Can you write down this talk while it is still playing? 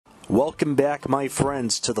Welcome back, my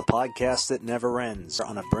friends, to the podcast that never ends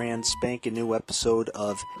on a brand spanking new episode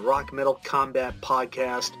of Rock Metal Combat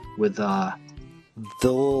Podcast with the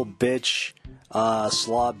little bitch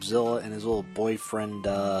Slobzilla and his little boyfriend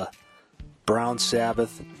Brown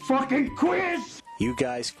Sabbath. Fucking quiz! You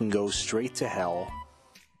guys can go straight to hell.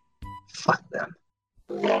 Fuck them.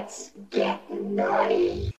 Let's get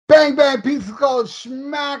naughty. Bang bang pizza called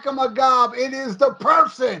Schmack 'em a gob. It is the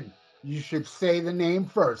person. You should say the name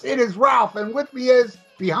first. It is Ralph, and with me is,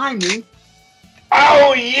 behind me.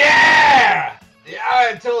 Oh, yeah! The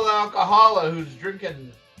Ayatollah alcoholic who's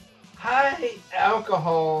drinking high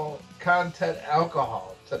alcohol content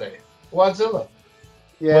alcohol today. Wadzilla.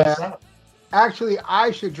 Yeah. What's up? Actually, I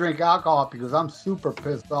should drink alcohol because I'm super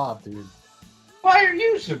pissed off, dude. Why are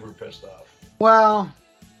you super pissed off? Well,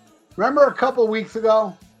 remember a couple weeks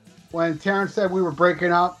ago when Terrence said we were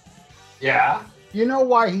breaking up? Yeah. You know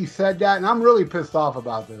why he said that? And I'm really pissed off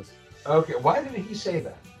about this. Okay, why did he say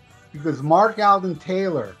that? Because Mark Alden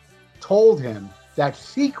Taylor told him that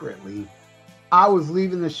secretly I was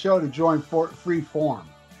leaving the show to join Freeform.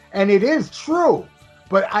 And it is true.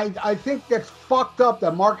 But I think that's fucked up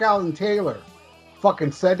that Mark Alden Taylor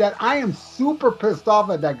fucking said that. I am super pissed off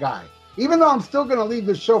at that guy. Even though I'm still going to leave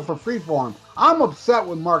the show for Freeform, I'm upset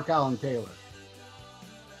with Mark Alden Taylor.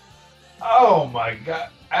 Oh, my God.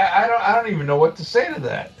 I don't even know what to say to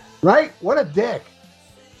that. Right? What a dick.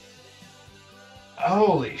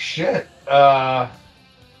 Holy shit.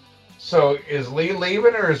 So is Lee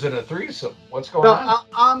leaving or is it a threesome? What's going on?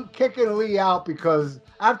 I'm kicking Lee out because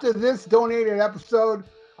after this donated episode,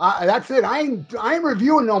 that's it. I ain't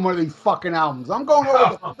reviewing no more of these fucking albums. I'm going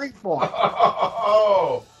over to Freeform.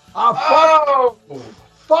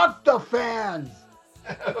 Fuck the fans.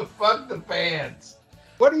 Fuck the fans.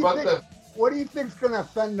 What do you think? What do you think's gonna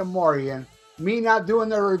offend them more, Ian? Me not doing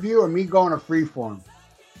the review or me going to Freeform?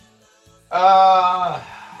 I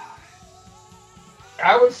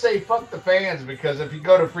would say fuck the fans because if you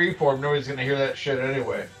go to Freeform, nobody's gonna hear that shit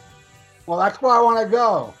anyway. Well, that's where I want to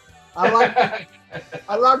go. I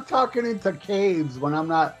like talking into caves when on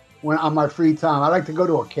my free time. I like to go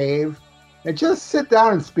to a cave and just sit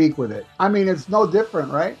down and speak with it. I mean, it's no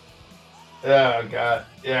different, right? Oh God,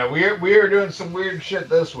 yeah, we are doing some weird shit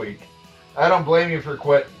this week. I don't blame you for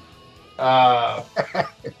quitting. Yeah.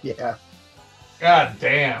 God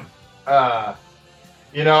damn. I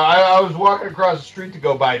was walking across the street to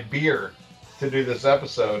go buy beer to do this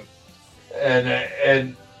episode,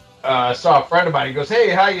 and I saw a friend of mine. He goes,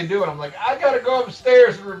 "Hey, how you doing?" I'm like, "I gotta go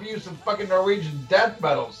upstairs and review some fucking Norwegian death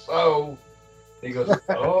metal." So he goes,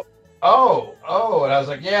 "Oh," and I was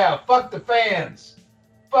like, "Yeah, fuck the fans,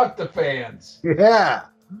 fuck the fans." Yeah.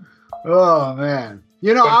 Oh man.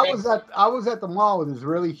 You know, I was at the mall with this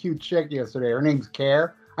really cute chick yesterday. Her name's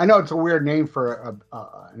Care. I know it's a weird name for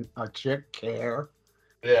a chick, Care.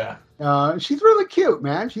 Yeah. She's really cute,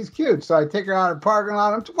 man. She's cute. So I take her out of the parking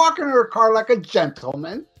lot. I'm walking in her car like a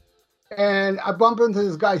gentleman. And I bump into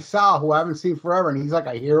this guy, Sal, who I haven't seen forever. And he's like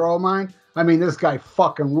a hero of mine. I mean, this guy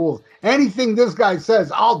fucking rules. Anything this guy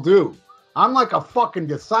says, I'll do. I'm like a fucking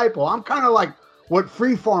disciple. I'm kind of like what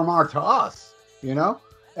Freeform are to us, you know?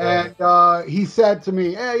 And he said to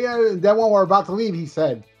me, hey, yeah, then when we're about to leave, he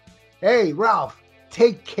said, hey, Ralph,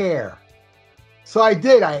 take care. So I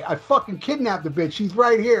did. I fucking kidnapped the bitch. She's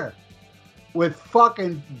right here with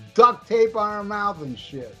fucking duct tape on her mouth and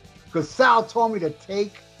shit. Because Sal told me to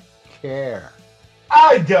take care.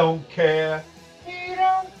 I don't care. You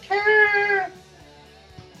don't care.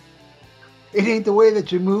 It ain't the way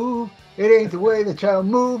that you move. It ain't the way that you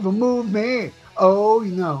move me. Oh,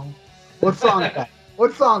 you know. What song is that?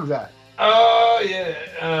 What song's that? Oh, yeah.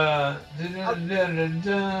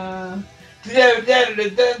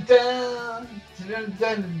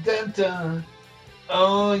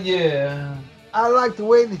 Oh, yeah. I like the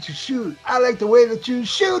way that you shoot. I like the way that you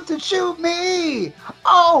shoot to shoot me.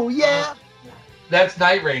 Oh, yeah. That's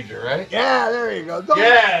Night Ranger, right? Yeah, there you go. All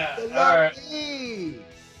right. Me.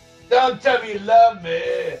 Don't tell me you love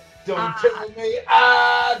me. Don't tell me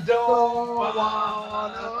I don't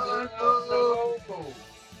wanna know.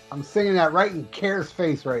 I'm singing that right in Care's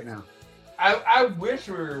face right now. I wish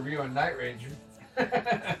we were reviewing Night Ranger.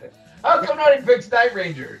 How come nobody picks Night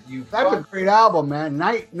Ranger? That's a great album, man.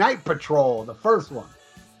 Night Patrol, the first one.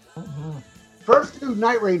 Mm-hmm. First two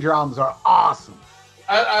Night Ranger albums are awesome.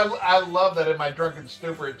 I love that in my drunken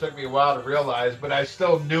stupor it took me a while to realize, but I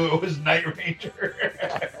still knew it was Night Ranger.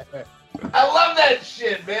 I love that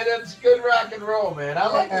shit, man. That's good rock and roll, man. I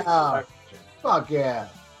like it. Fuck yeah.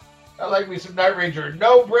 I like me some Night Ranger.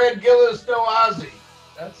 No Brad Gillis, no Ozzy.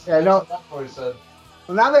 That's what that boy said.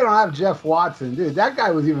 Well, now they don't have Jeff Watson, dude. That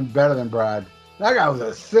guy was even better than Brad. That guy was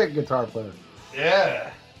a sick guitar player. Yeah,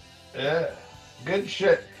 good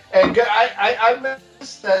shit. And I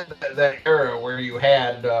miss that era where you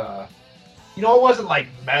had, it wasn't like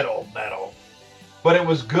metal, but it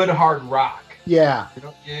was good hard rock. Yeah.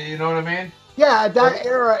 You know what I mean? Yeah, at that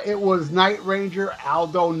era, it was Night Ranger,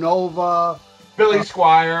 Aldo Nova, Billy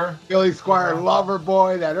Squire,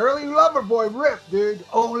 Loverboy, that early Loverboy rip, dude.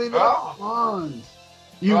 Only the ones.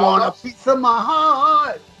 You want a piece of my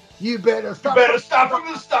heart? You better stop. From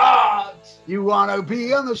the start. You want to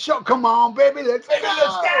be on the show? Come on, baby, let's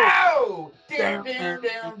go. Down.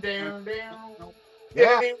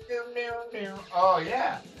 Yeah. Oh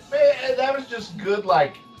yeah, man, that was just good,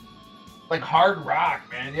 like hard rock,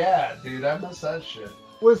 man. Yeah, dude, I miss that shit.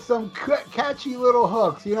 With some catchy little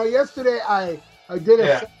hooks. Yesterday I did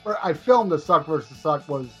I filmed the Suck versus Suck.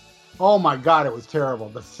 Oh my god, it was terrible.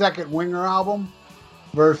 The second Winger album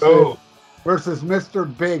versus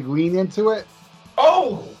Mr. Big. Lean Into It.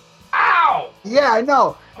 Oh, ow. Yeah, I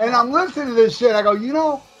know. And I'm listening to this shit. I go,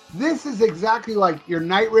 this is exactly like your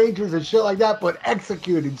Night Rangers and shit like that, but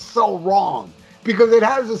executed so wrong. Because it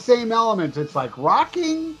has the same elements. It's like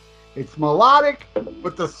rocking, it's melodic,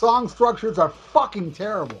 but the song structures are fucking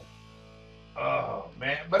terrible. Oh,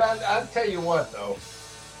 man. But I'll tell you what, though.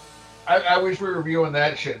 I wish we were reviewing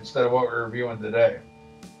that shit instead of what we're reviewing today.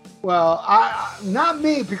 Well, not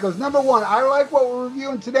me, because number one, I like what we're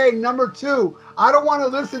reviewing today. Number two, I don't want to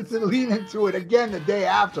listen to Lean Into It again the day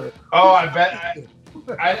after. Oh, I bet.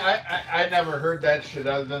 I never heard that shit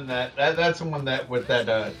other than that. That's the one that with that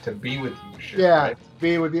To Be With You shit. Yeah, right? To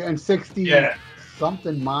Be With You and 60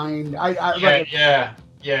 something mind. Yeah,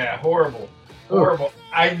 horrible.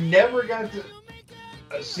 I never got to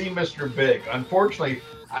see Mr. Big. Unfortunately,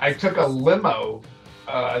 I took a limo.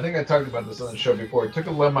 I think I talked about this on the show before. I took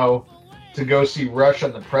a limo to go see Rush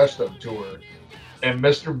on the Presto tour, and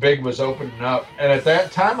Mr. Big was opening up. And at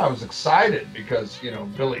that time, I was excited because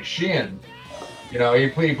Billy Sheehan. He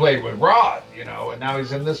played with Rod, and now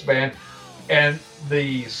he's in this band. And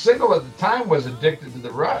the single at the time was Addicted to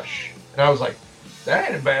the Rush. And I was like, that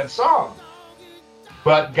ain't a bad song.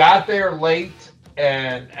 But got there late,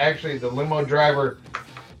 and actually the limo driver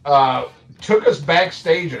took us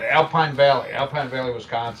backstage at Alpine Valley,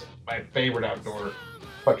 Wisconsin, my favorite outdoor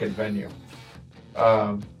fucking venue.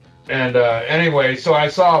 Anyway, so I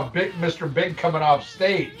saw Mr. Big coming off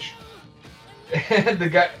stage.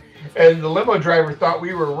 And the limo driver thought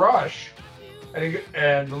we were Rush.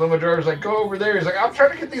 And the limo driver's like, go over there. He's like, I'm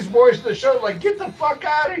trying to get these boys to the show. Like, get the fuck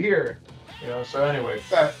out of here. So anyway.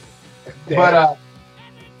 But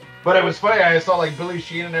it was funny. I saw like Billy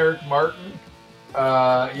Sheehan and Eric Martin,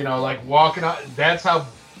 like walking out. That's how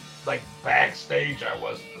like backstage I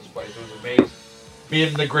was in this place. It was amazing.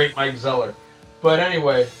 Being the great Mike Zeller. But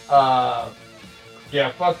anyway, fuck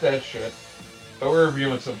that shit. But we're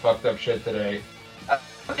reviewing some fucked up shit today.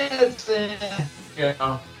 But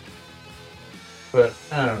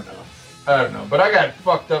I don't know. But I got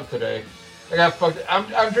fucked up today.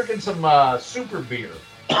 I'm drinking some super beer.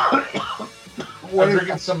 I'm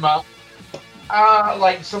drinking some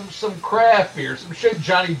like some craft beer, some shit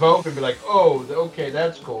Johnny Bogan would be like, oh, okay,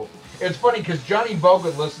 that's cool. It's funny because Johnny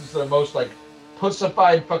Bogan listens to the most like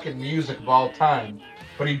pussified fucking music of all time,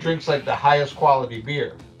 but he drinks like the highest quality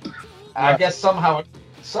beer. I guess somehow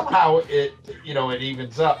it it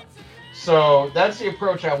evens up. So that's the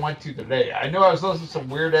approach I went to today. I knew I was listening to some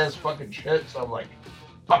weird ass fucking shit, so I'm like,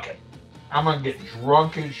 fuck it. I'm gonna get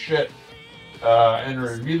drunk as shit and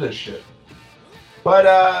review this shit. But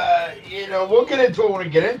we'll get into it when we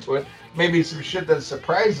get into it. Maybe some shit that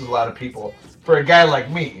surprises a lot of people for a guy like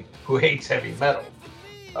me who hates heavy metal.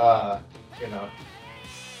 But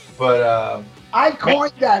I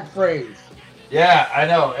coined that phrase. Yeah, I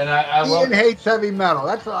know, and I love. Ian hates heavy metal.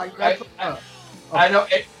 That's like I know,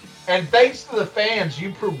 and thanks to the fans,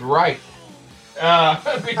 you proved right.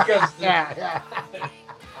 Because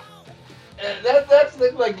that's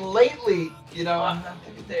like lately, I'm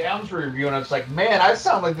thinking the albums we're reviewing. I was like, man, I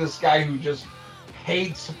sound like this guy who just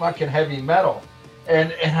hates fucking heavy metal,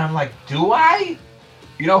 and I'm like, do I?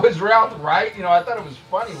 His route, right? I thought it was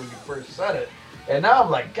funny when you first said it. And now I'm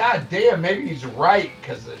like, God damn, maybe he's right,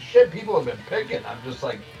 because the shit people have been picking, I'm just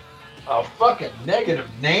like a fucking negative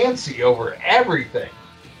Nancy over everything.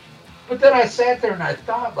 But then I sat there and I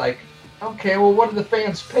thought, like, okay, well, what are the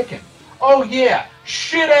fans picking? Oh, yeah,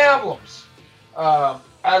 shit albums.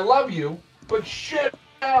 I love you, but shit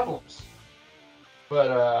albums. But,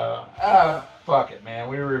 fuck it, man.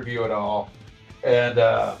 We review it all. And,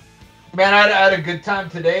 man, I had a good time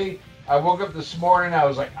today. I woke up this morning, I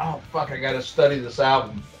was like, oh, fuck, I got to study this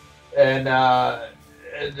album. And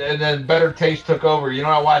and then better taste took over. You know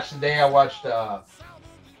what I watched today? I watched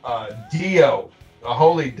Dio, a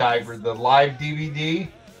Holy Diver, the live DVD.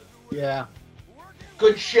 Yeah.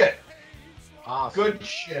 Good shit. Awesome. Good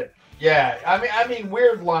shit. Yeah. I mean,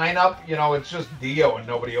 weird lineup. You know, it's just Dio and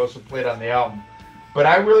nobody else who played on the album. But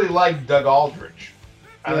I really like Doug Aldrich.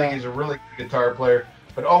 I think he's a really good guitar player.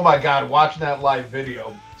 But oh my God, watching that live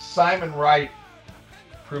video, Simon Wright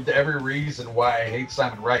proved every reason why I hate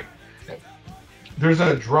Simon Wright. There's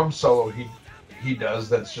a drum solo he does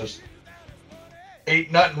that's just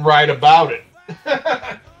ain't nothing right about it.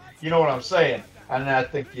 You know what I'm saying? And I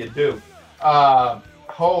think you do.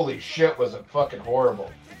 Holy shit, was it fucking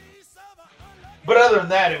horrible. But other than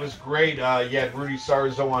that, it was great. You had Rudy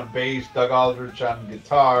Sarzo on bass, Doug Aldrich on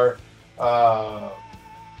guitar,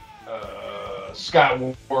 Scott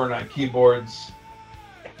Warren on keyboards.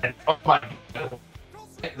 And oh my God,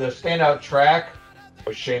 the standout track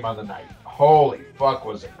was Shame on the Night. Holy fuck,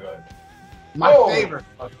 was it good. My favorite.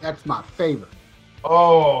 That's my favorite.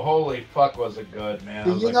 Oh, holy fuck, was it good, man.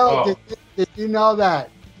 Did you know that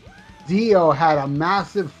Dio had a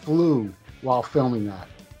massive flu while filming that?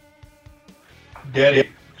 Did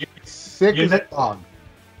he? Sick as a dog.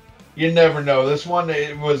 You never know. This one,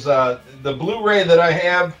 it was the Blu-ray that I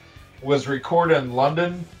have was recorded in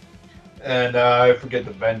London, and I forget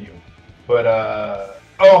the venue. But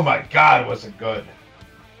oh my God, was it good.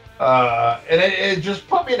 And it just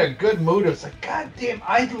put me in a good mood. It's like, God damn,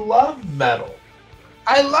 I love metal.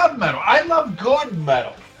 I love metal. I love good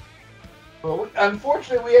metal. Well,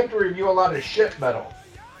 unfortunately, we have to review a lot of shit metal.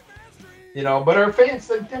 You know, but our fans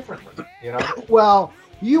think differently, you know? Well,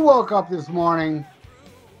 you woke up this morning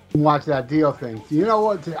and watched that Dio thing. So you know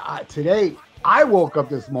what? Today, I woke up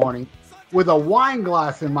this morning with a wine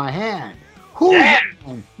glass in my hand. Who?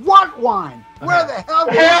 Wine? What wine? Where the hell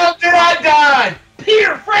did I die?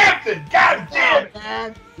 Peter Frampton! God damn it!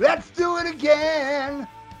 Man. Let's do it again!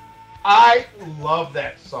 I love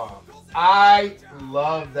that song. I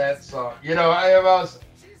love that song. You know,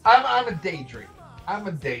 I'm a daydreamer. I'm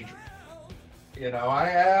a daydreamer. You know, I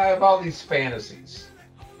have all these fantasies.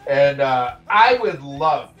 And I would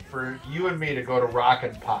love for you and me to go to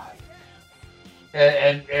Rockin' Pie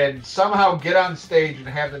and somehow get on stage and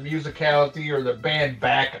have the musicality or the band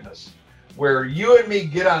backing us, where you and me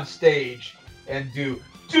get on stage and do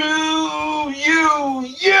you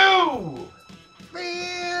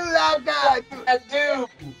feel like I do.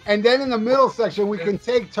 And then in the middle section, we can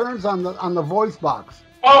take turns on the voice box.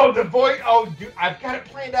 Oh, the voice. Oh, dude, I've got it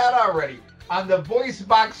planned out already. On the voice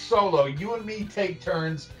box solo, you and me take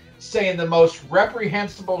turns saying the most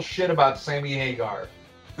reprehensible shit about Sammy Hagar.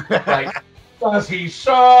 Like, does he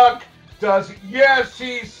suck? Yes,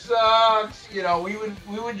 he sucks. You know, we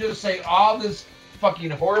would just say all this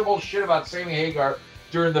fucking horrible shit about Sammy Hagar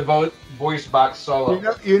during the voice box solo.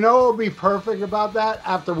 You know what would be perfect about that?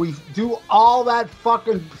 After we do all that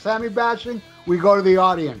fucking Sammy bashing, we go to the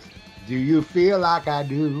audience. Do you feel like I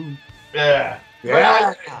do? Yeah.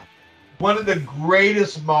 Yeah. One of the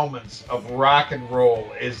greatest moments of rock and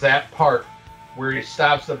roll is that part where he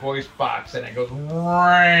stops the voice box and it goes,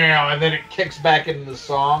 and then it kicks back into the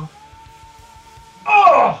song.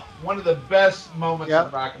 Oh, one of the best moments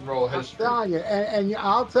in rock and roll history. I'm telling you, and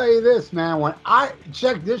I'll tell you this, man. When I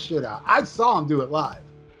check this shit out, I saw him do it live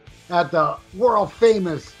at the world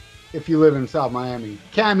famous, if you live in South Miami,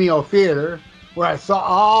 Cameo Theater, where I saw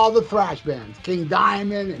all the thrash bands, King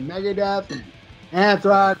Diamond and Megadeth and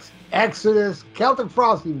Anthrax, Exodus, Celtic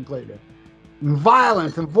Frost even played there, and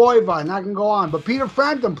Violence and Voivod, and I can go on. But Peter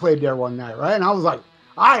Frampton played there one night, right? And I was like,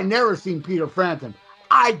 I had never seen Peter Frampton.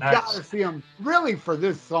 I gotta see him really for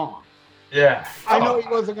this song. Yeah. I know he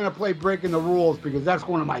wasn't gonna play Breaking the Rules because that's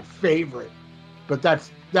one of my favorite. But that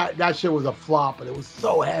shit was a flop, and it was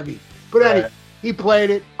so heavy. But anyway, he played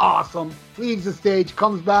it, awesome. Leaves the stage,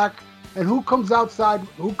 comes back, and who comes outside?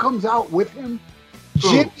 Who comes out with him?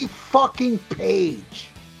 Jimmy fucking Page.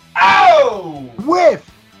 Ow!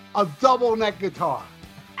 With a double neck guitar.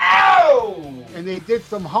 Ow! And they did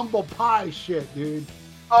some Humble Pie shit, dude.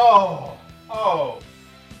 Oh.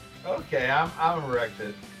 Okay, I'm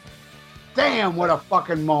erected. Damn, what a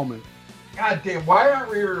fucking moment. God damn, why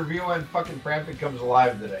aren't we reviewing fucking Frampton Comes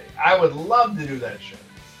Alive today? I would love to do that shit.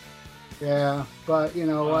 Yeah, but you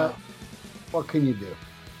know what? What can you do?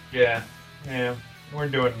 Yeah, we're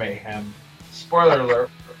doing mayhem. Spoiler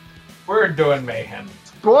alert, we're doing mayhem.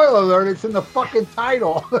 Spoiler alert, it's in the fucking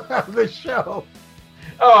title of the show.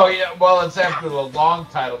 Oh, yeah, well, it's after the long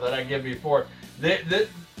title that I gave before.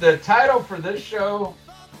 The title for this show,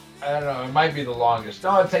 I don't know, it might be the longest.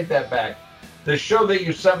 No, I'll take that back. The show that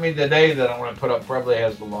you sent me today that I'm going to put up probably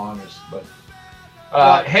has the longest, but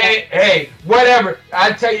Hey, whatever.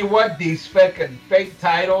 I tell you what, these fucking fake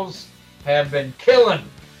titles have been killing.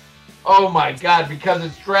 Oh my God, because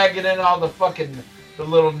it's dragging in all the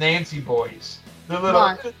little Nancy boys. The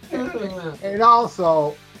little. And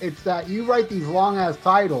also, it's that you write these long ass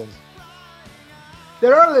titles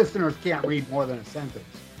that our listeners can't read more than a sentence.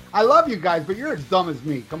 I love you guys, but you're as dumb as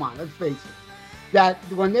me. Come on, let's face it. That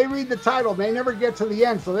when they read the title, they never get to the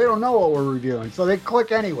end, so they don't know what we're reviewing. So they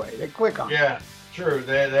click anyway. They click on it. Yeah, true.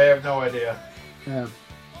 They have no idea. Yeah.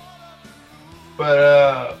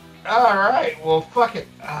 But, all right. Well, fuck it.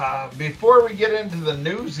 Before we get into the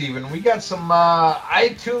news even, we got some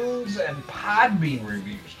iTunes and Podbean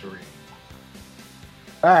reviews to read.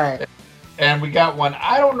 All right. And we got one.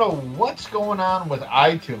 I don't know what's going on with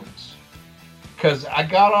iTunes, because I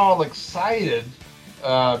got all excited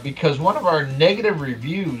because one of our negative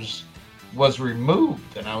reviews was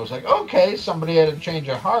removed. And I was like, okay, somebody had a change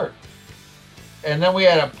of heart. And then we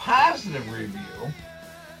had a positive review.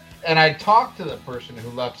 And I talked to the person who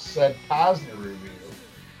left said positive review.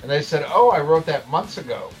 And they said, oh, I wrote that months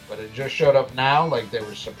ago. But it just showed up now, like they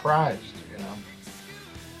were surprised, you know.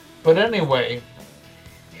 But anyway,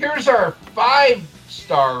 here's our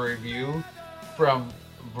 5-star review from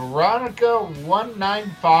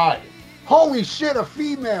Veronica195. Holy shit, a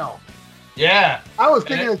female. Yeah. I was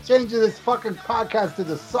thinking of changing this fucking podcast to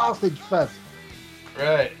the Sausage Fest.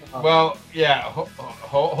 Right. Well, yeah.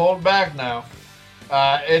 Hold back now.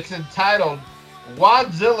 It's entitled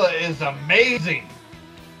 "Wadzilla is Amazing."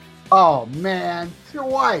 Oh man, it's your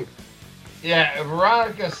wife. Yeah,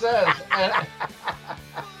 Veronica says.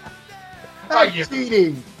 That's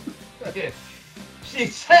cheating. She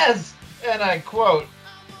says, and I quote,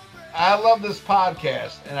 "I love this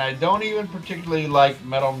podcast, and I don't even particularly like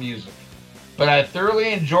metal music, but I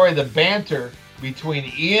thoroughly enjoy the banter between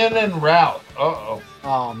Ian and Ralph." Uh-oh.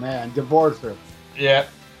 Oh man, divorce her. Yeah.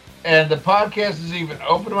 And the podcast has even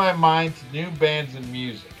opened my mind to new bands and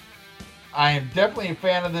music. I am definitely a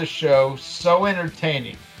fan of this show, so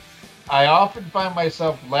entertaining. I often find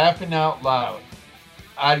myself laughing out loud.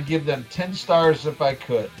 I'd give them 10 stars if I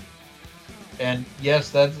could. And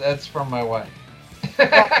yes, that's from my wife.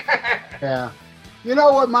 Yeah. You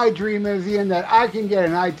know what my dream is, Ian? That I can get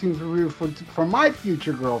an iTunes review for my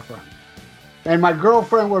future girlfriend. And my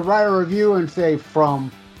girlfriend would write a review and say,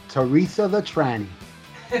 from Teresa the Tranny.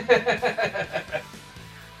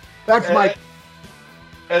 That's my...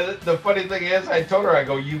 And the funny thing is, I told her, I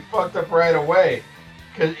go, you fucked up right away.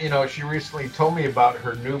 Because, you know, she recently told me about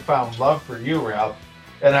her newfound love for you, Ralph.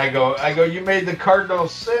 And I go, you made the cardinal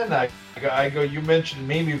sin. I go, you mentioned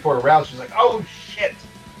me before Ralph. She's like, oh, shit.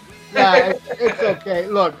 Yeah, it's okay.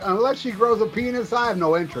 Look, unless she grows a penis, I have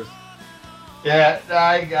no interest. Yeah,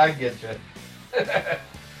 I get you.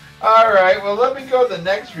 All right, well, let me go to the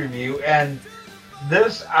next review. And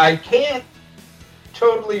this, I can't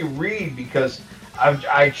totally read because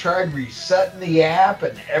I tried resetting the app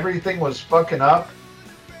and everything was fucking up.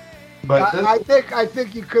 But I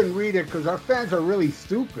think you couldn't read it because our fans are really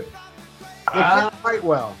stupid. They can't write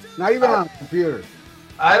well, not even on computers.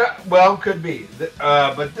 Well, could be.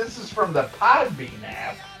 But this is from the Podbean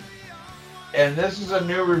app, and this is a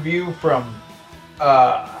new review from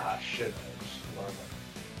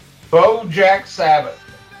BoJack Sabbath,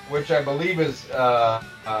 which I believe is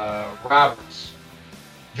Roberts,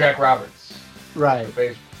 Jack Roberts, right? The Facebook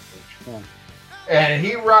page. Yeah. And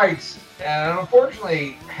he writes, and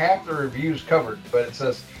unfortunately half the review's covered, but it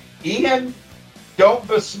says, Ian, don't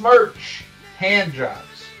besmirch hand jobs.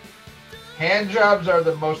 Hand jobs are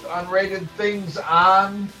the most unrated things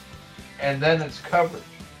on, and then it's covered.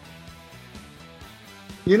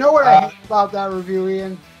 You know what I hate about that review,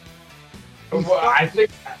 Ian? I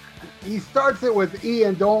think he starts it with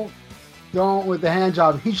Ian, don't with the hand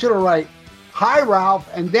job. He should have write, hi Ralph,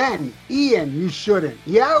 and then Ian, you shouldn't.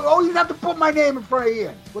 Yeah, you have to put my name in front of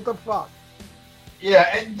Ian. What the fuck?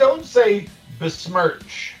 Yeah, and don't say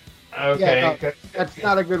besmirch. Okay, yeah, no, that's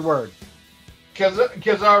not a good word.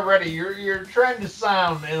 Because already you're trying to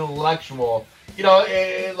sound intellectual. You know,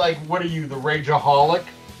 like, what are you, the rageaholic?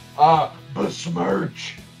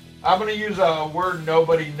 Besmirch. I'm gonna use a word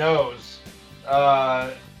nobody knows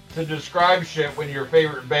to describe shit when your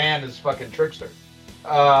favorite band is fucking Trickster. You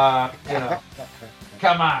know,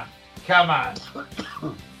 come on.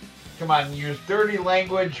 Use dirty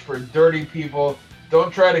language for dirty people.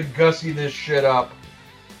 Don't try to gussy this shit up.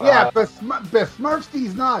 Yeah, besmirch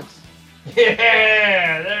these nuts.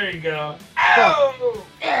 Yeah, there you go. Ow!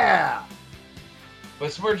 Yeah.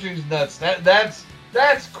 Besmirch these nuts. That's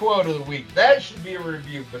quote of the week. That should be a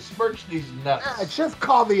review. Besmirch these nuts. Yeah, just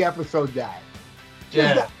call the episode that.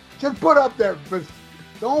 Yeah. Just put up there.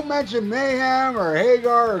 Don't mention Mayhem or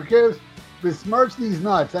Hagar or Kiss. Besmirch these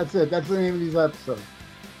nuts. That's it. That's the name of these episodes.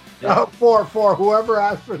 Yeah. For whoever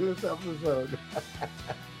asked for this episode.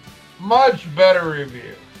 Much better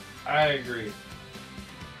review. I agree.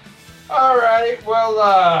 All right. Well,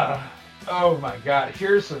 oh my God.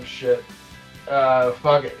 Here's some shit.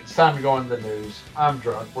 Fuck it. It's time to go into the news. I'm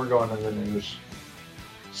drunk. We're going to the news.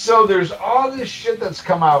 So there's all this shit that's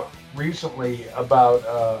come out recently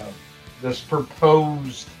about this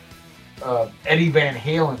proposed Eddie Van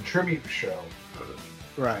Halen tribute show.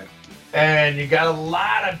 Right. And you got a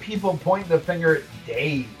lot of people pointing the finger at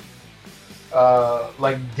Dave.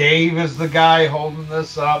 Like Dave is the guy holding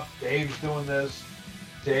this up. Dave's doing this.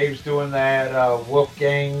 Dave's doing that.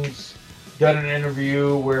 Wolfgang's done an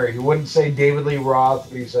interview where he wouldn't say David Lee Roth,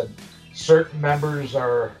 but he said certain members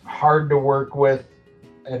are hard to work with,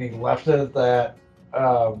 and he left it at that.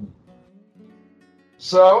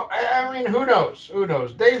 So, I mean, who knows? Who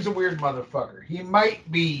knows? Dave's a weird motherfucker. He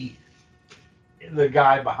might be the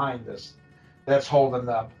guy behind this that's holding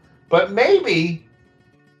up. But maybe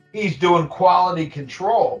he's doing quality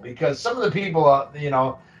control, because some of the people,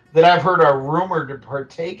 that I've heard are rumored to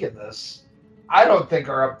partake in this, I don't think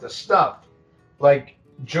are up to stuff. Like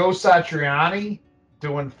Joe Satriani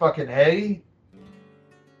doing fucking Eddie.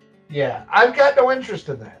 Yeah, I've got no interest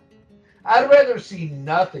in that. I'd rather see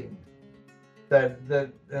nothing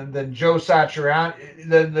than Joe Satriani,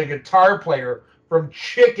 than the guitar player from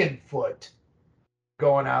Chickenfoot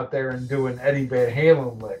going out there and doing Eddie Van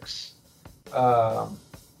Halen licks.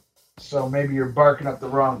 So maybe you're barking up the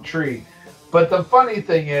wrong tree. But the funny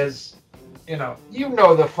thing is,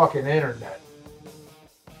 the fucking internet.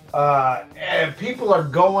 And people are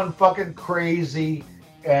going fucking crazy,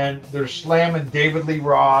 and they're slamming David Lee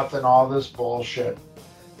Roth and all this bullshit.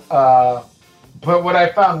 But what I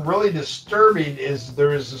found really disturbing is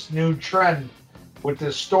there is this new trend with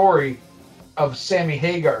this story of Sammy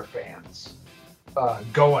Hagar fans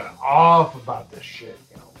going off about this shit.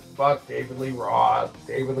 Fuck David Lee Roth,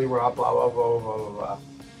 blah, blah, blah, blah, blah, blah.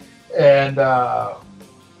 And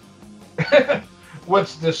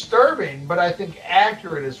what's disturbing, but I think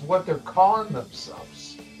accurate, is what they're calling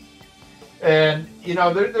themselves. And,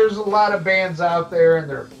 there's a lot of bands out there, and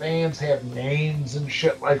their fans have names and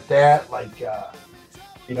shit like that. Like,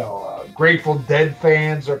 Grateful Dead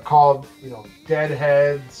fans are called,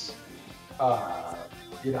 Deadheads.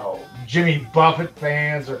 Jimmy Buffett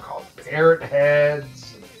fans are called Parrot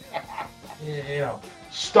Heads.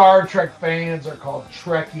 Star Trek fans are called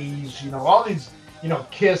Trekkies. All these,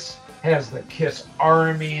 Kiss has the Kiss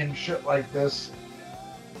Army and shit like this.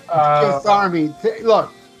 Kiss Army.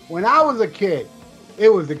 Look, when I was a kid, it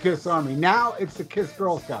was the Kiss Army. Now it's the Kiss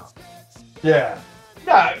Girl Scouts. Yeah.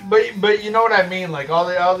 Yeah, but you know what I mean? Like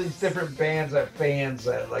all these different bands have fans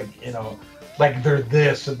that like they're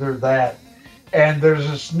this and they're that. And there's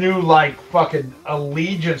this new fucking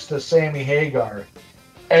allegiance to Sammy Hagar.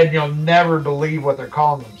 And you'll never believe what they're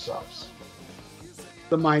calling themselves.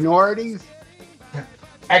 The minorities?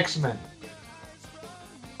 X-Men.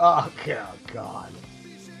 Oh, God.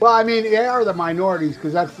 Well, I mean, they are the minorities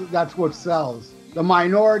because that's what sells. The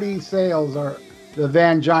minority sales are the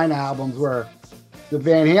Vangina albums, where the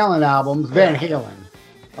Van Halen albums, Van Halen.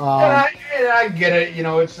 And I get it,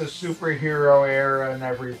 it's the superhero era and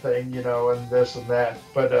everything, and this and that.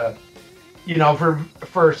 But,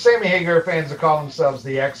 for Sammy Hagar fans to call themselves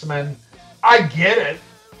the X-Men, I get it.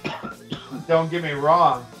 Don't get me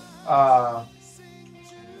wrong.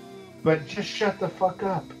 But just shut the fuck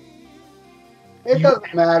up. It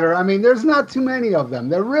doesn't matter. I mean, there's not too many of them.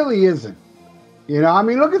 There really isn't.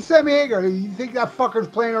 Look at Sammy Hagar. You think that fucker's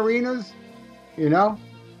playing arenas?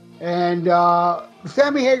 And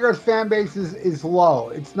Sammy Hagar's fan base is low.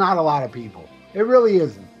 It's not a lot of people. It really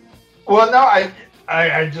isn't. Well, no,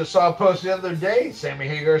 I just saw a post the other day. Sammy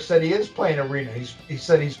Hagar said he is playing arena. He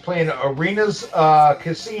said he's playing Arenas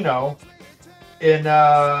Casino in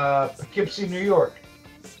Poughkeepsie, New York.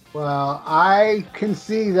 Well, I can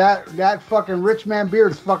see that fucking rich man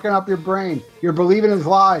beard is fucking up your brain. You're believing his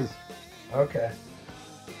lies. Okay.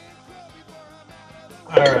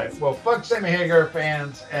 All right. Well, fuck Sammy Hagar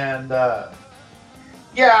fans, and I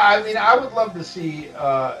would love to see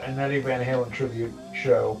an Eddie Van Halen tribute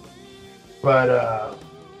show, but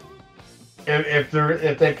if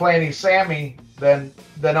they play any Sammy, then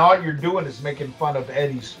all you're doing is making fun of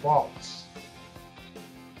Eddie's faults.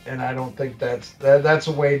 And I don't think that's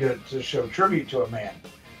a way to show tribute to a man.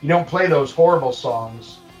 You don't play those horrible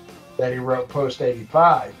songs that he wrote post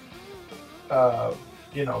 85,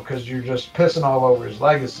 because you're just pissing all over his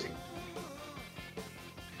legacy.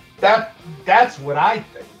 That's what I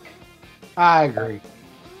think. I agree.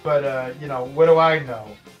 But you know, what do I know?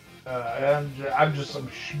 I'm just some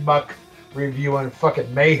schmuck reviewing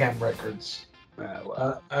fucking Mayhem records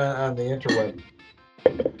on the interweb.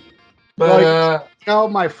 But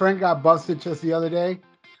my friend got busted just the other day.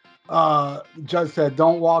 The judge said,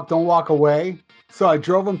 don't walk away. So I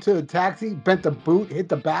drove him to a taxi, bent the boot, hit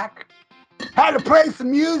the back. Had to play some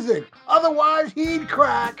music, otherwise he'd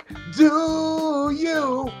crack. Do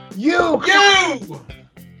you feel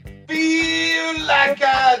like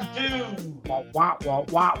I do? Wah, wah, wah,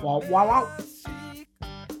 wah, wah, wah.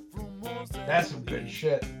 That's some good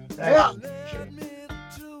shit. That's some good shit.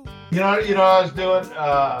 You know what I was doing?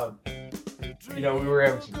 We were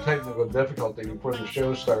having some technical difficulty before the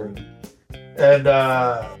show started, and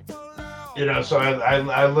so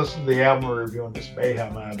I listened to the album reviewing this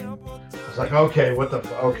Mayhem album. I was like, okay,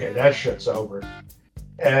 okay, that shit's over.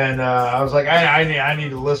 And I was like, I need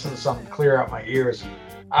to listen to something clear out my ears.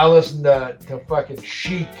 I listened to fucking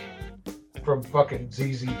Chic from fucking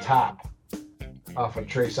ZZ Top off of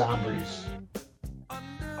Tres Hombres.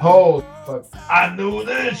 Holy fuck. I knew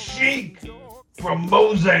this Chic from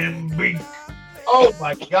Mozambique. Oh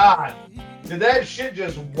my God. Did that shit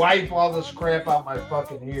just wipe all this crap out my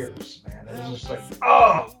fucking ears, man? It was just like,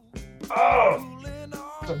 oh.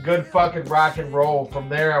 Some good fucking rock and roll. From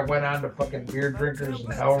there, I went on to fucking Beer Drinkers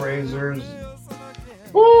and Hellraisers.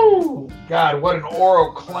 Woo! God, what an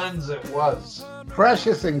oral cleanse it was.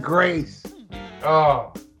 Precious and Grace.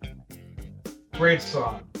 Oh. Great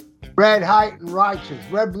song. Red, Height, and Righteous.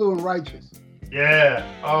 Red, Blue, and Righteous. Yeah.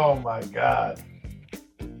 Oh my God.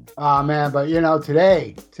 Oh man, but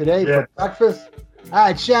today for breakfast, I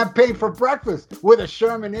had champagne for breakfast with a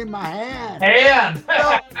Sherman in my hand.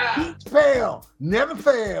 Peach pale, never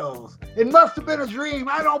fails. It must have been a dream.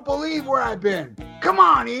 I don't believe where I've been. Come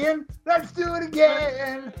on, Ian, let's do it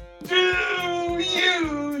again. Do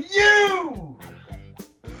you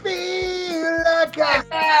feel like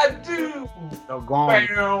I do? So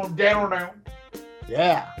gone. Down.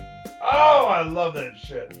 Yeah. Oh, I love that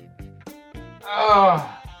shit.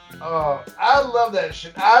 Oh, I love that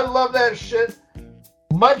shit. I love that shit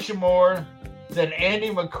much more than Andy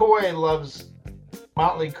McCoy loves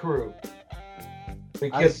Motley Crue.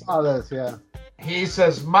 Because I saw this, yeah. He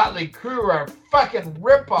says Motley Crue are fucking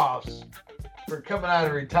ripoffs for coming out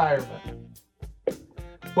of retirement.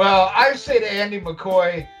 Well, I say to Andy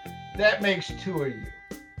McCoy, that makes two of you.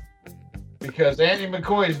 Because Andy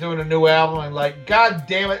McCoy is doing a new album and like, God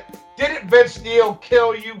damn it, didn't Vince Neil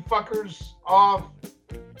kill you fuckers off?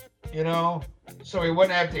 So he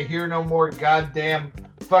wouldn't have to hear no more goddamn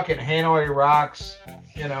fucking Hanoi Rocks,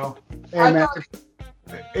 Hey, man,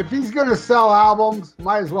 if he's going to sell albums,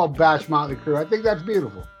 might as well bash Motley Crue. I think that's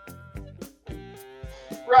beautiful.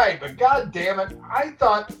 Right, but god damn it, I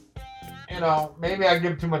thought, maybe I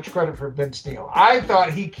give too much credit for Vince Neil. I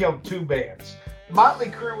thought he killed two bands. Motley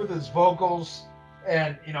Crue with his vocals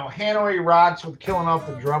and, Hanoi Rocks with killing off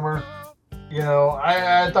the drummer.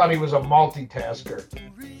 I thought he was a multitasker.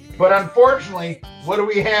 But unfortunately, what do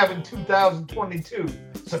we have in 2022?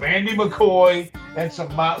 Some Andy McCoy and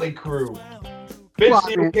some Motley Crue. Vince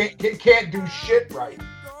Neil can't do shit right.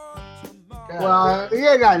 Well, he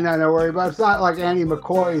ain't got nothing to worry about. It's not like Andy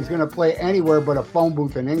McCoy is going to play anywhere but a phone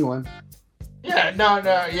booth in England. Yeah, no,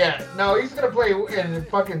 he's going to play in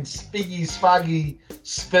fucking Spaggy,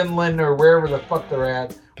 Finland, or wherever the fuck they're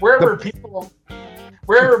at. Wherever people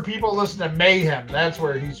listen to Mayhem, that's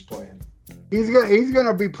where he's playing. He's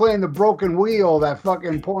gonna be playing the Broken Wheel, that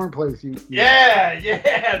fucking porn place. Yeah,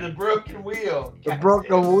 the Broken Wheel. The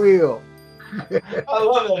Broken Wheel. I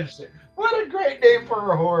love that shit. What a great name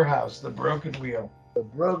for a whorehouse, the Broken Wheel. The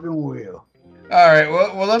Broken Wheel. All right,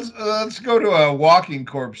 well let's go to a walking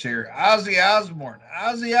corpse here. Ozzy Osbourne.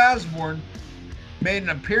 Ozzy Osbourne made an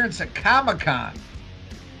appearance at Comic-Con.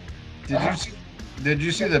 Did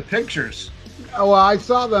you see the pictures? Oh, well, I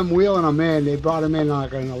saw them wheeling him in. They brought him in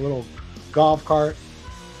like in a little golf cart.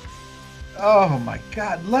 Oh my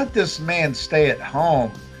God, let this man stay at home.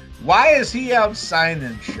 Why is he out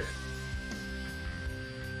signing shit?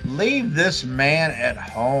 Leave this man at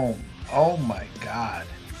home. Oh my God.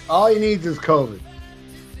 All he needs is COVID.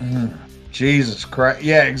 Jesus Christ.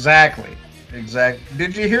 Yeah, exactly.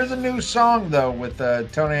 Did you hear the new song though with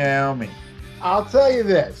Tony Iommi? I'll tell you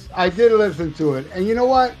this. I did listen to it. And you know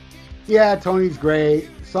what? Yeah, Tony's great.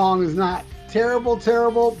 Song is not terrible,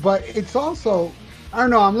 but it's also, I don't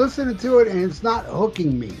know, I'm listening to it and it's not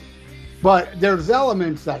hooking me. But there's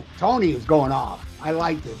elements that Tony is going off. I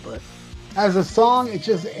liked it, but as a song, it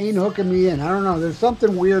just ain't hooking me in. I don't know. There's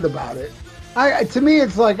something weird about it. To me,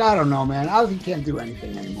 it's like, I don't know, man. Ozzy can't do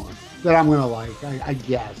anything anymore that I'm going to like, I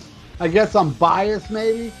guess. I guess I'm biased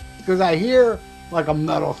maybe because I hear like a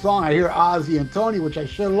metal song. I hear Ozzy and Tony, which I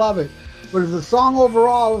should love it. But as a song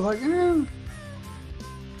overall, I was like,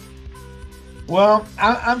 Well,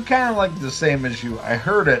 I'm kind of like the same as you. I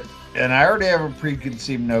heard it, and I already have a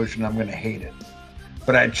preconceived notion I'm going to hate it.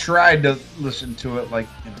 But I tried to listen to it, like,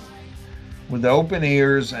 with open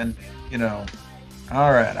ears and,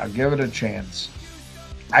 all right, I'll give it a chance.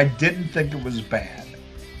 I didn't think it was bad.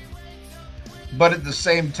 But at the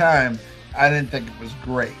same time, I didn't think it was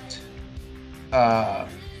great. And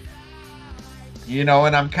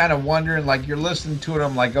I'm kind of wondering, like, you're listening to it,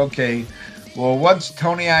 I'm like, okay, well, what's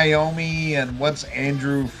Tony Iommi and what's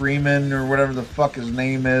Andrew Freeman or whatever the fuck his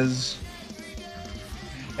name is?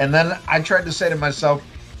 And then I tried to say to myself,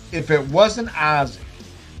 if it wasn't Ozzy,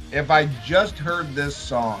 if I just heard this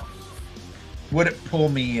song, would it pull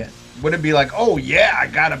me in? Would it be like, oh yeah, I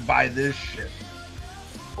gotta buy this shit?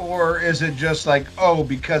 Or is it just like, oh,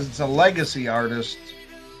 because it's a legacy artist,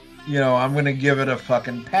 I'm gonna give it a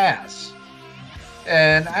fucking pass?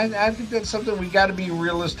 And I think that's something we gotta be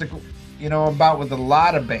realistic, about with a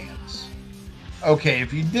lot of bands. Okay,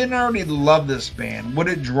 if you didn't already love this band, would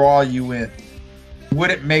it draw you in?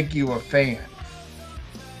 Would it make you a fan?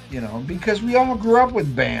 Because we all grew up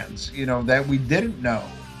with bands, that we didn't know,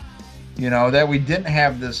 that we didn't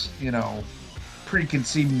have this,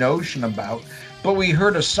 preconceived notion about, but we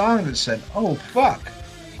heard a song that said, oh, fuck,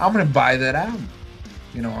 I'm going to buy that album,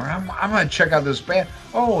 or I'm going to check out this band.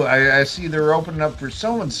 Oh, I see they're opening up for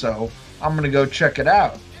so-and-so. I'm going to go check it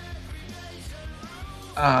out.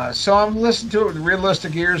 So I'm listening to it with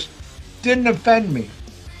realistic ears. Didn't offend me.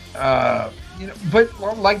 But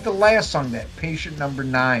like the last song, that Patient Number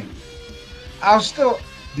 9,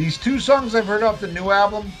 these two songs I've heard off the new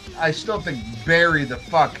album, I still think bury the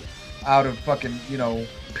fuck out of fucking,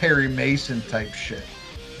 Perry Mason type shit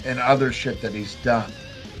and other shit that he's done.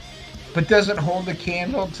 But doesn't hold a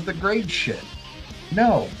candle to the great shit.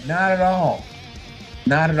 No, not at all.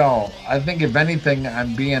 Not at all. I think if anything,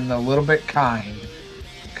 I'm being a little bit kind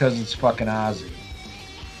because it's fucking Ozzy.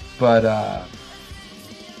 But,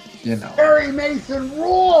 Perry Mason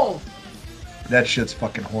rules! That shit's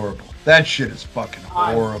fucking horrible. That shit is fucking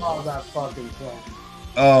horrible. I love that fucking song.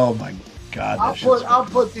 Oh my god, I'll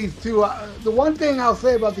put these two. The one thing I'll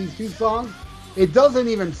say about these two songs, it doesn't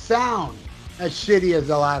even sound as shitty as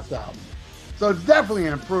the last album. So it's definitely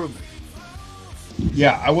an improvement.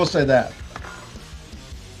 Yeah, I will say that.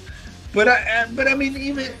 But I mean,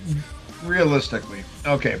 even realistically,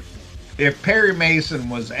 okay, if Perry Mason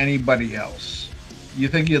was anybody else, you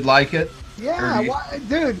think you'd like it? Yeah,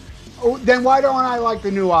 dude. Then why don't I like the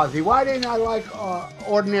new Ozzy? Why didn't I like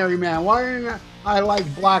Ordinary Man? Why didn't I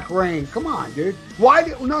like Black Rain? Come on, dude.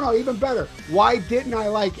 No, even better. Why didn't I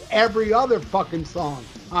like every other fucking song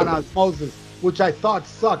on Osmosis, which I thought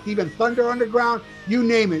sucked? Even Thunder Underground, you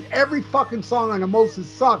name it. Every fucking song on Osmosis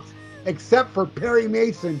sucks, except for Perry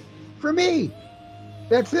Mason. For me,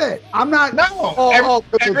 that's it. I'm not. No. I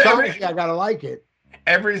gotta like it.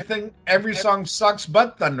 Every song sucks,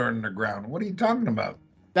 but Thunder Underground. What are you talking about?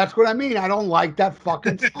 That's what I mean. I don't like that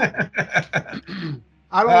fucking song.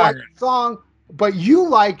 I don't like the song, but you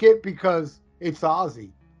like it because it's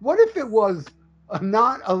Ozzy. What if it was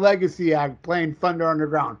not a legacy act playing Thunder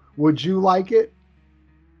Underground? Would you like it?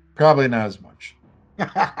 Probably not as much.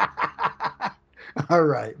 All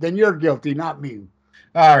right. Then you're guilty, not me.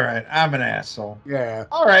 All right. I'm an asshole. Yeah.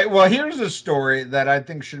 All right. Well, here's a story that I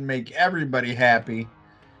think should make everybody happy.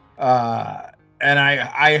 And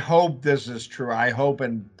I hope this is true. I hope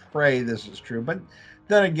and pray this is true. But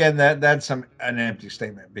then again, that's an empty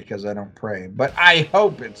statement because I don't pray. But I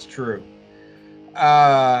hope it's true.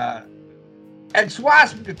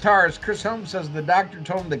 Ex-Wasp guitarist Chris Holmes says the doctor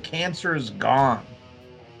told him the cancer is gone.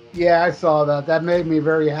 Yeah, I saw that. That made me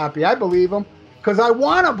very happy. I believe him because I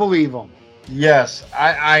want to believe him. Yes,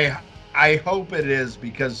 I hope it is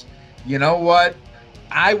because you know what?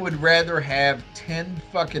 I would rather have 10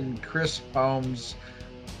 fucking Chris Holmes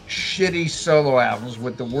shitty solo albums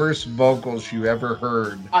with the worst vocals you ever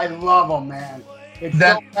heard. I love them, man. It's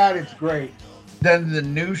so bad, it's great. Than the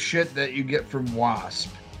new shit that you get from Wasp.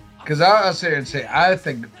 Because I'll sit here and say, I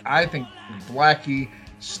think Blackie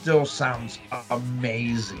still sounds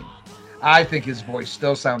amazing. I think his voice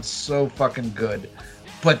still sounds so fucking good.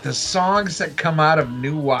 But the songs that come out of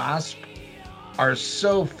New Wasp are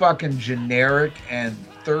so fucking generic and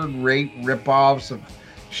third-rate rip-offs of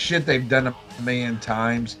shit they've done a million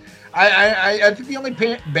times. I think the only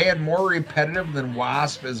band more repetitive than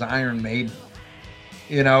Wasp is Iron Maiden.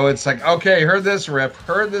 You know, it's like, okay, heard this riff,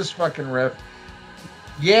 heard this fucking riff.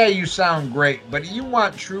 Yeah, you sound great, but you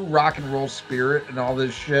want true rock and roll spirit and all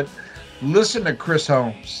this shit, listen to Chris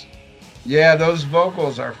Holmes. Yeah, those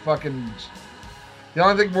vocals are fucking The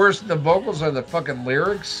only thing worse than the vocals are the fucking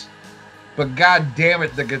lyrics. But god damn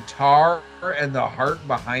it, the guitar and the heart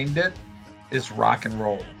behind it is rock and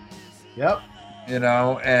roll. Yep. You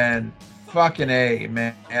know, and fucking A,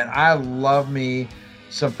 man. And I love me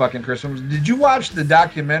some fucking Chris Holmes. Did you watch the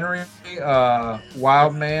documentary,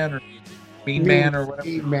 Wild Man or Mean Man or whatever?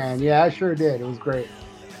 Mean Man, yeah, I sure did. It was great.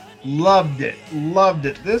 Loved it.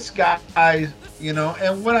 This guy, you know,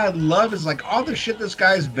 and what I love is like all the shit this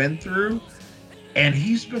guy's been through. And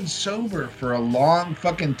he's been sober for a long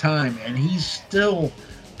fucking time, and he's still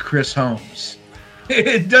Chris Holmes.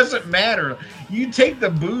 It doesn't matter. You take the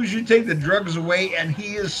booze, you take the drugs away, and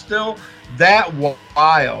he is still that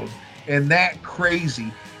wild and that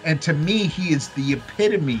crazy. And to me, he is the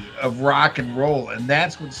epitome of rock and roll, and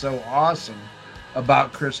that's what's so awesome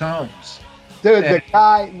about Chris Holmes. Dude,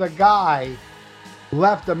 the guy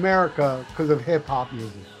left America because of hip hop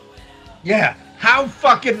music. Yeah. How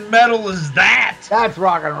fucking metal is that? That's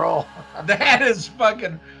rock and roll. That is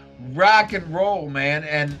fucking rock and roll, man.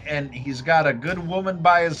 And he's got a good woman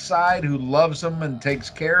by his side who loves him and takes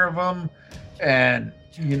care of him. And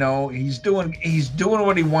you know, he's doing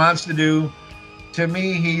what he wants to do. To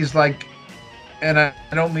me, he's like, and I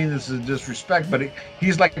don't mean this as disrespect, but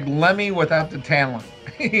he's like Lemmy without the talent.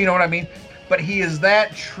 You know what I mean? But he is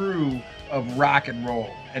that true of rock and roll,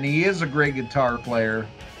 and he is a great guitar player.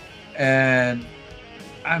 And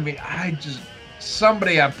I mean,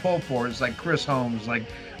 somebody I pull for is like Chris Holmes. Like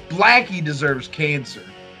Blackie deserves cancer,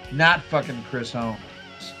 not fucking Chris Holmes.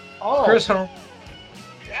 Oh, Chris Holmes.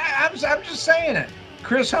 I'm just saying it.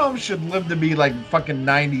 Chris Holmes should live to be like fucking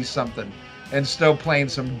 90 something and still playing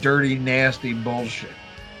some dirty, nasty bullshit.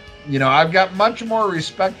 You know, I've got much more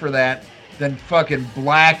respect for that than fucking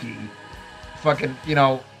Blackie. Fucking, you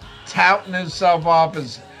know, touting himself off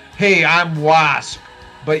as, hey, I'm Wasp,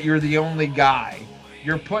 but you're the only guy.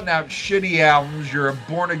 You're putting out shitty albums. You're a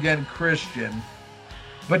born-again Christian.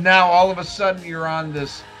 But now, all of a sudden, you're on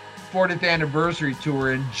this 40th anniversary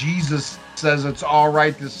tour, and Jesus says it's all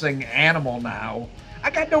right to sing Animal now. I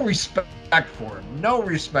got no respect for him. No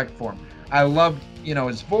respect for him. I love, you know,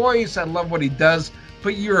 his voice. I love what he does.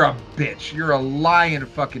 But you're a bitch. You're a lying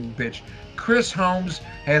fucking bitch. Chris Holmes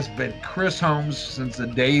has been Chris Holmes since the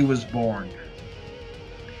day he was born.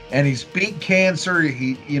 And he's beat cancer.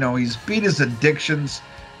 He's beat his addictions.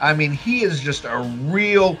 I mean, he is just a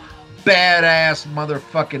real badass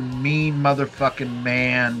motherfucking mean motherfucking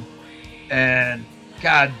man. And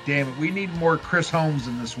god damn it, we need more Chris Holmes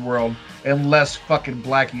in this world and less fucking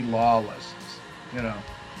Blackie Lawless. You know.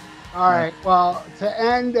 All right. Well, to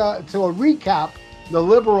end, to a recap, the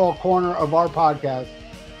liberal corner of our podcast,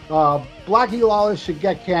 Blackie Lawless should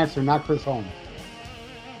get cancer, not Chris Holmes.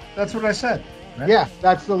 That's what I said. Right? Yeah,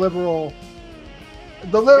 that's the liberal.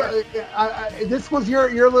 This was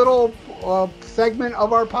your little segment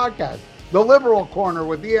of our podcast, the liberal corner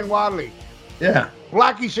with Ian Wadley. Yeah.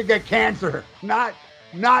 Blackie should get cancer, not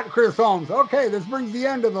Chris Holmes. Okay, this brings the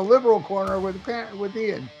end of the liberal corner with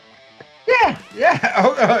Ian. Yeah.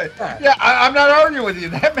 I'm not arguing with you.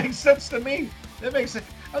 That makes sense to me. That makes sense.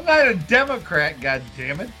 I'm not a Democrat, god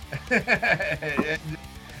damn it.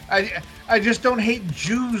 I just don't hate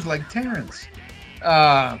Jews like Terrence.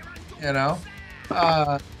 You know.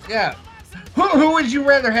 Yeah. Who would you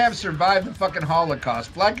rather have survive the fucking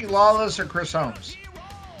Holocaust? Blackie Lawless or Chris Holmes?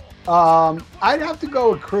 I'd have to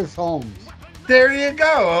go with Chris Holmes. There you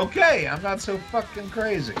go. Okay, I'm not so fucking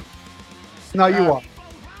crazy. No, you are.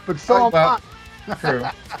 But so am I.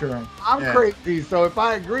 True. I'm crazy, so if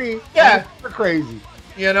I agree, yeah, you're crazy.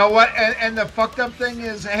 You know what? And the fucked up thing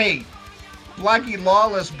is, hey, Blackie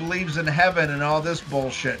Lawless believes in heaven and all this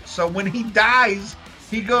bullshit. So when he dies,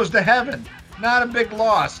 he goes to heaven. Not a big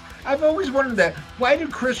loss. I've always wondered that. Why do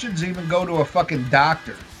Christians even go to a fucking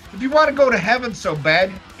doctor? If you want to go to heaven so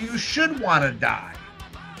bad, you should want to die.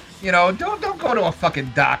 You know, don't go to a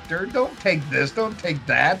fucking doctor. Don't take this. Don't take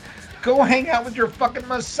that. Go hang out with your fucking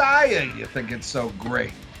Messiah. You think it's so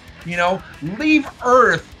great. You know, leave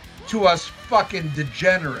Earth to us fucking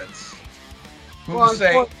degenerates.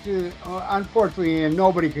 Unfortunately,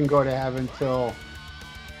 nobody can go to heaven till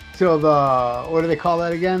the, what do they call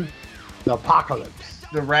that again? The apocalypse.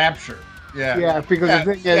 The rapture. Yeah. Yeah, because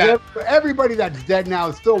the thing is, everybody that's dead now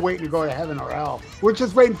is still waiting to go to heaven or hell. We're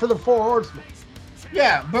just waiting for the 4 horsemen.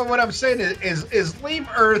 Yeah, but what I'm saying is leave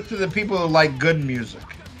Earth to the people who like good music.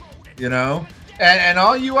 You know? And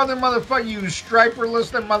all you other motherfuckers, you striper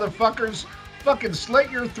listening motherfuckers, fucking slit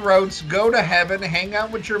your throats, go to heaven, hang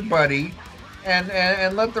out with your buddy, and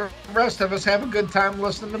let the rest of us have a good time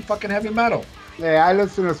listening to fucking heavy metal. Yeah, I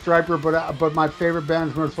listen to Striper, but my favorite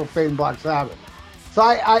band is Merciful Fate and Black Sabbath. So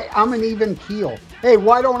I'm an even keel. Hey,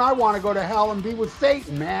 why don't I want to go to hell and be with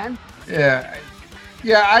Satan, man? Yeah.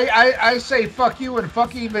 Yeah, I say fuck you and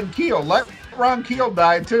fuck even keel. Let Ron Keel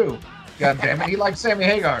die too. God damn it. He likes Sammy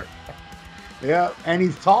Hagar. Yeah, and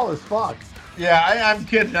he's tall as fuck. Yeah, I'm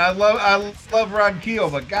kidding. I love Ron Keel,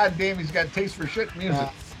 but god damn, he's got taste for shit music.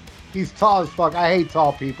 He's tall as fuck. I hate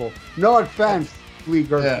tall people. No offense, Lee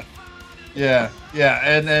Gerson. Yeah.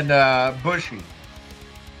 And then Bushy.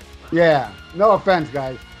 Yeah, no offense,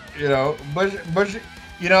 guys. You know, Bushy.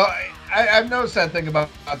 You know, I've noticed that thing about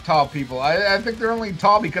tall people. I think they're only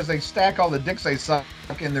tall because they stack all the dicks they suck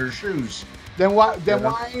in their shoes. Then why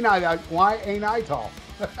ain't I tall?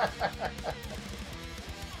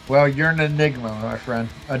 Well, you're an enigma, my friend.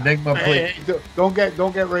 Enigma, please. Hey, don't get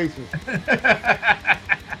racist.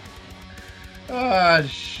 Oh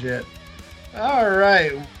shit! All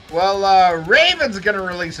right. Well, Raven's gonna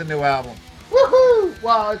release a new album. Woohoo!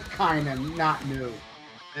 Well, it's kind of not new.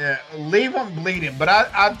 Yeah, leave them bleeding. But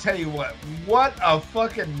I'll tell you what a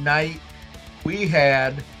fucking night we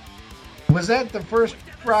had. Was that the first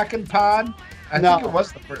Rockin' Pod? I think it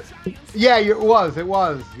was the first. Yeah, it was.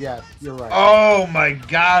 Yes, you're right. Oh my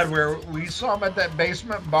God, where we saw him at that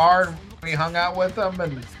basement bar and we hung out with them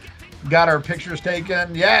and got our pictures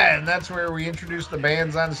taken. Yeah, and that's where we introduced the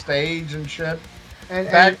bands on stage and shit.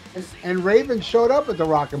 And Raven showed up at the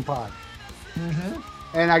Rockin' Pod. Mm-hmm.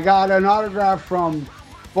 And I got an autograph from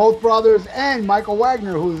both brothers and Michael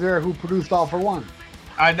Wagner, who's there, who produced All for One.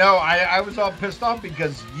 I know. I was all pissed off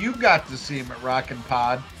because you got to see him at Rockin'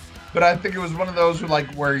 Pod. But I think it was one of those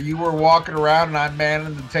where you were walking around and I'm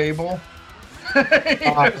manning the table.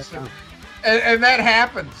 And that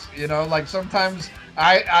happens, you know, like sometimes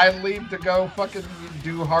I leave to go fucking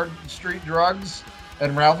do hard street drugs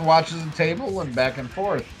and Ralph watches the table and back and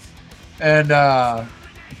forth. And,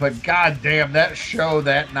 but goddamn, that show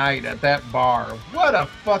that night at that bar, what a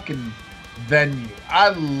fucking venue.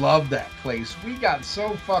 I love that place. We got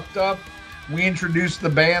so fucked up. We introduced the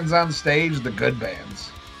bands on stage, the good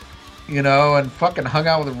bands. You know, and fucking hung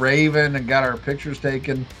out with Raven and got our pictures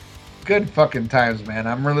taken. Good fucking times, man.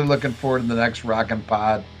 I'm really looking forward to the next Rockin'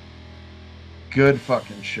 Pod. Good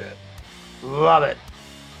fucking shit. Love it.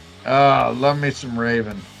 Oh, love me some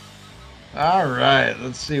Raven. All right,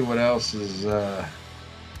 let's see what else is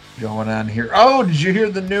going on here. Oh, did you hear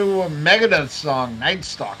the new Megadeth song, Night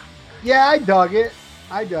Stalker? Yeah, I dug it.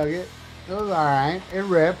 It was all right. It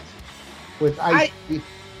ripped with Ice-T.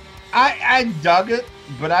 I dug it,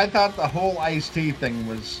 but I thought the whole Ice-T thing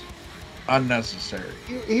was unnecessary.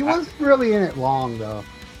 He wasn't really in it long, though.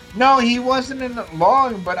 No, he wasn't in it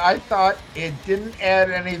long, but I thought it didn't add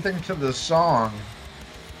anything to the song.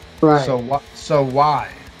 Right. So why?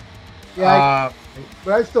 Yeah,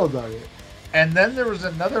 but I still dug it. And then there was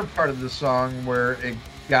another part of the song where it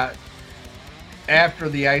got after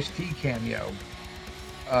the Ice-T cameo,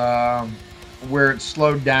 where it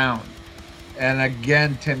slowed down. And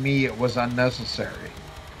again, to me, it was unnecessary.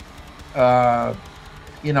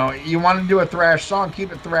 You know, you want to do a thrash song,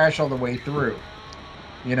 keep it thrash all the way through.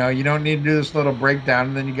 You know, you don't need to do this little breakdown,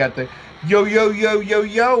 and then you got the yo, yo, yo, yo,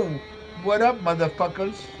 yo, what up,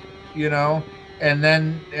 motherfuckers? You know, and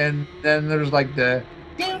then there's like the,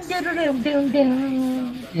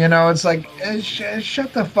 you know, it's like,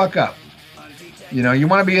 shut the fuck up. You know, you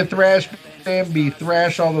want to be a thrash band, be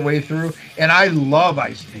thrash all the way through. And I love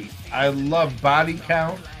Ice-T. I love Body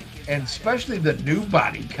Count, and especially the new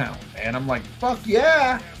Body Count. And I'm like, fuck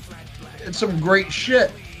yeah, it's some great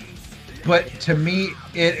shit. But to me,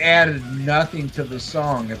 it added nothing to the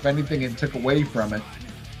song. If anything, it took away from it.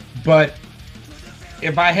 But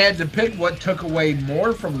if I had to pick what took away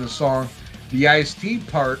more from the song, the Ice-T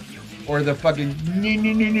part or the fucking,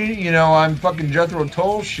 you know, I'm fucking Jethro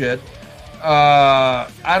Tull shit,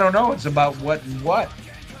 I don't know. It's about what and what.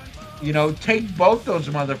 You know, take both those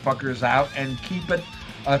motherfuckers out and keep it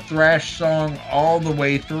a thrash song all the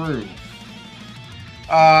way through.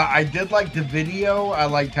 I did like the video. I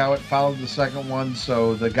liked how it followed the second one.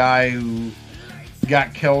 So the guy who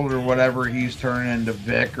got killed or whatever, he's turning into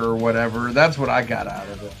Vic or whatever. That's what I got out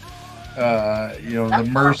of it. You know,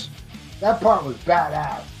 that part was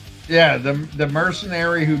badass. Yeah, the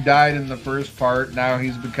mercenary who died in the first part, now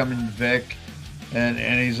he's becoming Vic,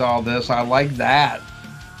 and he's all this. I like that.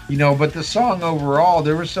 You know, but the song overall,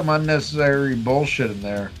 there was some unnecessary bullshit in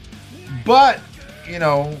there. But, you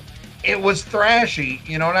know, it was thrashy,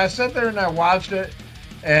 you know, and I sat there and I watched it,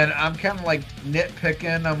 and I'm kind of like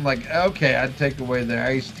nitpicking. I'm like, okay, I'd take away the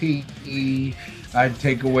Ice-T, I'd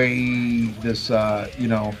take away this, you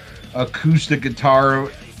know, acoustic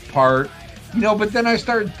guitar part, you know, but then I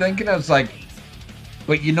started thinking, I was like,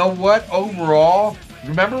 but you know what? Overall,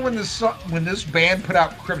 Remember when this band put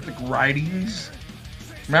out Cryptic Writings?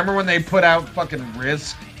 Remember when they put out fucking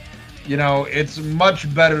Risk? You know, it's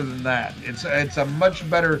much better than that. It's a much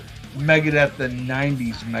better Megadeth than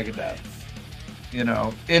 90s Megadeth. You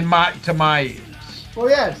know, to my ears. Well,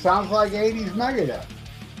 yeah, it sounds like 80s Megadeth.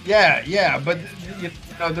 Yeah, but you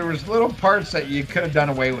know, there was little parts that you could have done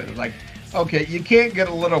away with. Like, okay, you can't get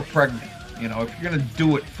a little pregnant. You know, if you're gonna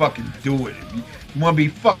do it, fucking do it. If you want to be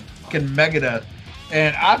fucking Megadeth.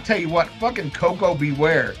 And I'll tell you what, fucking Coco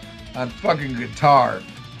Beware on fucking guitar.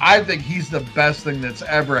 I think he's the best thing that's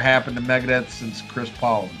ever happened to Megadeth since Chris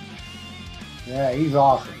Paul. Yeah, he's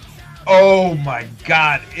awesome. Oh my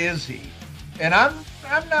God, is he? And I'm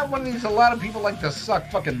not one of these. A lot of people like to suck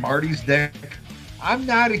fucking Marty's dick. I'm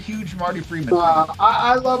not a huge Marty Freeman fan.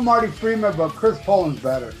 I love Marty Freeman, but Chris Poland's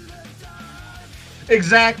better.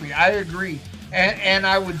 Exactly, I agree. And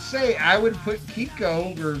I would say I would put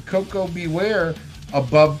Kiko or Coco Beware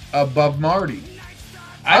above Marty.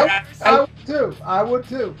 I would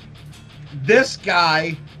too. This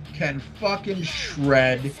guy can fucking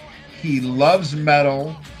shred. He loves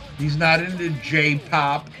metal. He's not into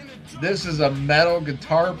J-pop. This is a metal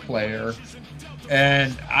guitar player.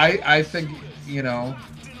 And I think, you know,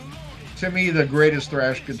 to me, the greatest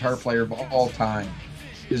thrash guitar player of all time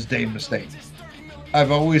is Dave Mustaine.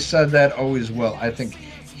 I've always said that, always will. I think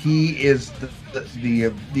he is the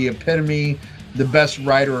epitome, the best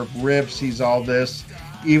writer of riffs. He's all this.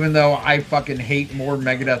 Even though I fucking hate more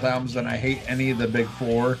Megadeth albums than I hate any of the big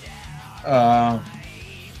four. But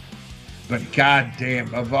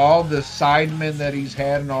goddamn, of all the sidemen that he's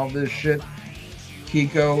had and all this shit,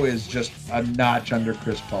 Kiko is just a notch under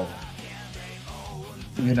Chris Poland.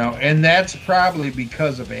 You know, and that's probably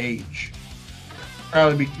because of age.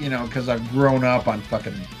 Probably, because I've grown up on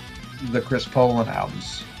fucking the Chris Poland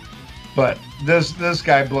albums. But this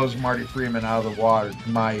guy blows Marty Freeman out of the water to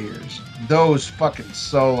my ears. Those fucking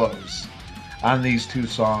solos on these two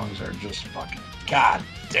songs are just fucking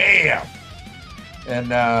goddamn. And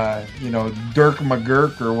Dirk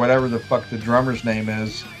McGurk or whatever the fuck the drummer's name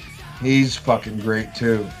is, he's fucking great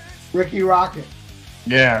too. Ricky Rocket.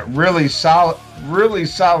 Yeah, really solid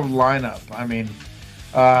lineup. I mean,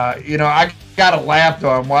 I got a laugh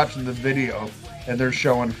though. I'm watching the video and they're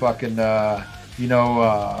showing fucking, White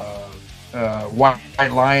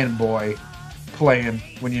Lion Boy playing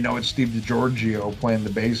when it's Steve DiGiorgio playing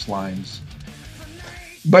the bass lines.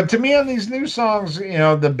 But to me on these new songs,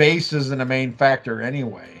 the bass isn't a main factor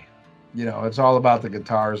anyway. It's all about the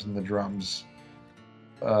guitars and the drums.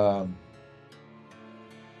 But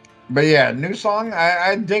yeah, new song,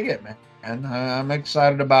 I dig it, man. I'm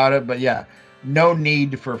excited about it. But yeah, no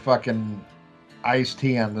need for fucking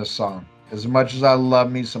Ice-T on this song. As much as I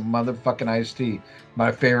love me some motherfucking Ice-T,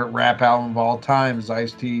 my favorite rap album of all time is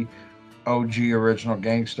Ice-T OG Original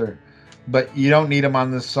Gangster. But you don't need him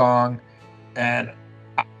on this song. And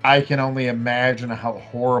I can only imagine how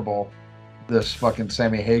horrible this fucking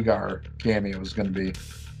Sammy Hagar cameo is going to be.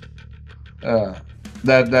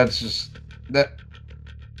 That's just that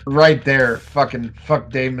right there. Fuck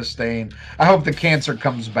Dave Mustaine. I hope the cancer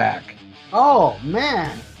comes back. Oh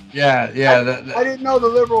man. Yeah. I didn't know the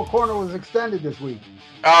Liberal Corner was extended this week.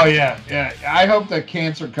 Oh yeah. I hope the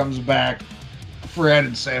cancer comes back for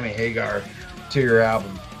adding Sammy Hagar to your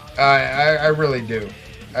album. I really do.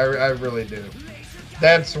 I really do.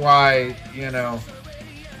 That's why,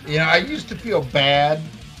 I used to feel bad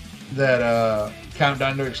that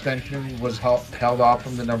Countdown to Extinction was held off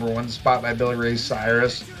from the #1 spot by Billy Ray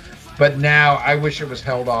Cyrus. But now I wish it was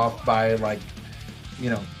held off by,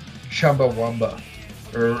 Chumbawamba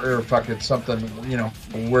or fucking something,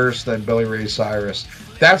 worse than Billy Ray Cyrus.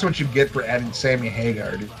 That's what you get for adding Sammy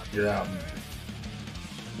Hagar to your album.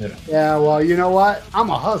 Yeah, well, you know what? I'm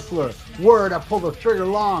a hustler. Word, I pull the trigger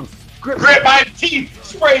long. Grit my teeth,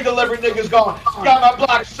 spray delivery niggas gone. Got my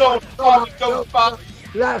block so don't spot.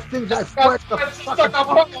 Last things I sweat the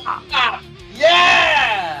fucking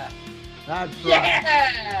yeah! That's right.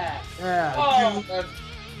 Yeah! Yeah. Oh,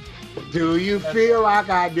 Do you feel like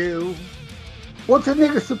I do? What's a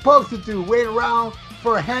nigga supposed to do? Wait around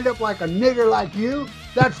for a hand up like a nigger like you?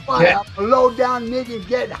 That's why I'm a low down nigga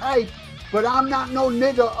get hype. But I'm not no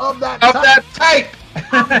nigga of that type.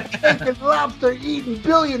 I'm taking lobster, eating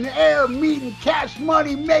billionaire, meeting cash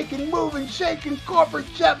money, making, moving, shaking, corporate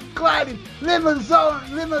jet gliding,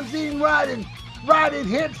 limousine riding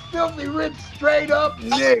hits, filthy rich, straight up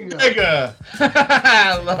nigga.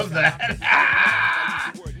 I love that.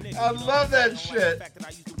 I love that shit.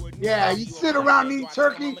 Yeah, you sit around and eat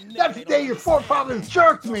turkey. That's the day your forefathers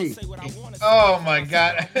jerked me. Oh my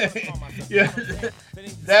God. Yeah.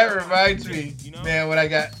 That reminds me, man, when I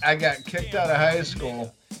got kicked out of high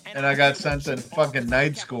school and I got sent to fucking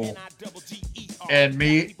night school. And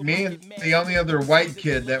me and the only other white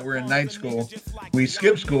kid that were in night school, we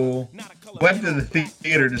skipped school, went to the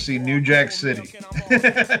theater to see New Jack City.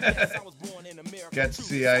 Got to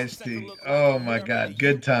see Ice-T. Oh my God,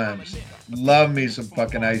 good times. Love me some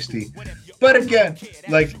fucking Ice-T. But again,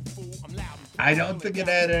 like, I don't think it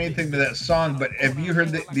had anything to that song, but have you heard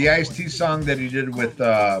the Ice-T song that he did with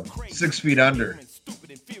 6 Feet Under?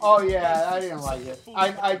 Oh yeah, I didn't like it.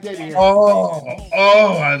 I did hear.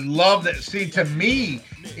 Oh, I love that. See, to me,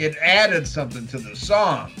 it added something to the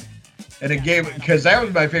song, and it gave, because that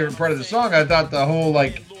was my favorite part of the song. I thought the whole,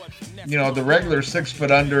 like, you know, the regular 6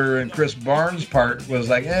 Foot Under and Chris Barnes part was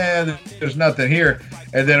like, there's nothing here.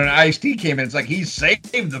 And then when Ice-T came in, it's like he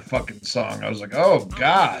saved the fucking song. I was like, oh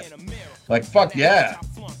God, like fuck yeah.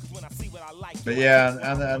 But yeah,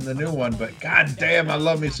 on the new one. But god damn, I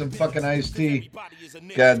love me some fucking Ice-T.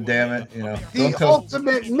 God damn it, you know. The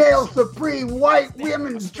ultimate male supreme white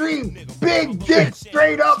women's dream. Big dick,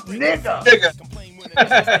 straight up nigga.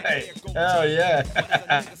 Hell yeah.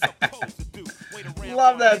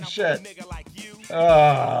 Love that shit.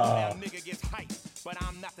 Love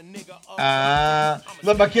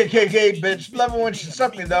my KKK bitch. Love her when she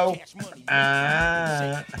suck me though.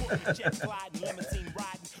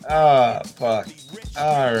 Oh fuck.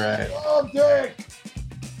 All right. Oh, dick.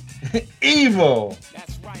 Evil.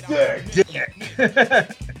 Dick.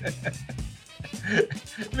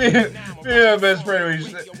 me and my best friend,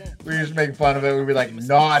 we used to make fun of it. We'd be like,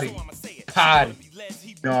 naughty, potty.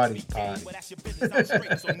 Naughty potty.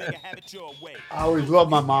 I always love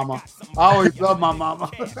my mama.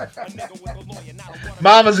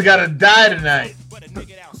 Mama's gotta die tonight.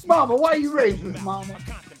 Mama, why you racist, mama?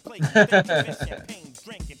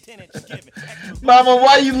 Mama,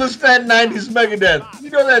 why you listen to that 90s Megadeth? You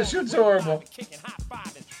know that shit's horrible.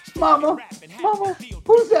 Mama,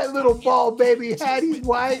 who's that little bald baby? He's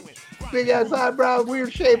white, big ass eyebrow,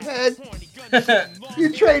 weird shaped head.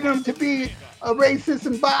 You trained him to be a racist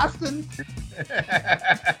in Boston.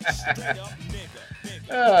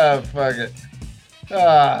 Fuck it.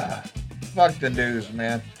 Fuck the news,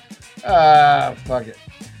 man. Fuck it.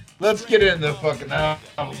 Let's get into the fucking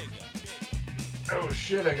album. Oh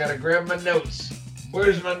shit, I gotta grab my notes.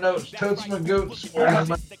 Where's my notes? Totes my goats. Where's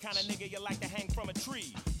my notes?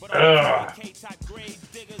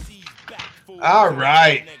 All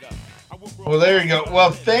right. Well, there you go.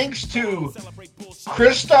 Well, thanks to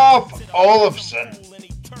Christoph Olofsson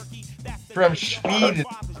from Sweden,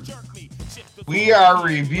 we are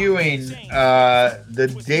reviewing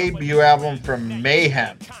the debut album from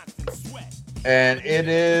Mayhem. And it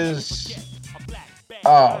is...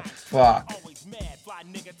 Oh, fuck.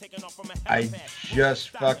 I just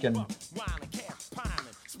fucking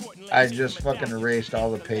erased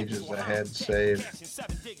all the pages I had saved.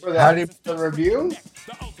 For the review?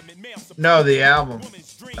 No, the album.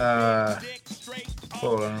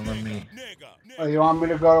 Hold on, let me... Oh, you want me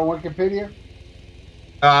to go to Wikipedia?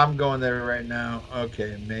 I'm going there right now.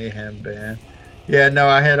 Okay, Mayhem Band. Yeah, no,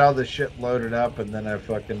 I had all the shit loaded up and then I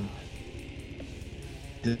fucking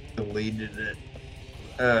deleted it.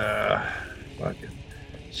 Fucking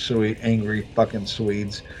sweet, angry fucking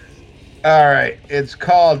Swedes. Alright, it's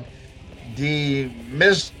called Die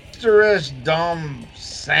Mistress Dom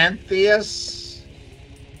Xanthias,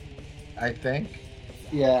 I think.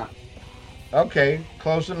 Yeah. Okay,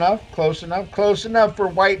 close enough for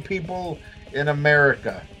white people in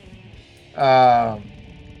America. Oh,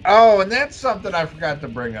 and that's something I forgot to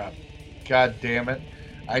bring up. God damn it.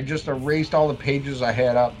 I just erased all the pages I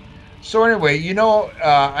had up. So anyway, you know,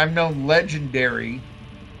 I'm known legendary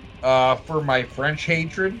for my French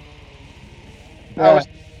hatred.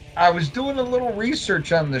 I was doing a little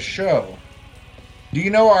research on the show. Do you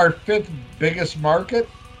know our 5th biggest market?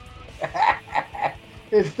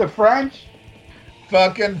 It's the French?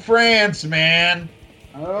 Fucking France, man.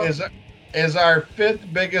 Oh. Is our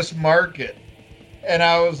 5th biggest market. And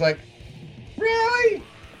I was like, really?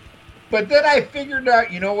 But then I figured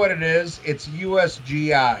out, you know what it is? It's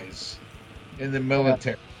USGIs in the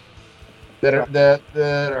military that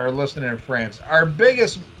are listening in France. Our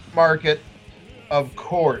biggest market, of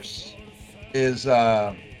course, is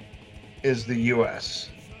the U.S.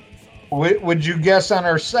 Would you guess on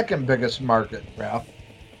our 2nd biggest market, Ralph?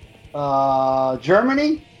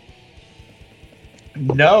 Germany?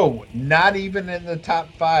 No, not even in the top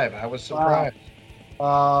 5. I was surprised.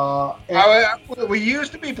 We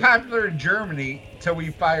used to be popular in Germany till we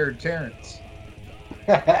fired Terrence.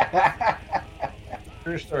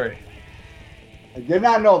 True story. I did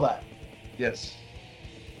not know that. Yes.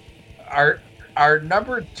 our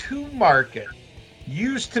number 2 market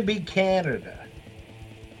used to be Canada.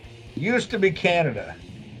 Used to be Canada.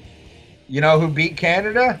 You know who beat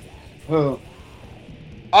Canada? Who?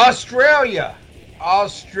 Australia.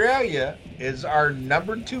 Australia is our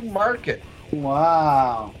number 2 market.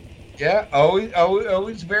 Wow. Yeah,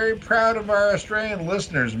 always very proud of our Australian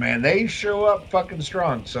listeners, man. They show up fucking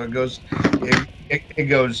strong. So it goes, it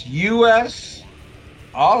goes U.S.,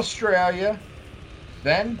 Australia,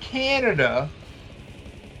 then Canada,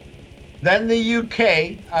 then the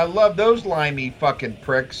UK. I love those limey fucking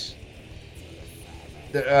pricks.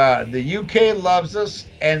 The UK loves us,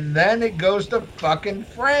 and then it goes to fucking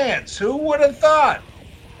France. Who would have thought?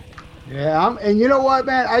 Yeah, and you know what,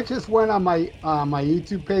 man? I just went on my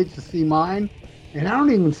YouTube page to see mine, and I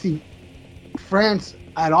don't even see France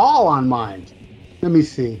at all on mine. Let me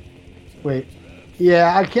see. Wait.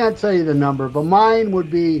 Yeah, I can't tell you the number, but mine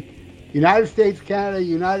would be United States, Canada,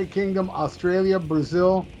 United Kingdom, Australia,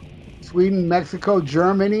 Brazil, Sweden, Mexico,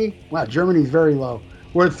 Germany. Wow, Germany's very low.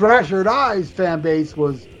 Where Thrasher Eyes fan base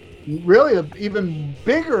was really even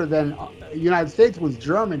bigger than United States was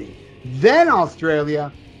Germany, then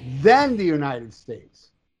Australia, then the United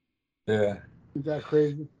States. Yeah. Is that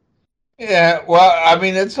crazy? Yeah, well, I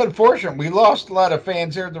mean, it's unfortunate. We lost a lot of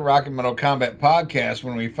fans here at the Rock and Metal Combat Podcast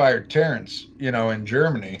when we fired Terrence, in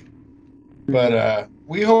Germany. But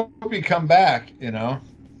we hope you come back, You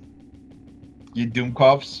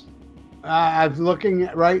Doomkoffs. I'm looking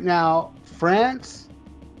at right now, France.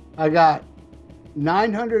 I got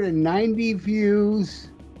 990 views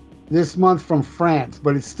this month from France,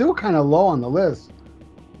 but it's still kind of low on the list.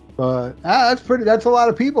 But that's a lot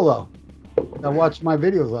of people though that watched my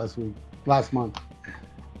videos last month.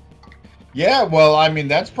 Yeah, well, I mean,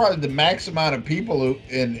 that's probably the max amount of people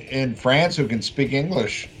in France who can speak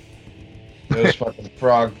English. Those fucking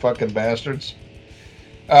frog fucking bastards.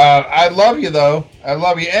 I love you though. I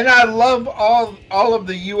love you, and I love all of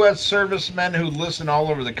the U.S. servicemen who listen all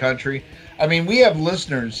over the country. I mean, we have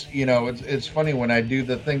listeners. It's funny when I do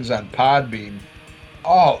the things on Podbean,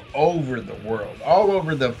 all over the world, all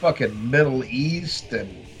over the fucking Middle East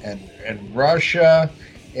and Russia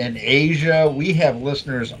and Asia. We have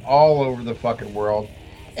listeners all over the fucking world,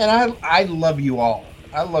 and I love you all.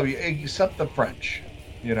 I love you, except the French.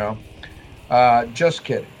 Just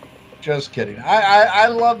kidding. Just kidding. I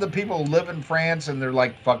love the people who live in France and they're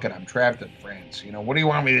like, fuck it, I'm trapped in France. What do you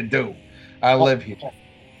want me to do? I live here.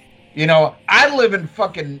 I live in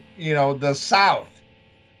fucking, the South.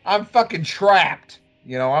 I'm fucking trapped.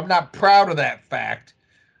 I'm not proud of that fact.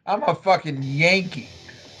 I'm a fucking Yankee.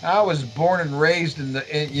 I was born and raised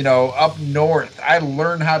up north. I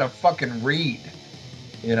learned how to fucking read,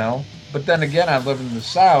 But then again, I live in the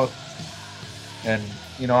South and,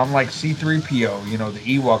 I'm like C-3PO,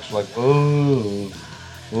 the Ewoks are like, oh.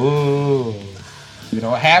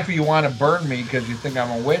 Half of you want to burn me because you think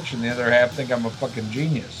I'm a witch and the other half think I'm a fucking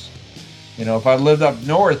genius. If I lived up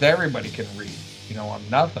north, everybody can read. I'm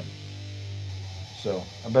nothing. So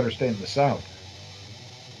I better stay in the South.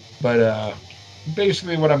 But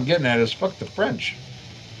basically what I'm getting at is fuck the French.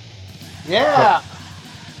 Yeah.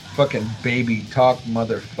 Fucking baby talk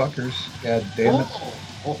motherfuckers. God damn it.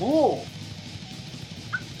 Oh.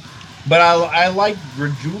 But I like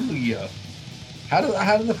Grajulia.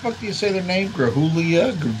 How the fuck do you say their name?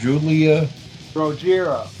 Grajulia?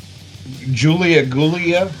 Gojira. Julia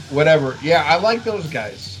Gulia? Whatever. Yeah, I like those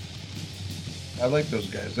guys. That's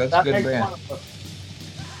a good band.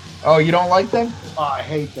 Oh, you don't like them? Oh, I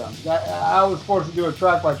hate them. I was forced to do a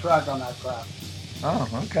track by track on that crap. Oh,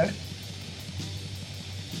 okay.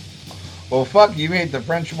 Well, fuck, you hate the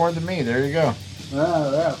French more than me. There you go.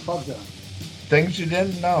 Yeah, fuck them. Things you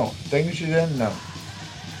didn't know.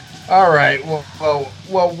 All right. Well.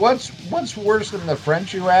 What's worse than the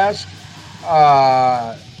French? You ask.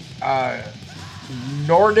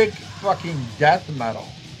 Nordic fucking death metal.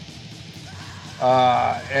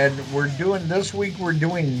 And we're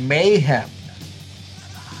doing Mayhem,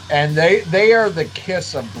 and they are the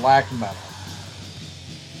Kiss of black metal.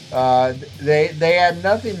 They have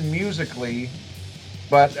nothing musically.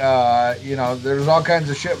 But, there's all kinds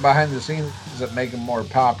of shit behind the scenes that make them more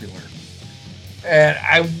popular. And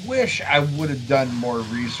I wish I would have done more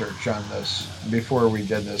research on this before we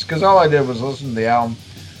did this. Because all I did was listen to the album.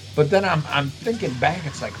 But then I'm thinking back,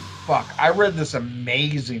 it's like, fuck. I read this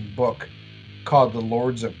amazing book called The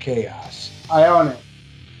Lords of Chaos. I own it.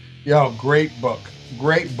 Great book.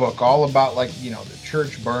 All about, the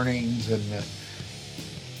church burnings and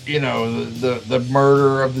the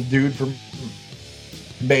murder of the dude from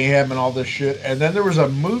Mayhem and all this shit. And then there was a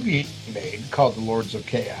movie made called The Lords of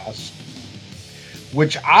Chaos,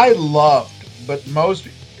 which I loved, but most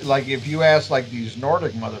like if you ask like these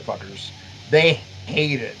Nordic motherfuckers, they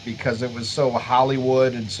hate it because it was so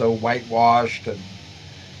Hollywood and so whitewashed, and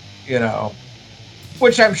you know,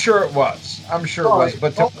 which I'm sure it was. I'm sure it was,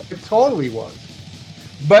 but it totally was.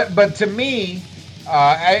 But to me,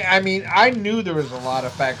 I mean, I knew there was a lot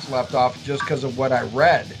of facts left off just because of what I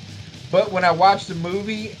read. But when I watched the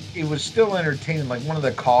movie, it was still entertaining. Like one of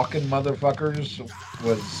the Calkin motherfuckers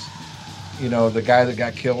was, you know, the guy that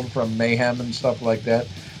got killed from Mayhem and stuff like that.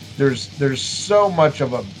 There's so much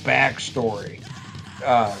of a backstory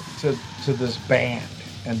to this band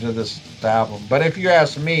and to this album. But if you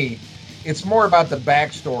ask me, it's more about the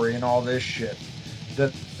backstory and all this shit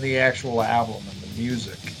than the actual album and the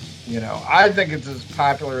music. You know, I think it's as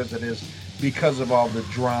popular as it is because of all the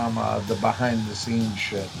drama, the behind the scenes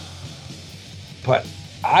shit. But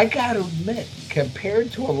I gotta admit,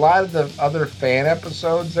 compared to a lot of the other fan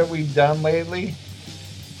episodes that we've done lately,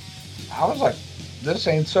 I was like, this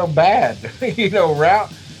ain't so bad. You know,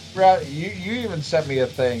 you even sent me a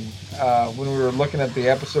thing when we were looking at the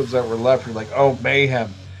episodes that were left. You're like, oh,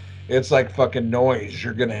 Mayhem. It's like fucking noise.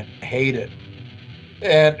 You're going to hate it.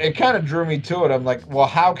 And it kind of drew me to it. I'm like, well,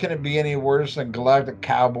 how can it be any worse than Galactic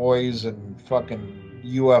Cowboys and fucking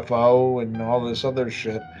UFO and all this other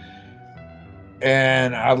shit?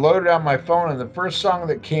 And I loaded it on my phone, and the first song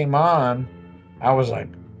that came on, I was like,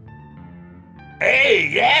 hey,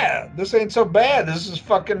 yeah, this ain't so bad. This is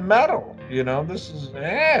fucking metal. You know, this is,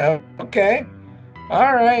 yeah, okay.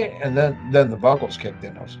 All right. And then the vocals kicked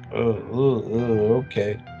in. I was like,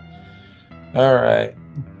 okay. All right.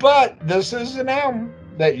 But this is an album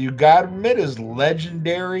that you got to admit is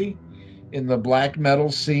legendary in the black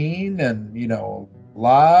metal scene. And, you know, a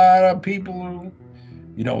lot of people who,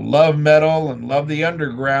 you know, love metal and love the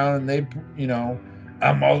underground. And they, you know,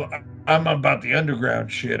 I'm about the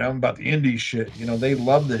underground shit. I'm about the indie shit. You know, they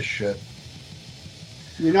love this shit.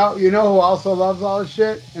 You know who also loves all this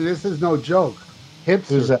shit? And this is no joke. Hipsters.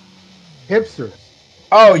 Who's that? Hipsters.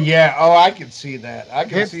 Oh, yeah. Oh, I can see that.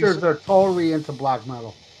 Hipsters are totally into black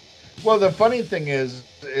metal. Well, the funny thing is,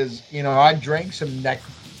 you know, I drank some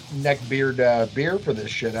neckbeard beer for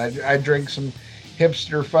this shit. I drank some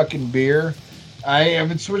hipster fucking beer. I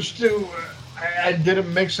haven't switched to, I did a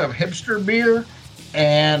mix of hipster beer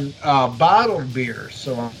and bottled beer.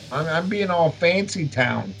 So I'm being all fancy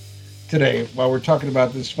town today while we're talking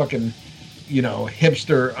about this fucking, you know,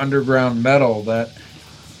 hipster underground metal that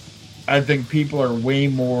I think people are way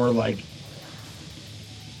more like,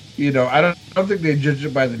 you know, I don't think they judge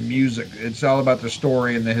it by the music. It's all about the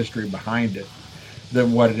story and the history behind it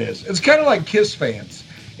than what it is. It's kind of like Kiss fans.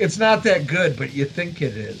 It's not that good, but you think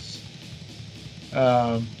it is.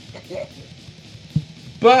 But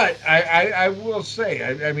I will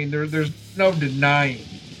say, I mean, there's no denying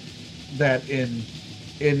that in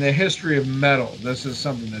the history of metal, this is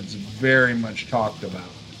something that's very much talked about,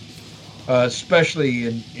 especially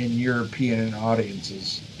in European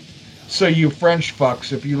audiences. So you French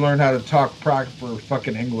fucks, if you learn how to talk proper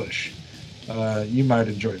fucking English, you might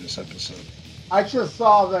enjoy this episode. I just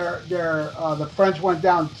saw the French went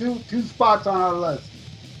down two spots on our list.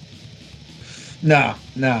 No,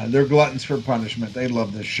 they're gluttons for punishment. They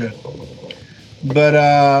love this shit. But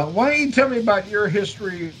why don't you tell me about your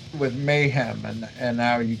history with Mayhem and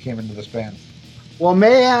how you came into this band? Well,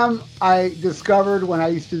 Mayhem, I discovered when I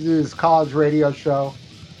used to do this college radio show.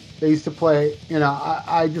 They used to play, you know,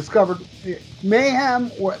 I discovered Mayhem,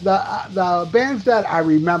 the bands that I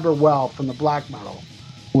remember well from the black metal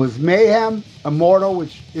was Mayhem, Immortal,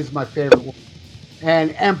 which is my favorite one,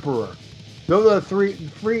 and Emperor. Those are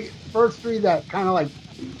the first three that kind of like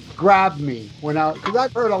grabbed me because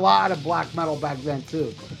I've heard a lot of black metal back then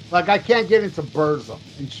too. Like I can't get into Burzum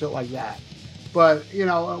and shit like that. But, you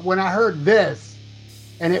know, when I heard this,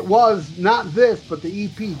 and it was not this, but the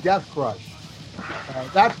EP Death Crush,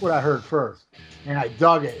 that's what I heard first. And I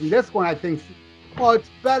dug it. And this one I think, well, it's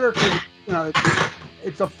better because, you know,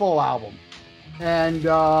 it's a full album. And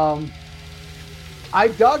I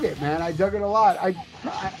dug it, man. I dug it a lot.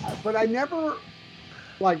 But I never,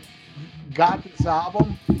 like, got this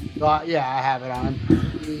album. Thought, yeah, I have it on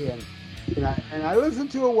MP3, and I listen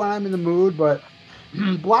to it when I'm in the mood. But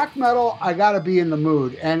black metal, I gotta be in the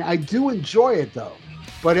mood, and I do enjoy it though.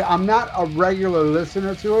 But I'm not a regular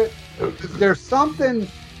listener to it. There's something,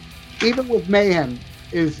 even with Mayhem,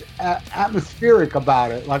 is atmospheric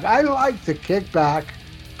about it. Like I like to kick back,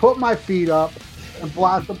 put my feet up, and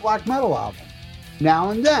blast a black metal album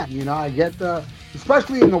now and then. You know, I get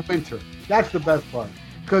especially in the winter. That's the best part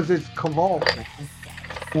because it's Caval,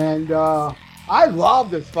 and I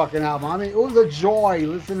love this fucking album. I mean, it was a joy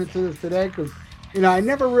listening to this today because, you know, I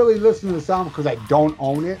never really listened to this album because I don't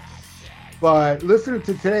own it. But listening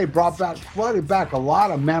to today flooded back a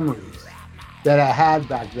lot of memories that I had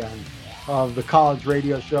back then of the college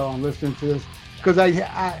radio show and listening to this. Because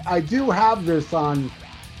I do have this on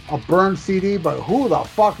a burned CD, but who the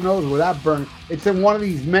fuck knows where that burned? It's in one of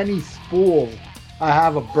these many spools I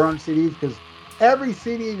have of burned CDs, because every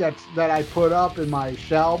CD that I put up in my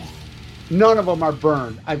shelves, none of them are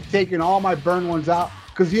burned. I've taken all my burned ones out.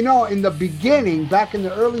 Because, you know, in the beginning, back in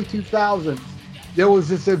the early 2000s, there was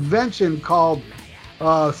this invention called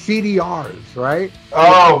CDRs, right?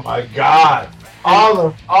 Oh, my God.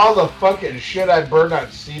 All the fucking shit I burned on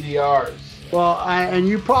CDRs. Well, and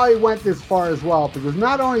you probably went this far as well, because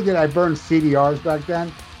not only did I burn CDRs back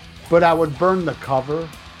then, but I would burn the cover.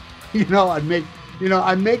 I'd make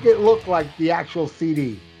it look like the actual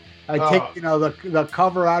CD. I'd take, the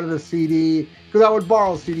cover out of the CD, because I would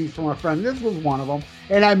borrow CDs from a friend. This was one of them.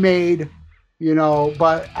 And I made,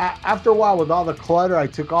 but after a while with all the clutter, I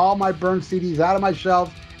took all my burned CDs out of my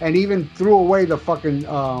shelves and even threw away the fucking,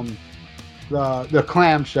 the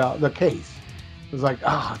clamshell, the case. It was like,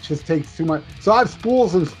 it just takes too much. So I have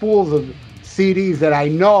spools and spools of CDs that I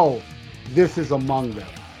know this is among them.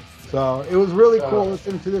 So it was really cool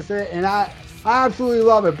listening to this, and I absolutely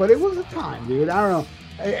love it. But it was a time, dude. I don't know.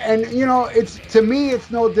 And to me,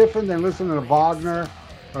 it's no different than listening to Wagner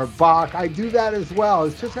or Bach. I do that as well.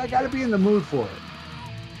 It's just I got to be in the mood for it,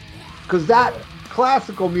 because that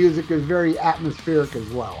classical music is very atmospheric as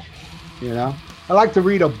well. I like to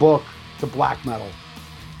read a book to black metal.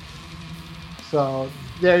 So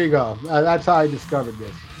there you go. That's how I discovered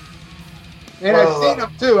this. And I've seen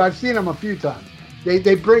them too. I've seen them a few times.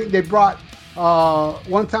 They brought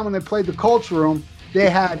one time when they played the Culture Room, they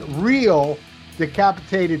had real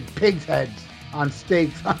decapitated pig's heads on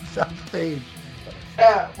stakes on stage.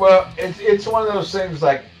 Yeah, well, it's one of those things.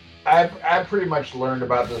 Like I pretty much learned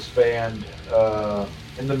about this band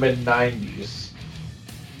in the mid '90s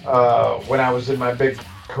when I was in my big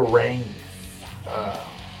Kerrang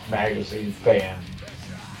magazine fan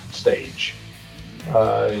stage.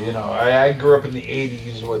 I grew up in the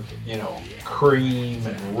 '80s with Cream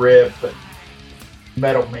and Rip and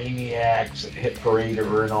Metal Maniacs and Hit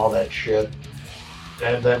Parader and all that shit.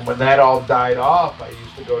 And then when that all died off, I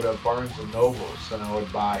used to go to Barnes and Nobles and I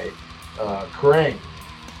would buy Kerrang.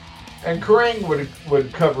 And Kerrang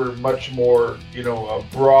would cover much more, a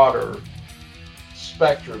broader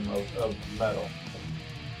spectrum of metal,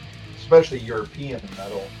 especially European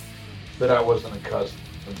metal that I wasn't accustomed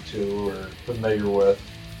to or familiar with.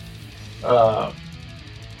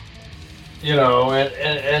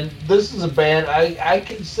 And this is a band, I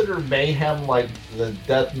consider Mayhem like the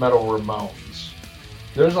death metal Ramones.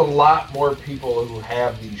 There's a lot more people who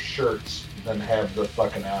have these shirts than have the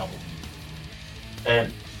fucking album.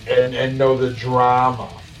 And know the drama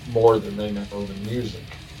more than they know the music.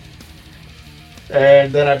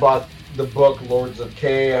 And then I bought the book Lords of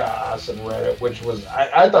Chaos and read it, which was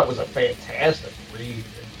I thought was a fantastic read.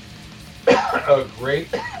 a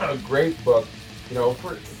great book.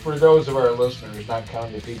 For those of our listeners, not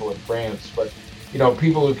counting the people in France, but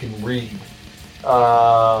people who can read.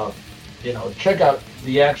 Check out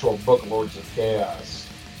the actual book Lords of Chaos.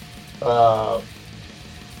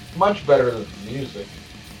 Much better than the music.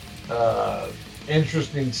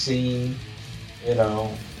 Interesting scene.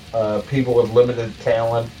 People with limited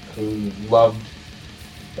talent who loved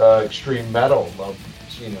extreme metal, loved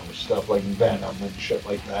stuff like Venom and shit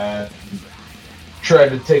like that. And tried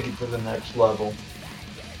to take it to the next level.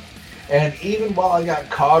 And even while I got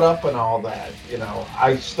caught up in all that,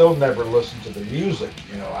 I still never listened to the music.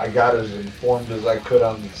 I got as informed as I could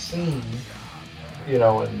on the scene,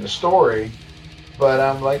 and the story. But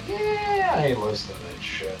I'm like, I ain't listening to that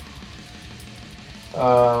shit.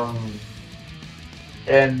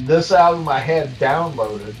 And this album I had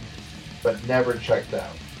downloaded, but never checked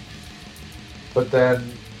out. But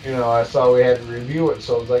then, I saw we had to review it,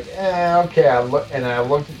 so I was like, okay. I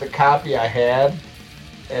looked at the copy I had,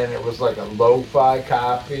 and it was like a lo-fi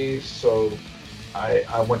copy, so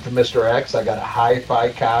I went to Mr. X. I got a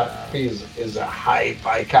hi-fi copy. Is a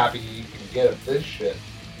hi-fi copy you can get of this shit,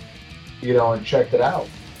 and checked it out.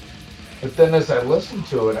 But then as I listened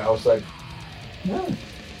to it, I was like,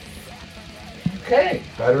 okay,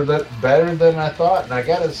 better than I thought. And I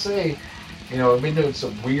gotta say, I've been doing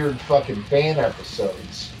some weird fucking fan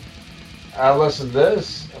episodes. I listened to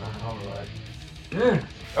this, and I'm like,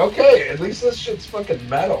 okay, at least this shit's fucking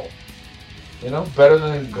metal. Better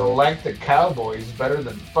than Galactic Cowboys, better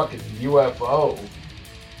than fucking UFO.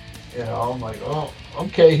 I'm like, oh,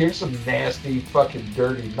 okay, here's some nasty fucking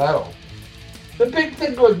dirty metal. The big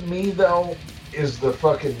thing with me, though, is the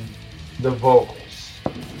vocals.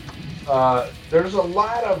 There's a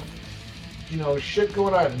lot of shit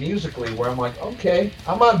going on musically where I'm like, okay,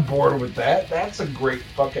 I'm on board with that. That's a great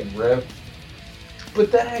fucking riff.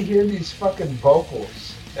 But then I hear these fucking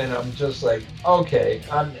vocals, and I'm just like, okay,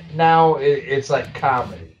 it's like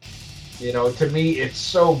comedy. To me, it's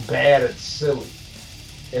so bad it's silly.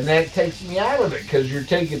 And that takes me out of it, because you're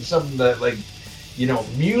taking something that, like,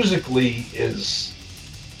 musically is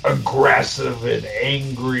aggressive and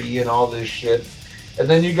angry and all this shit. And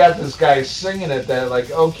then you got this guy singing it that, like,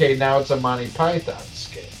 okay, now it's a Monty Python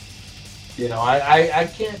skit. I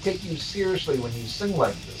can't take you seriously when you sing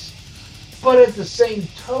like this. But at the same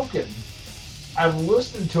token, I'm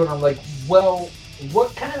listening to it, I'm like, well,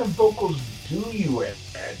 what kind of vocals do you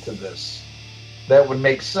add to this that would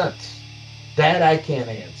make sense? That I can't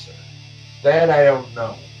answer. That I don't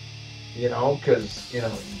know. Because,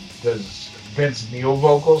 does Vince Neil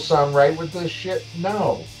vocals sound right with this shit?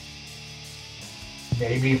 No.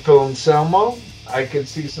 Maybe Phil Anselmo, I could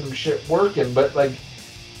see some shit working, but like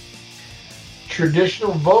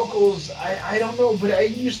traditional vocals, I don't know, but I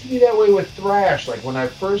used to be that way with thrash. Like when I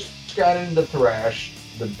first got into thrash,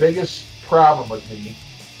 the biggest problem with me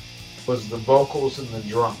was the vocals and the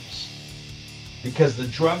drums. Because the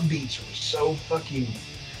drum beats were so fucking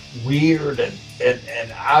weird and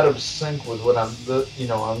out of sync with what I'm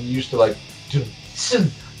used to, like,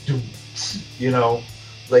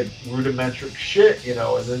 like rudimentary shit,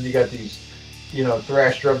 and then you got these,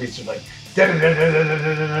 thrash drum beats are like, and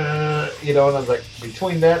I was like,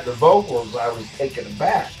 between that and the vocals, I was taken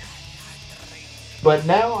aback. But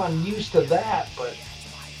now I'm used to that, but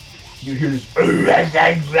you hear this,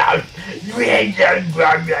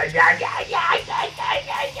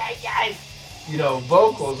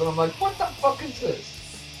 vocals, and I'm like, what the fuck is this?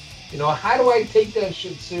 How do I take that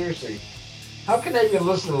shit seriously? How can I even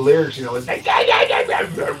listen to the lyrics? It's like,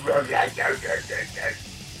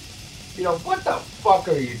 what the fuck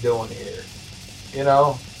are you doing here?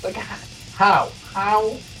 Like, how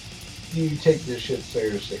do you take this shit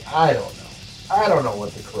seriously? I don't know. I don't know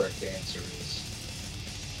what the correct answer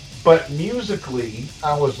is. But musically,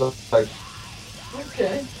 I was like,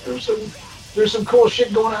 okay, there's some cool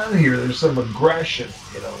shit going on here. There's some aggression,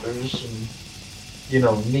 there's some,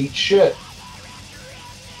 neat shit.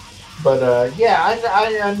 But,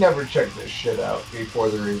 I never checked this shit out before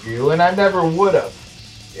the review, and I never would have.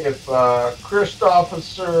 If Chris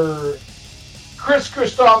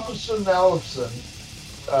Christopherson Ellison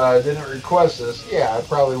didn't request this, I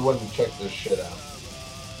probably wouldn't have checked this shit out.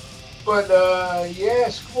 But,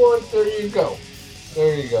 Sport, there you go.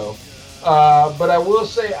 But I will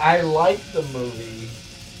say I like the movie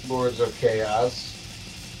Lords of Chaos.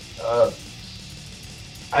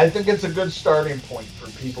 I think it's a good starting point for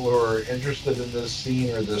people who are interested in this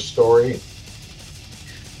scene or this story.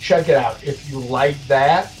 Check it out. If you like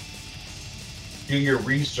that, do your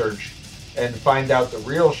research and find out the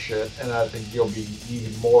real shit, and I think you'll be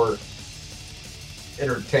even more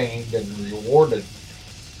entertained and rewarded.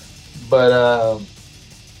 But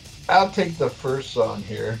I'll take the first song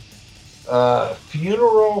here.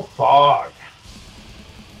 Funeral Fog.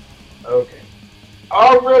 Okay.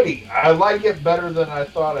 Already, I like it better than I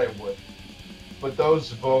thought I would. But those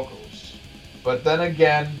vocals. But then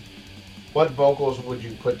again, what vocals would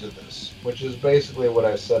you put to this? Which is basically what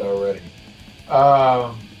I said already.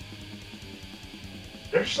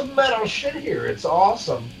 There's some metal shit here. It's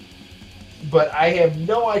awesome. But I have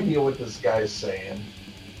no idea what this guy's saying.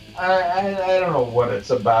 I don't know what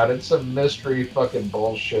it's about. It's some mystery fucking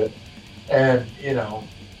bullshit. And,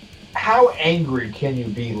 how angry can you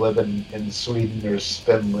be living in Sweden or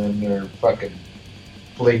Finland or fucking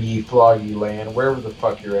Fliggy Floggy land, wherever the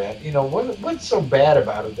fuck you're at? What's so bad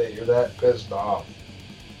about it that you're that pissed off?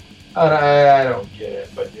 I don't get it,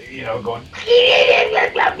 but, going,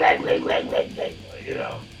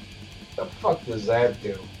 the fuck does that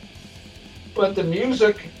do? But the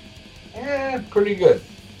music, pretty good.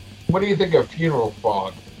 What do you think of Funeral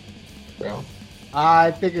Fog? Well,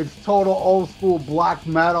 I think it's total old school black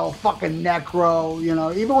metal, fucking necro,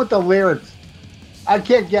 even with the lyrics. I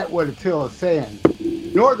can't get what Attila's saying,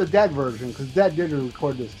 nor the Dead version, because Dead did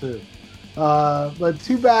record this too. But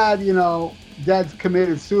too bad, Dead's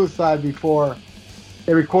committed suicide before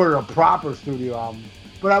they recorded a proper studio album.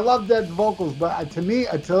 But I love Dead's vocals, but to me,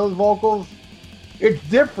 Attila's vocals, it's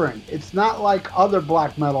different. It's not like other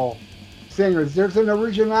black metal singers. There's an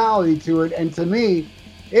originality to it, and to me,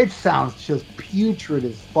 it sounds just putrid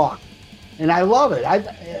as fuck, and I love it.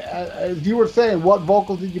 As you were saying, what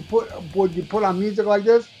vocals would you put on music like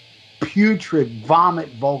this? Putrid, vomit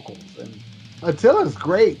vocals. And Attila's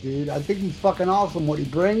great, dude. I think he's fucking awesome. What he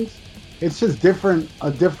brings, it's just different.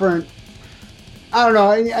 I don't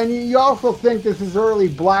know, and you also think this is early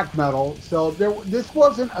black metal, so this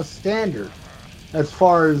wasn't a standard as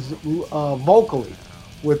far as vocally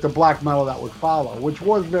with the black metal that would follow, which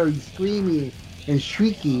was very screamy and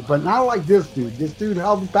shrieky, but not like this dude. This dude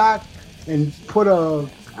held back and put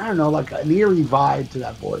I don't know, like an eerie vibe to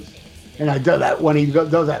that voice. And I do that when he does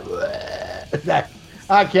that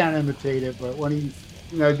I can't imitate it, but when he,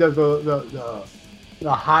 does the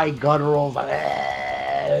high gutturals, like,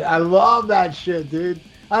 I love that shit, dude.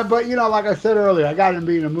 But like I said earlier, I got to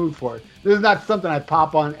be in the mood for it. This is not something I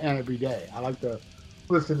pop on every day. I like to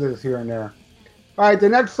listen to this here and there. All right, the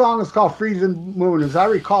next song is called Freezing Moon. As I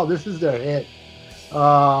recall, this is their hit.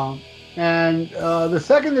 And the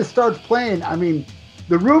second it starts playing, I mean,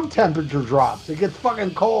 the room temperature drops. It gets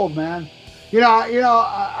fucking cold, man.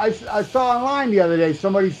 I saw online the other day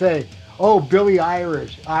somebody say, "Oh, Billie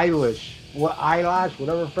Eilish,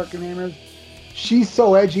 whatever her fucking name is, she's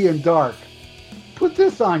so edgy and dark." Put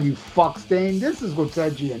this on, you fuckstain. This is what's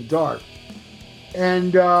edgy and dark.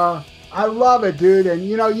 And I love it, dude. And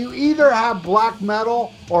you either have black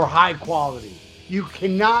metal or high quality. You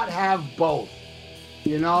cannot have both.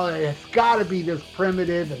 It's got to be this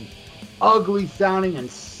primitive and ugly sounding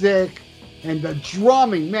and sick. And the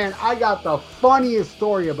drumming, man, I got the funniest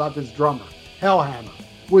story about this drummer, Hellhammer,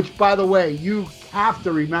 which, by the way, you have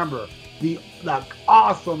to remember the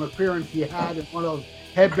awesome appearance he had in one of those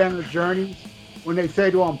Headbanger Journeys when they say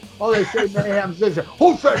to him, they say Mayhem's this.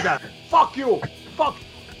 Who said that? Fuck you. Fuck.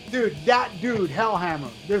 Dude, that dude, Hellhammer,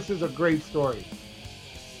 this is a great story.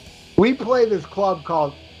 We play this club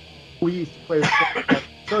we used to play this club called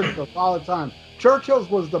Churchill's all the time. Churchill's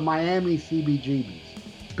was the Miami CBGBs.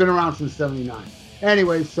 Been around since 79.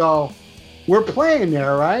 Anyway, so we're playing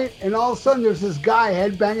there, right? And all of a sudden there's this guy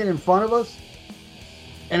headbanging in front of us.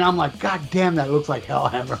 And I'm like, God damn, that looks like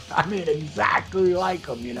Hellhammer. I mean, exactly like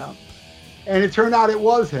him, And it turned out it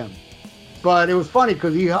was him. But it was funny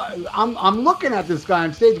because I'm looking at this guy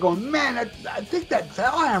on stage going, man, I think that's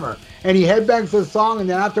Hellhammer. And he headbangs the song, and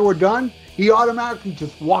then after we're done, he automatically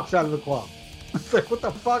just walks out of the club. It's like, what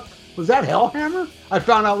the fuck? Was that Hellhammer? I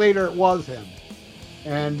found out later it was him.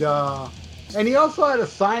 And he also had a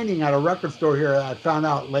signing at a record store here that I found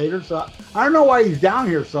out later. So I don't know why he's down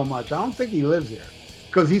here so much. I don't think he lives here.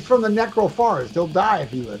 Because he's from the Necro Forest. He'll die if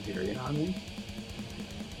he lived here, you know what I mean?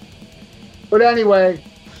 But anyway,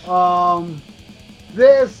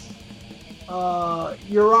 this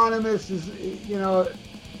Euronymous is,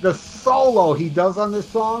 the solo he does on this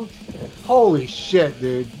song, holy shit,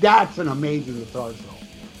 dude. That's an amazing guitar solo.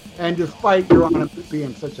 And despite Euronymous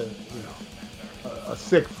being such a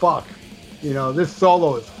sick fuck, this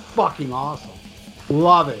solo is fucking awesome.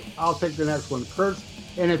 Love it. I'll take the next one. Curse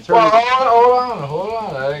in Eternity. Well, hold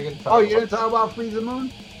on. I didn't you didn't talk about Freezing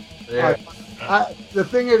Moon? Yeah. The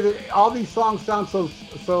thing is, all these songs sound so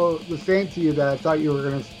the same to you that I thought you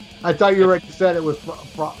already said it was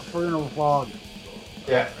Funeral for August.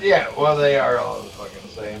 Yeah. Well, they are all the fucking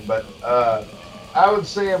same. But I would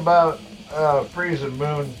say about Freezing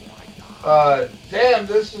Moon. Damn,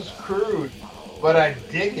 this is crude, but I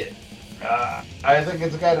dig it. I think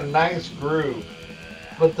it's got a nice groove,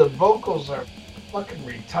 but the vocals are fucking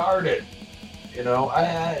retarded.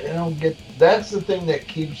 I don't get. That's the thing that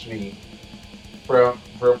keeps me from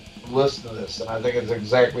listening to this, and I think it's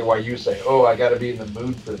exactly why you say, "Oh, I got to be in the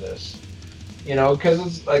mood for this." Because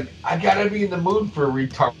it's like I got to be in the mood for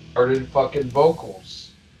retarded fucking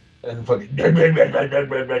vocals and fucking.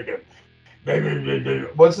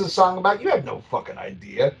 What's this song about? You have no fucking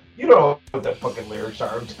idea. You don't know what the fucking lyrics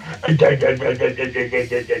are.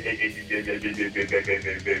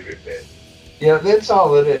 That's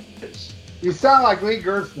all it is. You sound like Lee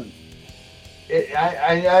Gerstmann.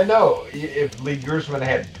 I know. If Lee Gerstmann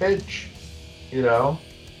had pitch,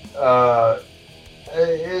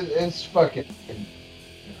 it's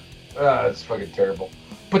fucking terrible.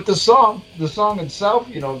 But the song itself,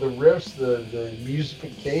 the riffs, the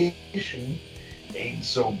musification ain't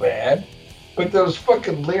so bad. But those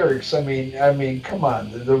fucking lyrics, I mean, come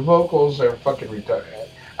on, the vocals are fucking retarded.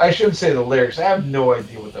 I shouldn't say the lyrics. I have no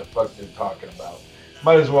idea what the fuck they're talking about.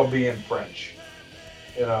 Might as well be in French.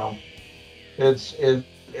 It's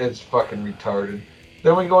fucking retarded.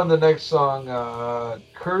 Then we go on the next song,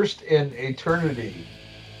 Cursed in Eternity.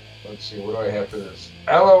 Let's see, what do I have for this?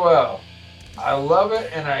 LOL. I love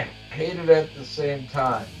it and I hate it at the same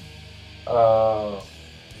time.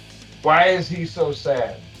 Why is he so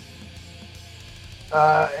sad?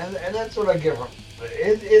 And that's what I give him.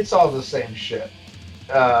 It's all the same shit.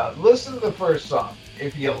 Listen to the first song.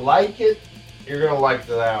 If you like it, you're going to like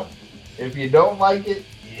the album. If you don't like it,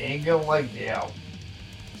 you ain't going to like the album.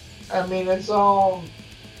 I mean, it's all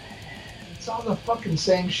it's all the fucking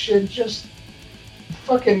same shit. Just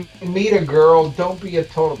fucking meet a girl, don't be a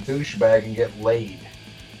total douchebag and get laid.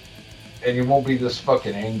 And you won't be this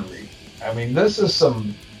fucking angry. I mean, this is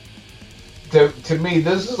some... To me,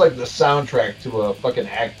 this is like the soundtrack to a fucking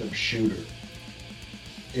active shooter.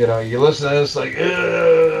 You know, you listen to this like,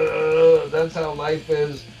 that's how life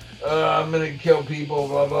is. I'm going to kill people,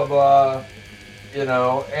 blah, blah, blah. You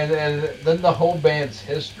know, and then the whole band's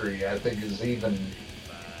history, I think, is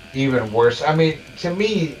even worse. I mean, to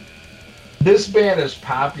me, this band is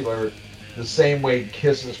popular the same way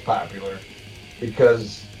Kiss is popular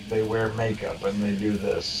because they wear makeup and they do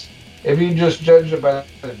this. If you just judge it by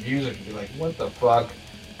the music, you'd be like, what the fuck?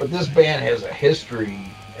 But this band has a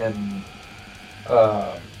history, and,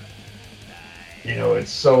 you know,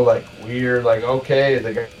 it's so, like, weird. Like, okay,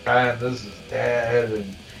 the guy in this is dead,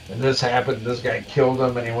 and this happened, this guy killed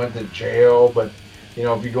him, and he went to jail. But, you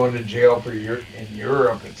know, if you go into jail in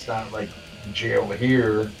Europe, it's not like jail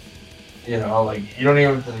here. You know, like, you don't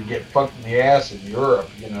even have to get fucked in the ass in Europe,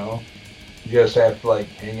 you know. You just have to, like,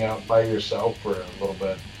 hang out by yourself for a little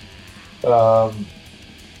bit. I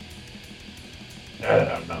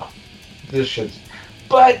don't know. This shit's...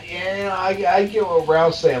 But, you know, I get what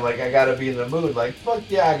Ralph's saying. Like, I gotta be in the mood. Like, fuck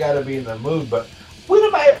yeah, I gotta be in the mood. But when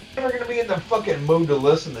am I ever gonna be in the fucking mood to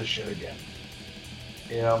listen to shit again?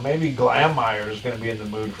 You know, maybe Glammeyer is gonna be in the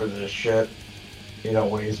mood for this shit. You know,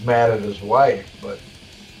 when he's mad at his wife. But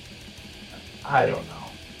I don't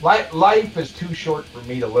know. Life is too short for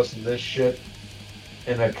me to listen to this shit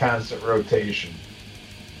in a constant rotation.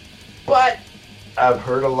 But I've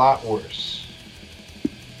heard a lot worse.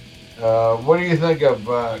 What do you think of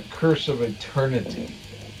Curse of Eternity?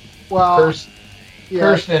 Well,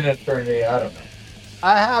 Cursed in Eternity, I don't know.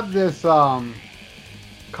 I have this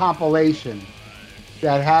compilation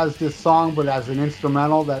that has this song, but as an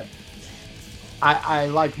instrumental that I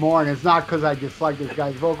like more, and it's not because I dislike this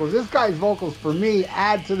guy's vocals. This guy's vocals, for me,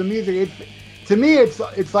 add to the music. To me,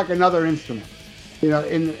 it's like another instrument, you know,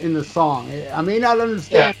 in the song. I may not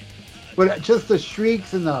understand, but just the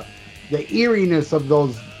shrieks and the eeriness of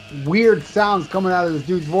those weird sounds coming out of this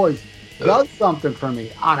dude's voice does something for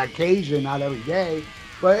me on occasion, not every day.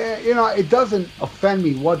 But, you know, it doesn't offend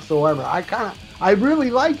me whatsoever. I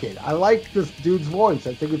really like it. I like this dude's voice.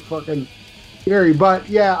 I think it's fucking scary. But,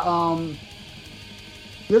 yeah,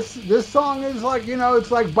 this song is like, you know,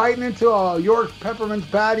 it's like biting into a York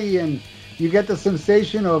peppermint patty, and you get the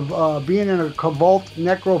sensation of being in a cobalt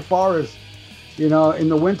necro forest, you know, in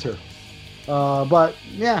the winter. But,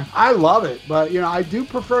 yeah, I love it. But, you know, I do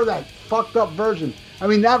prefer that fucked up version. I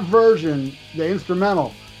mean, that version, the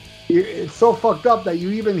instrumental, it's so fucked up that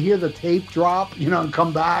you even hear the tape drop, you know, and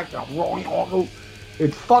come back.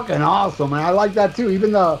 It's fucking awesome, and I like that too.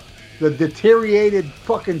 Even the deteriorated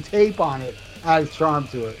fucking tape on it adds charm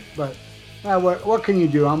to it. But what can you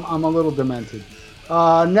do? I'm a little demented.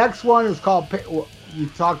 Next one is called, you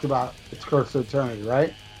talked about, it's Curse of Eternity,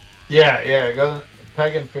 right? Yeah, go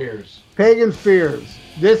Pagan Fears. Pagan Fears.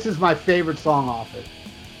 This is my favorite song off it.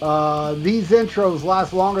 These intros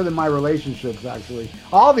last longer than my relationships, actually.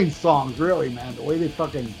 All these songs, really, man. The way they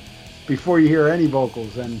fucking, before you hear any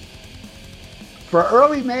vocals. And for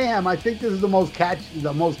early Mayhem, I think this is the most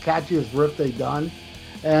catchiest riff they've done.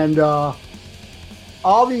 And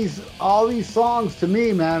all these songs, to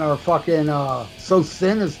me, man, are fucking so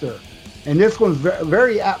sinister. And this one's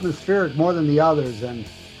very atmospheric more than the others. And,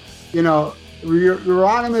 you know,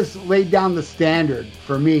 Euronymous laid down the standard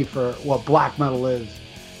for me for what black metal is.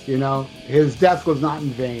 You know, his death was not in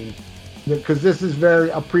vain, because this is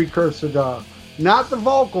a precursor to not the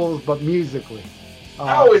vocals, but musically.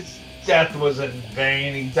 His death was in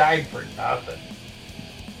vain. He died for nothing.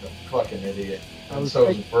 The fucking idiot. And so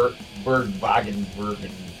is Berg Wagenberg.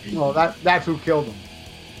 No, that's who killed him.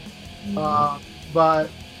 But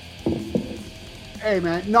hey,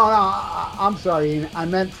 man, no, I'm sorry. I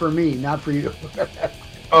meant for me, not for you.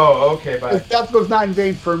 Oh, okay. Bye. His death was not in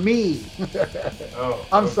vain for me.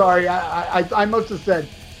 I'm sorry. I must have said,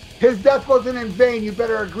 his death wasn't in vain. You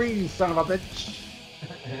better agree, you son of a bitch.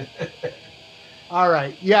 All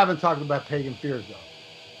right. You haven't talked about Pagan Fears, though.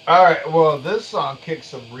 All right. Well, this song kicks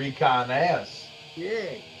some recon ass.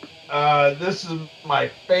 Yeah. This is my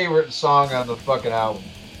favorite song on the fucking album.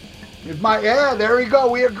 There we go.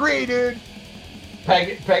 We agree, dude.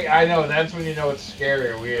 I know. That's when you know it's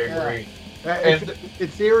scary. We agree.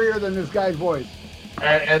 It's eerier than this guy's voice.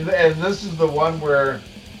 And this is the one where,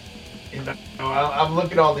 you know, I'm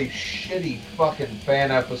looking at all these shitty fucking fan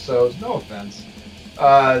episodes. No offense.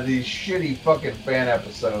 These shitty fucking fan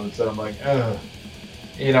episodes, and I'm like, ugh.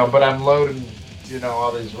 You know, but I'm loading, you know,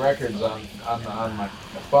 all these records on my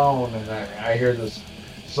phone, and I hear this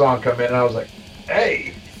song come in, and I was like,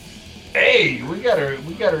 hey, we gotta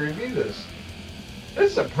review this.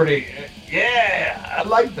 This is a pretty, yeah, I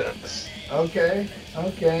like this. Okay,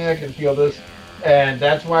 I can feel this. And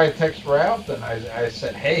that's why I texted Ralph, and I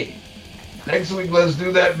said, hey, next week let's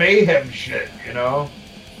do that Mayhem shit, you know,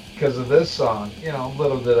 because of this song. You know,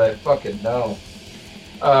 little did I fucking know.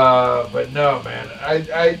 But no, man,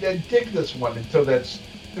 I dig this one until that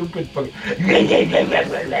stupid fucking fucking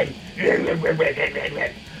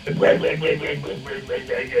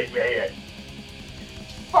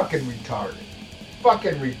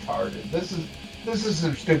retarded. This is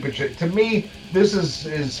some stupid shit. To me, this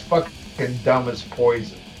is fucking dumb as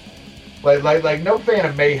Poison. Like no fan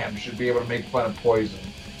of Mayhem should be able to make fun of Poison,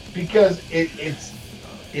 because it's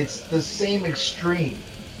the same extreme.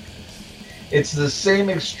 It's the same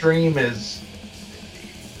extreme as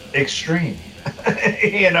extreme.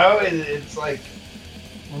 You know, it's like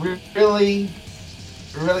really,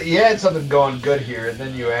 you had something going good here, and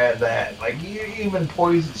then you add that. Like, even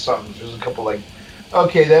Poison songs, there's a couple like,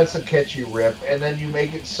 okay, that's a catchy riff, and then you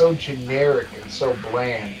make it so generic and so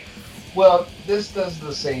bland. Well, this does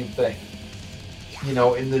the same thing, you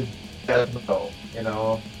know, in the death metal, you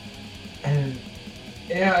know, and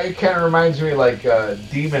yeah, it kind of reminds me like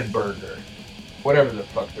Demon Burger, whatever the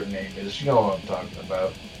fuck their name is. You know what I'm talking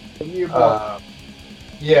about.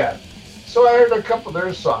 Yeah. So I heard a couple of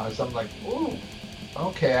their songs. I'm like, ooh,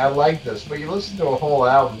 okay, I like this. But you listen to a whole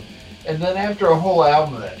album, and then after a whole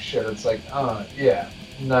album of that shit, it's like, yeah,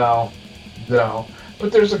 no.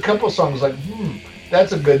 But there's a couple songs like,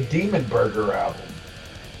 that's a good Demon Burger album,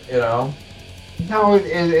 you know? No,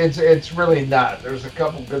 it's really not. There's a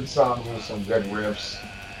couple good songs with some good riffs,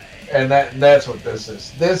 and that's what this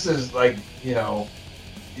is. This is like, you know,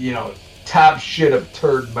 top shit of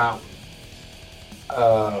Turd Mountain.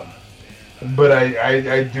 But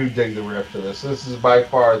I do dig the riff to this. This is by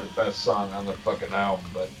far the best song on the fucking album,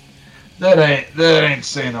 but that ain't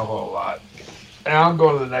saying a whole lot. And I'll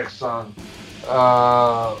go to the next song.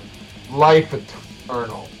 Life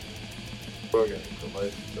Eternal.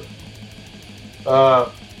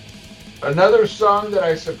 Another song that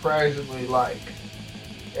I surprisingly like.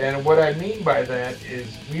 And what I mean by that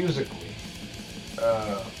is musically.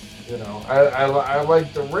 You know, I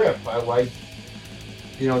like the riff. I like,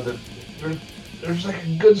 you know, there's like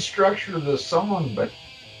a good structure to the song, but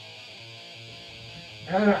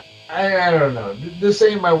I don't know. This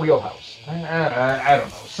ain't my wheelhouse. I don't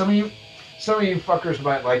know. Some of you fuckers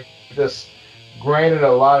might like this. Granted,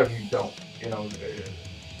 a lot of you don't. You know,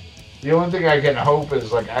 the only thing I can hope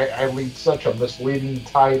is like I leave such a misleading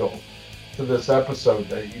title to this episode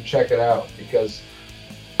that you check it out, because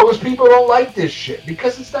most people don't like this shit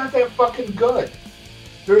because it's not that fucking good.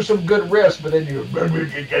 There's some good riffs, but then you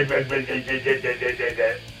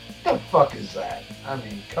the fuck is that? I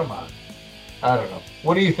mean, come on. I don't know.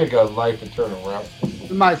 What do you think of Life Eternal, Ralph?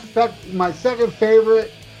 My second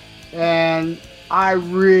favorite, and I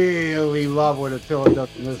really love what Attila does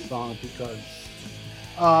in this song, because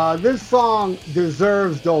this song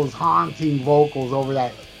deserves those haunting vocals over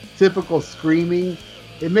that typical screaming.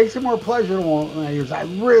 It makes it more pleasurable when I hear it. I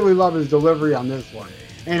really love his delivery on this one.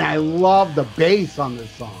 And I love the bass on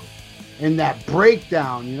this song. And that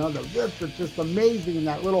breakdown, you know, the riffs are just amazing, and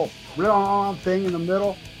that little thing in the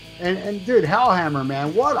middle. And dude, Hellhammer,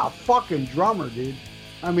 man, what a fucking drummer, dude.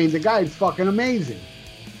 I mean, the guy's fucking amazing.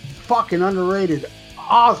 Fucking underrated.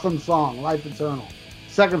 Awesome song, Life Eternal.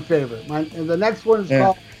 Second favorite. And the next one is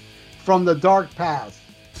called From the Dark Past.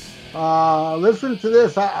 Listen to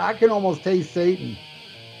this. I can almost taste Satan.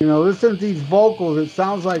 You know, listen to these vocals. It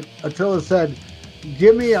sounds like Attila said,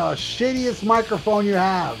 give me a shittiest microphone you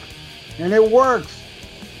have. And it works.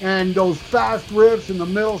 And those fast riffs in the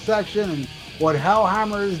middle section and what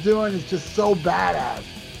Hellhammer is doing is just so badass.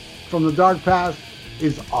 From the Dark Past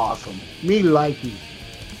is awesome. Me like me.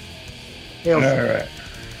 All right.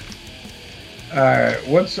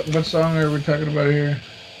 What song are we talking about here?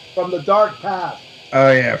 From the Dark Past.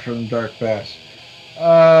 Oh yeah, From the Dark Past.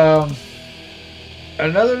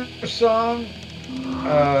 Another song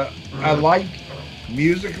I like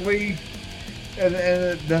musically, and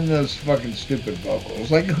then those fucking stupid vocals.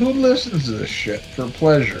 Like, who listens to this shit for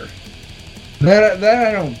pleasure? That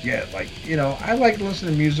I don't get. Like, you know, I like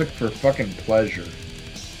listening to music for fucking pleasure.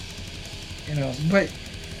 You know, but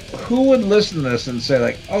who would listen to this and say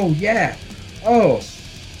like, oh yeah,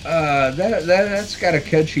 that's got a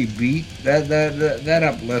catchy beat. That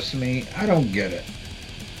uplifts me. I don't get it.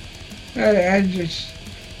 I just.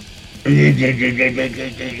 It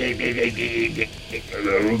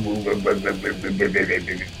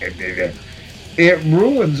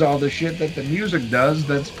ruins all the shit that the music does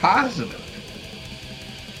that's positive.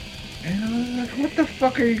 And I was like, what the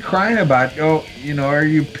fuck are you crying about? Oh, you know, are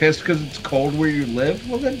you pissed because it's cold where you live?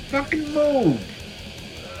 Well, then fucking move.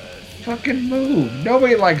 Fucking move.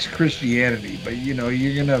 Nobody likes Christianity, but, you know,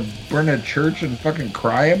 you're going to burn a church and fucking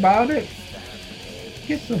cry about it?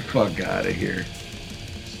 Get the fuck out of here.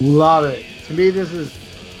 Love it. To me, this is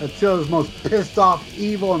Attila's most pissed off,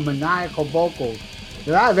 evil, and maniacal vocals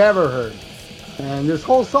that I've ever heard. And this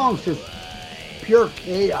whole song's just pure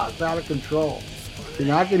chaos, out of control. You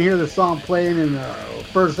know, I can hear the song playing in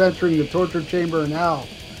first entering the torture chamber in hell.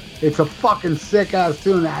 It's a fucking sick ass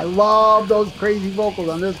tune. I love those crazy vocals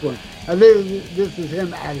on this one. I think this is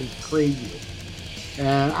him at his craziest.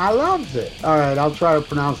 And I loved it. All right, I'll try to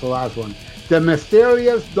pronounce the last one. The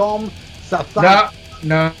Mysterious Dom Satan.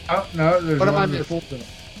 No. There's What am I one missing?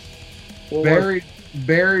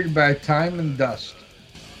 buried by time and dust.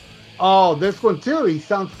 Oh, this one too. He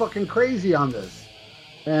sounds fucking crazy on this.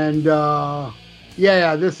 And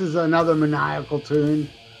yeah, this is another maniacal tune.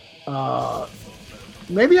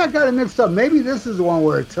 Maybe I got it mixed up. Maybe this is the one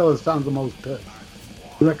where Attila sounds the most pissed.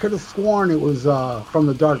 I could have sworn it was from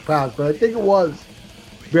the Dark Past, but I think it was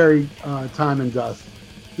Buried Time and Dust.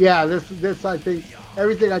 Yeah, this I think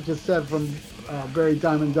everything I just said from Buried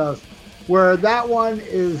Time and Dust. Where that one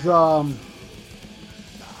is awesome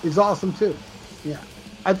too. Yeah,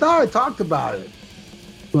 I thought I talked about it,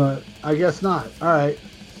 but I guess not. All right.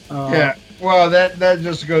 Yeah. Well, that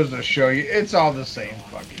just goes to show you it's all the same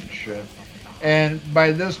fucking shit. And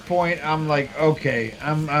by this point, I'm like, okay,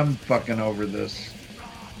 I'm fucking over this.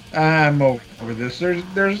 I'm over this.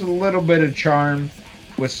 There's a little bit of charm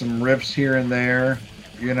with some riffs here and there,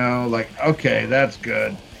 you know, like, okay, that's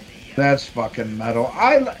good. That's fucking metal.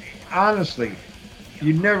 Honestly,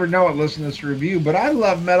 you never know it listening to this review, but I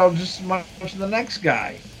love metal just as much as the next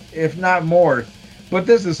guy, if not more. But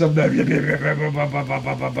this is some all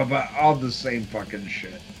the same fucking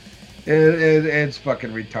shit. It's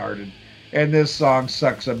fucking retarded. And this song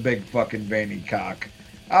sucks a big fucking veiny cock.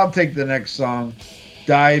 I'll take the next song.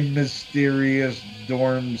 Die Mysterious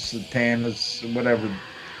Dorm Satanus,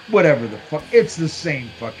 whatever the fuck. It's the same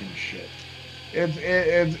fucking shit.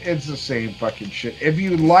 It's the same fucking shit. If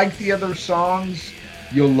you like the other songs,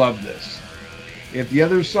 you'll love this. If the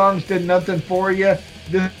other songs did nothing for you,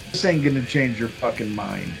 this ain't gonna change your fucking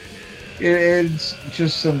mind. It's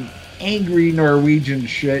just some angry Norwegian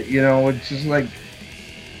shit, you know. It's just like,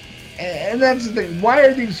 and that's the thing. Why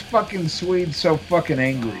are these fucking Swedes so fucking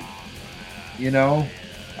angry? You know,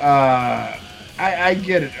 I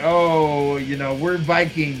get it. Oh, you know, we're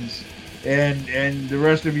Vikings, and the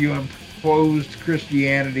rest of you imposed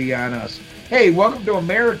Christianity on us. Hey, welcome to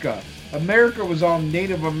America. America was all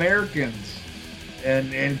Native Americans,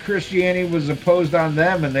 and Christianity was imposed on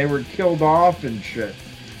them, and they were killed off and shit.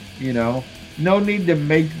 You know, no need to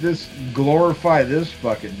make this glorify this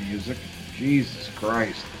fucking music. Jesus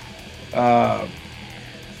Christ.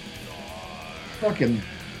 Fucking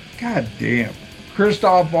goddamn.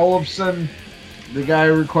 Christoph Olofsson, the guy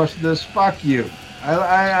who requested this, fuck you.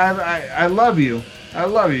 I love you. I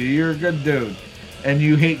love you. You're a good dude. And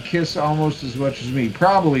you hate Kiss almost as much as me.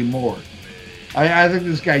 Probably more. I think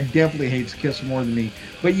this guy definitely hates Kiss more than me.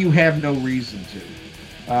 But you have no reason to.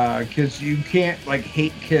 Because you can't, like,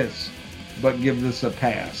 hate Kiss, but give this a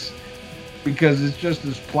pass. Because it's just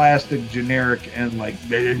this plastic, generic, and, like,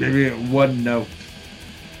 one note.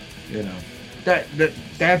 You know.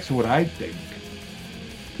 That's what I think.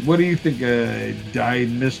 What do you think of Die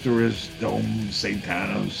Mysterious Dom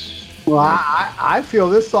Satanos? Well, I feel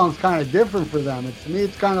this song's kind of different for them. To me,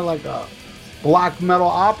 it's kind of like a black metal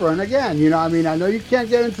opera. And again, you know, I mean, I know you can't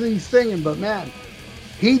get into these singing, but man,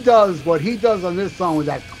 he does what he does on this song with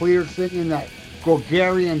that clear singing, that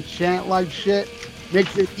Gregorian chant-like shit,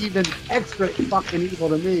 makes it even extra fucking evil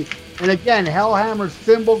to me. And again, Hellhammer's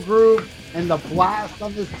cymbal groove and the blast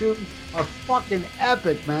on this tune are fucking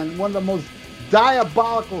epic, man. One of the most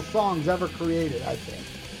diabolical songs ever created, I think.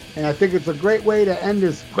 And I think it's a great way to end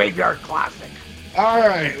this graveyard classic. All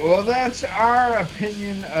right, well, that's our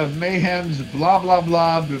opinion of Mayhem's blah, blah,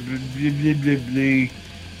 blah, blah, blah, blah, blah, blah,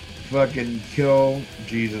 fucking Kill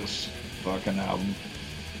Jesus fucking album.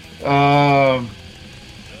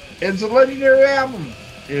 It's a legendary album.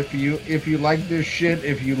 If you like this shit,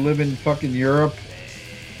 if you live in fucking Europe,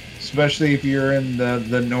 especially if you're in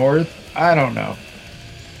the north, I don't know.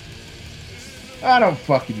 I don't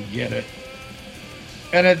fucking get it.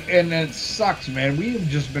 And it sucks, man. We've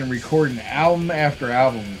just been recording album after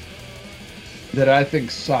album that I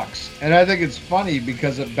think sucks. And I think it's funny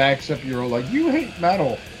because it backs up your like, you hate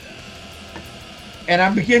metal. And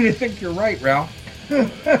I'm beginning to think you're right, Ralph.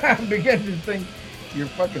 I'm beginning to think you're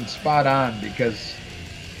fucking spot on because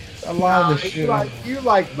A lot of the You shit. you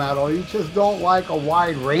like metal. You just don't like a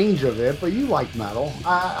wide range of it, but you like metal.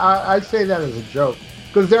 I say that as a joke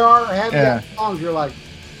because there are heavy songs you're like,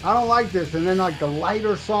 I don't like this, and then like the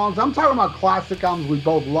lighter songs. I'm talking about classic albums we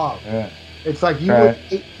both love. Yeah. It's like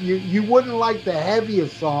you wouldn't like the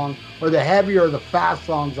heaviest song or the heavier or the fast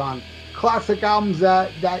songs on classic albums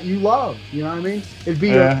that you love. You know what I mean? It'd be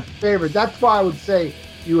your favorite. That's why I would say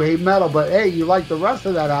you hate metal, but hey, you like the rest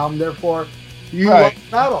of that album, therefore you like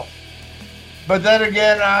metal. But then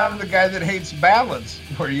again, I'm the guy that hates ballads.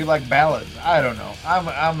 Where you like ballads? I don't know. I'm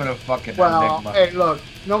gonna fucking enigma. Hey, look.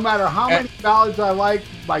 No matter how many ballads I like,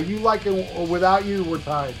 by you liking or without you, we're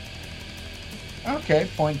tied. Okay,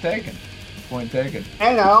 point taken. Point taken.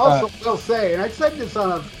 And I also will say, and I said this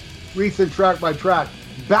on a recent Track by Track,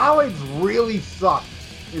 ballads really sucked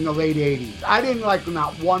in the late '80s. I didn't like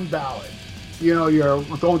not one ballad. You know, your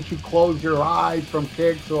 "Don't You Close Your Eyes" from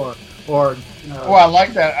Kix, or well, I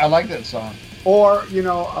like that. I like that song. Or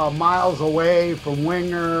 "Miles Away" from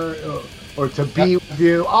Winger, or "To Be With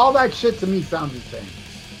You." All that shit to me sounds the same.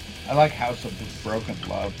 I like "House of Broken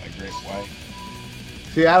Love" by Great White.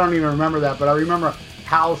 See, I don't even remember that, but I remember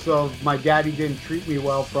 "House of My Daddy Didn't Treat Me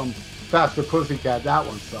Well" from Faster Pussycat. That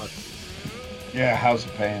one sucked. Yeah, "House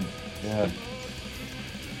of Pain." Yeah.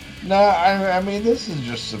 No, I mean this is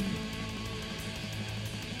just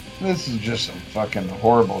some fucking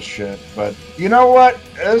horrible shit. But you know what?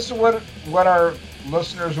 This is what our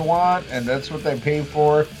listeners want, and that's what they pay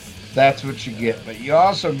for. That's what you get. But you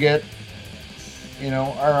also get,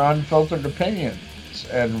 our unfiltered opinions.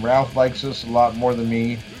 And Ralph likes this a lot more than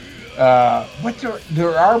me. But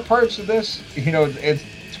there are parts of this,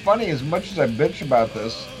 it's funny, as much as I bitch about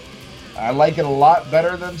this, I like it a lot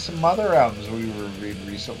better than some other albums we reviewed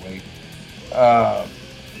recently. But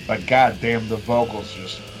goddamn, the vocals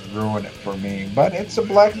just ruin it for me. But it's a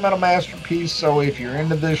black metal masterpiece, so if you're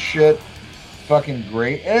into this shit, fucking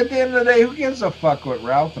great. And at the end of the day, who gives a fuck what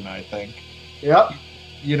Ralph and I think? Yep.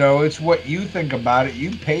 It's what you think about it.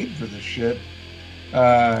 You paid for this shit.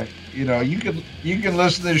 You can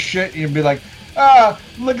listen to this shit and you'd be like,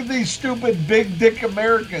 look at these stupid big dick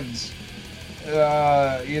Americans.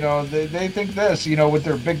 They think this, with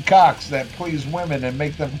their big cocks that please women and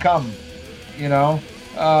make them come.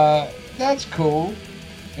 That's cool.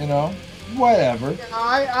 Whatever.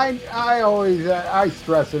 I always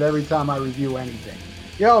stress it every time I review anything.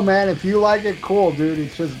 Man, if you like it, cool, dude.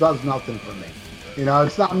 It just does nothing for me.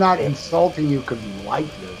 It's not. I'm not insulting you because you like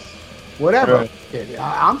this. Whatever. Right.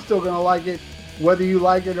 I'm still gonna like it, whether you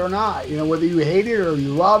like it or not. Whether you hate it or you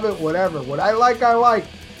love it, whatever. What I like, I like.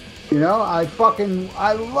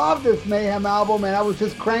 I love this Mayhem album, and I was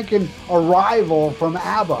just cranking Arrival from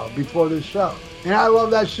ABBA before this show, and I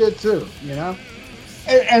love that shit too.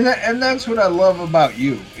 And that's what I love about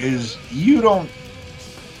you is you don't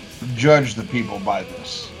judge the people by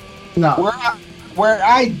this. No. Where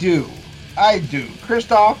I do.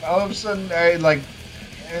 Christoph, all of a sudden, I like,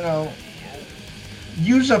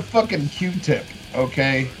 use a fucking Q-tip,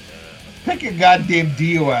 okay? Pick a goddamn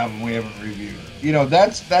Dio album we haven't reviewed.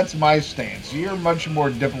 That's my stance. You're much more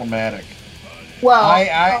diplomatic.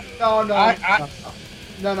 Well,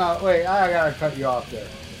 no, wait, I gotta cut you off there.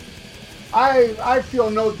 I feel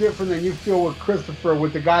no different than you feel with Christopher,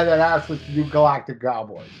 with the guy that asked us to do Galactic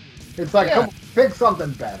Cowboys. It's like, come on, pick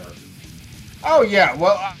something better. Oh yeah,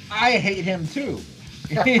 well I hate him too.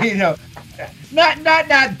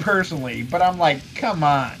 Not personally, but I'm like, come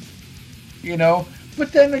on,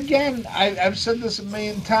 But then again, I've said this a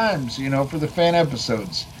million times, for the fan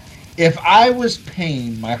episodes. If I was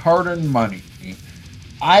paying my hard-earned money,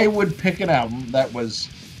 I would pick an album that was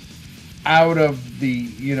out of the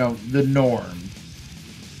norm,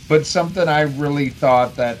 but something I really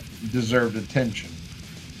thought that deserved attention.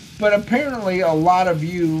 But apparently, a lot of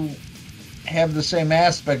you have the same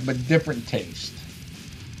aspect but different taste.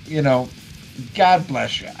 God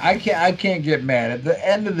bless you. I can't get mad. At the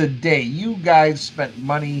end of the day, you guys spent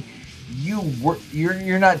money.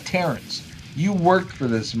 You're not Terrence. You worked for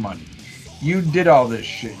this money. You did all this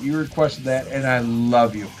shit. You requested that, and I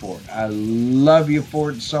love you for it. I love you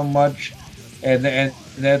for it so much, and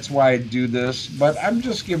that's why I do this. But I'm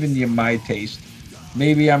just giving you my taste.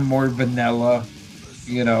 Maybe I'm more vanilla,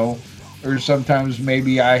 or sometimes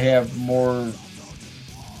maybe I have more.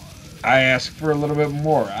 I ask for a little bit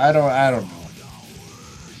more. I don't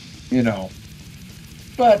know.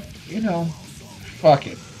 But fuck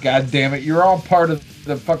it. God damn it. You're all part of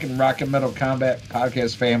the fucking Rock and Metal Combat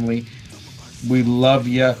podcast family. We love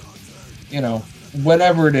you.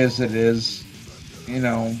 Whatever it is,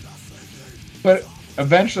 But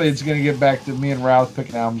eventually it's going to get back to me and Ralph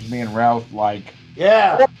picking albums me and Ralph like.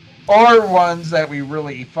 Yeah. or ones that we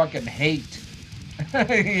really fucking hate,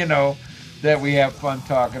 you know, that we have fun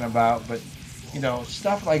talking about. But, you know,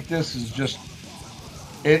 stuff like this is just,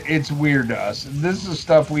 it's weird to us. This is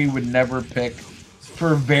stuff we would never pick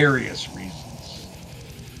for various reasons,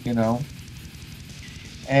 you know.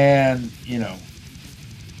 And, you know,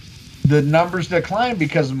 the numbers decline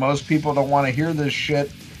because most people don't want to hear this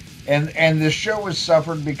shit. And the show has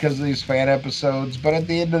suffered because of these fan episodes. But at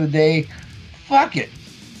the end of the day, fuck it.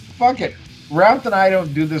 Fuck it. Ralph and I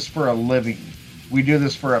don't do this for a living. We do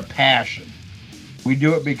this for a passion. We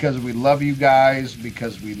do it because we love you guys,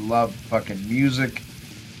 because we love fucking music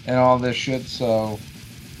and all this shit. So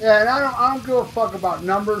yeah, and I don't give a fuck about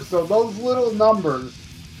numbers. So those little numbers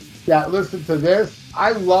that listen to this,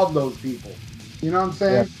 I love those people. You know what I'm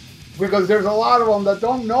saying? Yeah. Because there's a lot of them that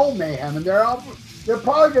don't know Mayhem, and they're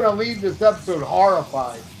probably going to leave this episode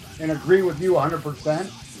horrified and agree with you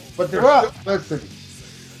 100%, but they're still listening.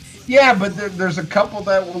 Yeah, but there's a couple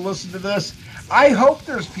that will listen to this. I hope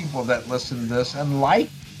there's people that listen to this and like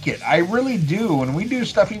it. I really do. When we do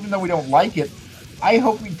stuff, even though we don't like it, I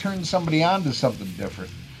hope we turn somebody on to something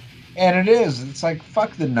different. And it is. It's like,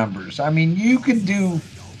 fuck the numbers. I mean, you could do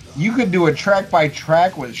a track by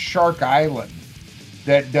track with Shark Island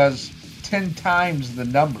that does 10 times the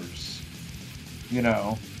numbers, you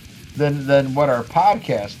know, than what our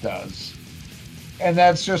podcast does. And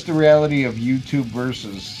that's just the reality of YouTube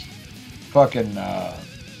versus fucking,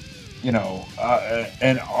 you know,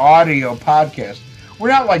 an audio podcast. We're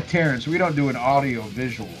not like Terrence. We don't do an audio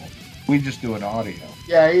visual. We just do an audio.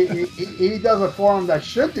 Yeah, he does a forum that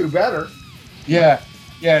should do better. Yeah.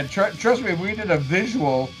 Trust me, if we did a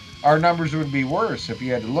visual, our numbers would be worse if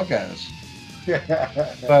you had to look at us.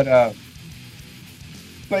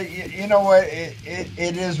 But you know what? It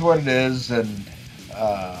is what it is, and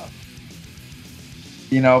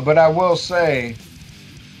you know. But I will say,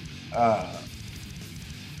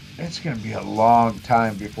 it's going to be a long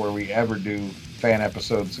time before we ever do fan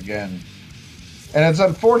episodes again, and it's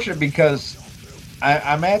unfortunate because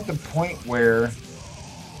I'm at the point where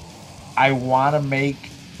I want to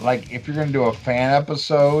make, like, if you're going to do a fan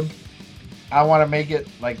episode, I want to make it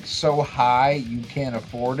like so high you can't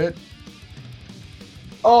afford it.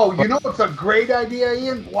 Oh, you know what's a great idea,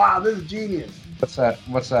 Ian? Wow, this is genius.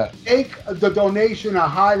 What's that? Make the donation a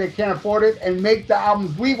high they can't afford it, and make the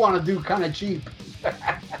albums we want to do kind of cheap.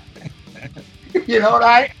 You know what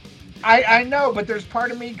I know, but there's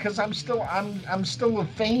part of me because I'm still a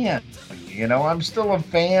fan. You know, I'm still a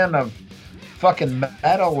fan of fucking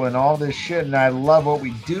metal and all this shit, and I love what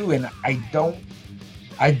we do, and I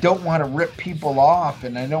don't want to rip people off,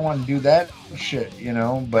 and I don't want to do that shit, you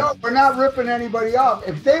know. But no, we're not ripping anybody off.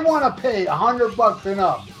 If they want to pay $100 and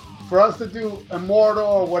up for us to do Immortal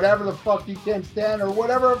or whatever the fuck you can't stand, or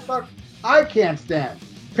whatever the fuck I can't stand,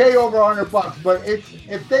 pay over $100. But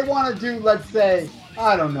if they want to do, let's say,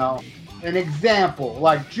 I don't know, an example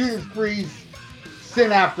like Judas Priest,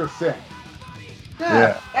 Sin After Sin.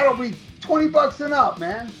 Yeah. That'll be $20 and up,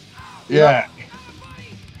 man. Yeah.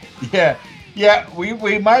 Yeah,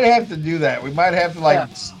 we might have to do that. We might have to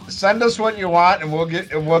send us what you want, and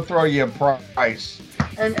we'll throw you a price.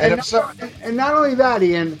 And not only that,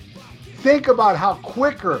 Ian, think about how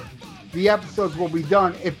quicker the episodes will be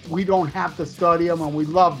done if we don't have to study them and we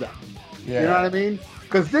love them. Yeah. You know what I mean?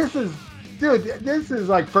 Because this is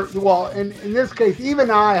like, in this case,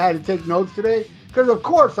 even I had to take notes today, because of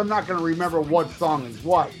course I'm not going to remember what song is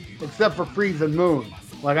what, except for Freeze and Moon.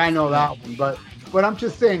 Like, I know that one, but I'm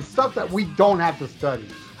just saying stuff that we don't have to study,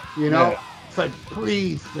 you know? Yeah. It's like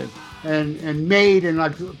Priest and Maid and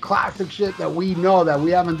like classic shit that we know that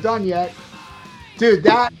we haven't done yet. Dude,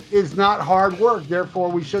 that is not hard work.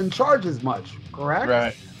 Therefore, we shouldn't charge as much, correct?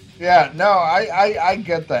 Right. Yeah, no, I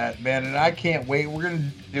get that, man, and I can't wait. We're going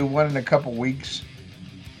to do one in a couple weeks.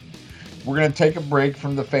 We're going to take a break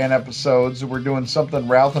from the fan episodes. We're doing something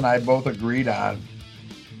Ralph and I both agreed on.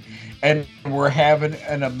 And we're having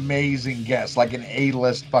an amazing guest, like an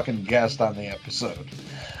A-list fucking guest on the episode.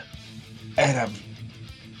 And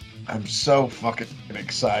I'm so fucking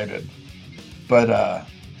excited. But,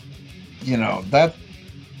 you know,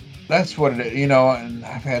 that's what it is, you know, and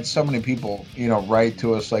I've had so many people, you know, write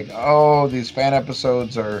to us like, oh, these fan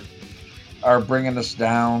episodes are bringing us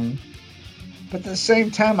down. But at the same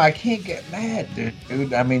time, I can't get mad,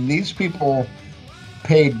 dude. I mean, these people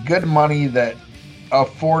paid good money that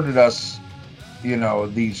afforded us, you know,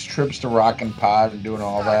 these trips to Rockin' Pod and doing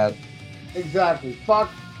all that. Exactly. Fuck,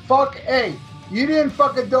 hey, you didn't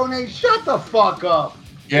fucking donate. Shut the fuck up.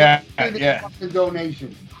 Yeah. Fucking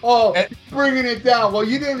donation. Oh, bringing it down. Well,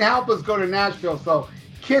 you didn't help us go to Nashville, so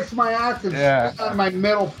kiss my ass and spit on my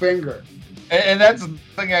middle finger. And that's the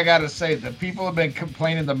thing I gotta say. The people who have been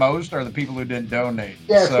complaining the most are the people who didn't donate.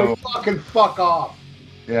 Yeah, so fucking fuck off.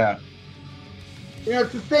 Yeah. You know,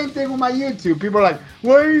 it's the same thing with my YouTube. People are like,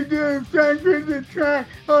 what are you doing? Franklin's a track.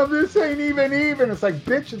 Oh, this ain't even. It's like,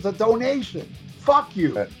 bitch, it's a donation. Fuck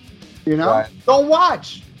you. You know? Right. Don't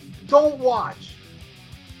watch.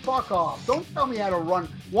 Fuck off. Don't tell me how to run.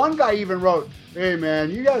 One guy even wrote, hey,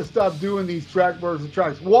 man, you got to stop doing these track versus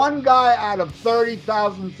tracks. One guy out of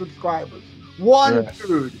 30,000 subscribers. One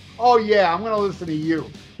dude. Oh, yeah, I'm going to listen to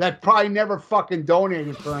you. That probably never fucking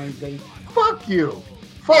donated for anything. Fuck you.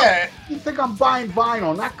 Yeah. You think I'm buying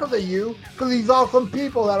vinyl? Not because of you. Because these awesome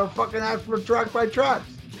people that are fucking asking for track by tracks.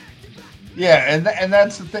 Yeah, and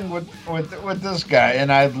that's the thing with this guy. And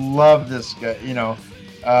I love this guy, you know,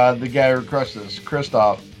 the guy who crushed this,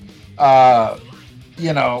 Christoph.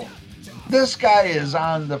 You know, this guy is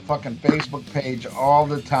on the fucking Facebook page all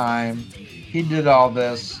the time. He did all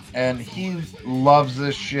this, and he loves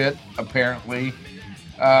this shit, apparently.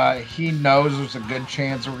 He knows there's a good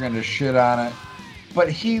chance we're going to shit on it. But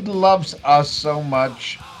he loves us so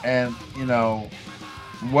much, and, you know,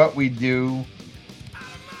 what we do.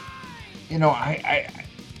 You know,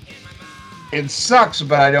 it sucks,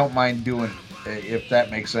 but I don't mind doing it, if that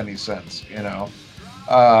makes any sense, you know.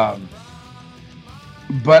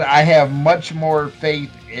 But I have much more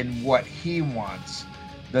faith in what he wants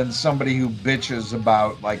than somebody who bitches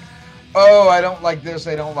about, like, oh, I don't like this,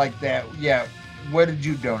 I don't like that. Yeah, what did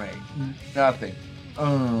you donate? Nothing.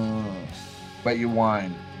 But you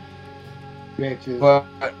whine. Bitches. But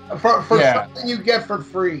For something you get for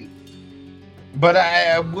free. But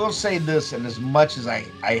I will say this, and as much as I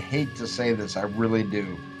hate to say this, I really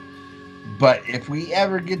do. But if we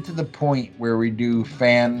ever get to the point where we do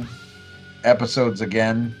fan episodes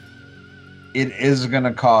again, it is going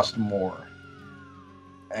to cost more.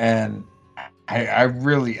 And I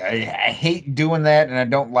really hate doing that, and I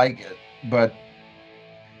don't like it. But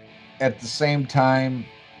at the same time,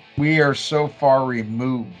 we are so far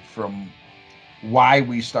removed from why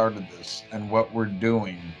we started this and what we're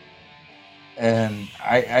doing. And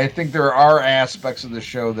I think there are aspects of the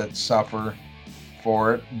show that suffer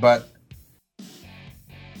for it. But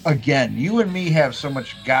again, you and me have so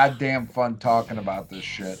much goddamn fun talking about this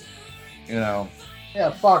shit. You know?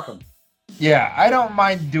 Yeah, fuck them. Yeah, I don't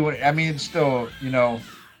mind doing it. I mean, it's still, you know,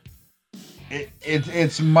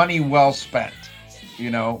 it's money well spent.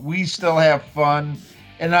 You know, we still have fun.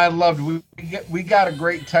 And I loved, we got a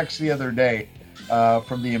great text the other day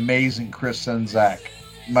from the amazing Chris Senzak,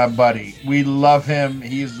 my buddy. We love him.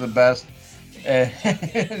 He's the best. And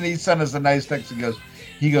he sent us a nice text.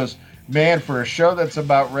 He goes, man, for a show that's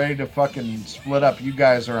about ready to fucking split up, you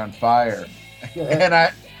guys are on fire.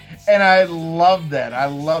 Yeah. And I love that. I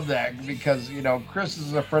love that because, you know, Chris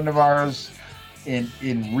is a friend of ours in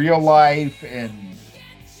real life, and,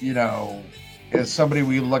 you know, is somebody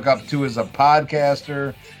we look up to as a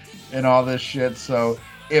podcaster and all this shit. So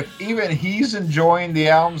if even he's enjoying the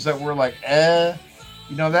albums that we're like,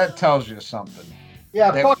 you know, that tells you something.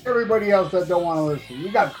 Yeah, fuck everybody else that don't want to listen.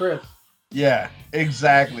 You got Chris. Yeah,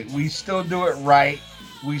 exactly. We still do it right.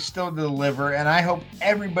 We still deliver. And I hope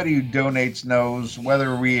everybody who donates knows,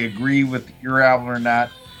 whether we agree with your album or not,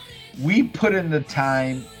 we put in the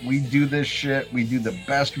time. We do this shit. We do the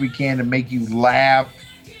best we can to make you laugh.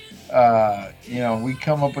 You know, we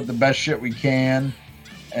come up with the best shit we can.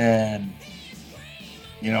 And,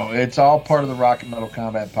 you know, it's all part of the Rock and Metal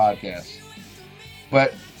Combat podcast.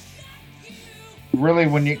 But really,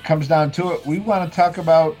 when it comes down to it, we want to talk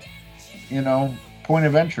about, you know, point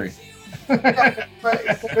of entry. But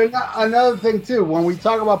another thing, too, when we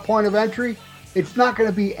talk about point of entry, it's not going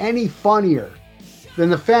to be any funnier than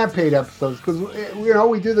the fan paid episodes because, you know,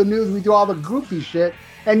 we do the news, we do all the goofy shit.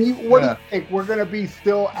 And what do you think? We're going to be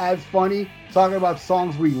still as funny talking about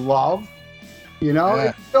songs we love? You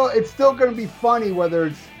know, it's still going to be funny whether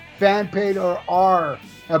it's fan paid or our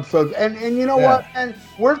episodes. And you know what? And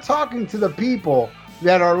we're talking to the people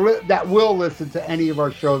that will listen to any of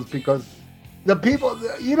our shows, because the people,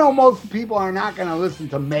 you know, most people are not going to listen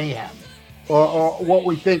to Mayhem or what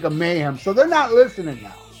we think of Mayhem, so they're not listening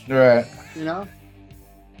now. Right. You know.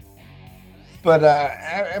 But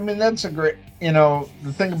I mean, that's a great. You know,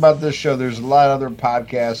 the thing about this show, there's a lot of other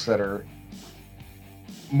podcasts that are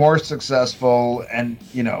more successful and,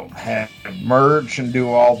 you know, have merch and do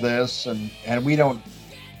all this, and we don't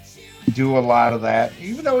do a lot of that,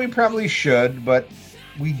 even though we probably should, but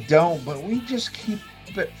we don't. But we just keep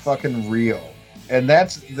it fucking real. And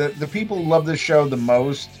that's the people who love this show the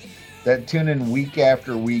most, that tune in week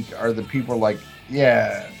after week, are the people like,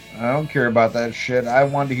 yeah, I don't care about that shit. I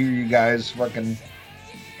want to hear you guys fucking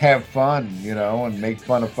have fun, you know, and make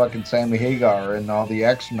fun of fucking Sammy Hagar and all the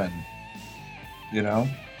X-Men, you know.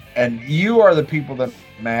 And you are the people that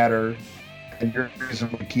matter, and you're the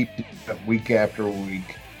reason we keep doing it week after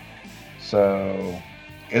week. So,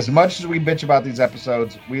 as much as we bitch about these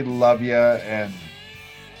episodes, we love you, and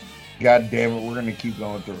God damn it, we're going to keep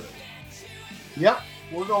going through it. Yep,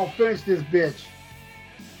 we're going to finish this bitch.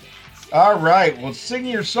 All right, well, sing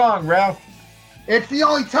your song, Ralph. It's the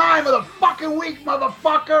only time of the fucking week,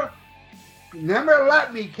 motherfucker. Never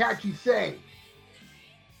let me catch you say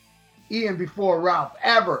Ian before Ralph,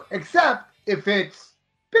 ever, except if it's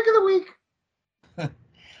pick of the week.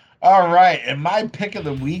 All right, and my pick of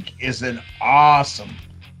the week is an awesome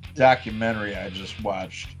documentary I just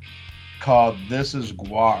watched called This Is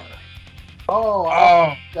Gwar. Oh,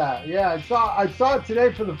 yeah, I saw it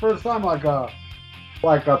today for the first time, like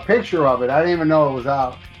a picture of it. I didn't even know it was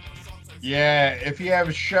out. Yeah, if you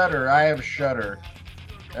have Shudder, I have Shudder.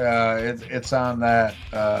 It's on that.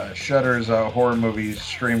 Shudder's a horror movie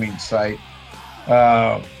streaming site.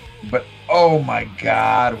 But oh my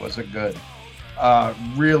God, was it good?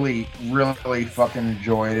 Really, really fucking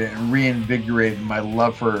enjoyed it and reinvigorated my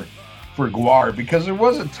love for Gwar, because there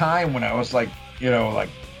was a time when I was like, you know, like,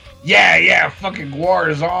 yeah, fucking Gwar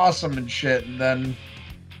is awesome and shit. And then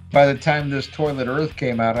by the time this Toilet Earth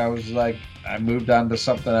came out, I was like, I moved on to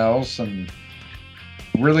something else and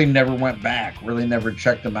really never went back, really never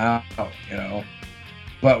checked them out, you know.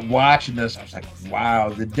 But watching this, I was like, wow,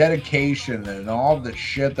 the dedication and all the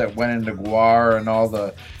shit that went into Gwar and all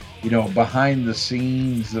the, you know, behind the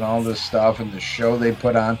scenes and all this stuff and the show they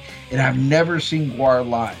put on. And I've never seen Gwar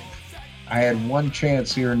live. I had one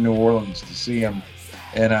chance here in New Orleans to see him,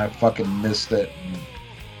 and I fucking missed it. And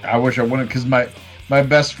I wish I wouldn't, because my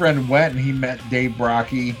best friend went and he met Dave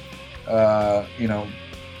Brocky. You know,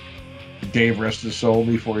 Dave rest his soul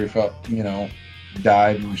before he felt, you know,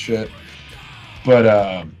 died and shit.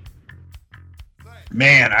 But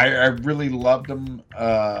man, I really loved him.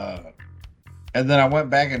 And then I went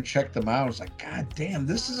back and checked them out. I was like, God damn,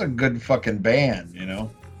 this is a good fucking band, you know,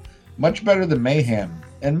 much better than Mayhem,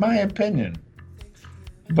 in my opinion.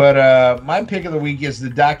 But my pick of the week is the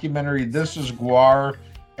documentary This Is Gwar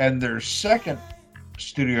and their second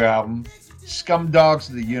studio album, Scumdogs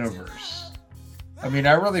of the Universe. I mean,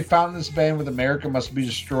 I really found this band with America Must Be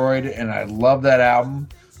Destroyed, and I love that album.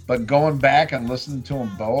 But going back and listening to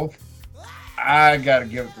them both, I gotta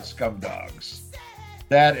give it to Scumdogs.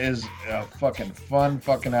 That is a fucking fun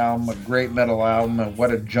fucking album, a great metal album, and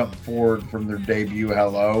what a jump forward from their debut,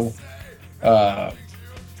 Hello.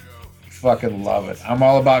 Fucking love it. I'm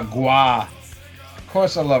all about Gwar. Of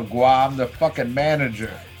course I love Gwar. I'm the fucking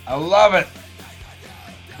manager. I love it.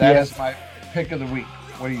 That is my pick of the week.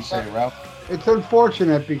 What do you say, Ralph? It's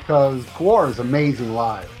unfortunate because Gwar is amazing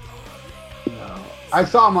live. You know, I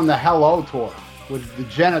saw him on the Hello tour with the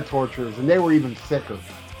Jenna Torturers, and they were even sicker.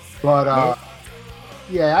 But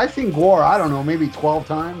yeah, I've seen Gwar, I don't know, maybe 12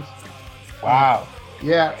 times. Wow.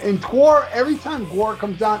 Yeah, and Gwar, every time Gwar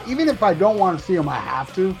comes down, even if I don't want to see him, I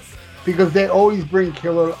have to, because they always bring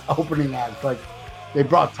killer opening acts. Like, they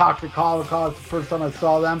brought Toxic Holocaust the first time I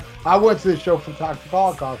saw them. I went to the show for Toxic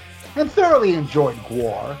Holocaust and thoroughly enjoyed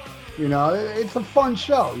Gwar. You know, it's a fun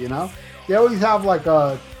show, you know. They always have like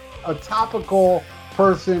a topical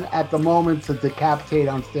person at the moment to decapitate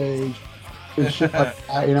on stage and shit like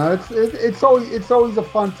that, you know. It's always a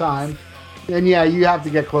fun time. And yeah, you have to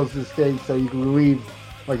get close to the stage so you can leave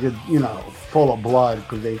like a, you know, full of blood,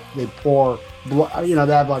 because they pour blood, you know,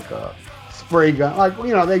 they have like a spray gun, like,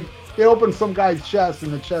 you know, they open some guy's chest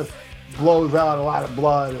and the chest blows out a lot of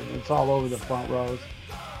blood and it's all over the front rows.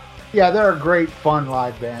 Yeah, they're a great fun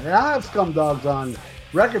live band. And I have Scumdogs on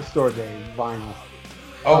Record Store Day vinyl.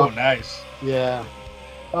 Oh, nice. Yeah.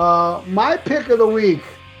 My pick of the week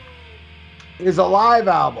is a live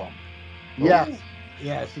album. Yes. Ooh.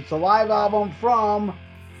 Yes, it's a live album from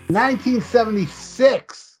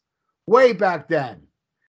 1976. Way back then.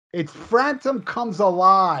 It's Phantom Comes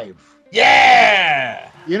Alive. Yeah!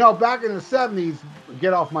 You know, back in the 70s,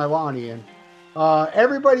 get off my lawn, Ian.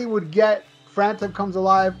 Everybody would get Phantom Comes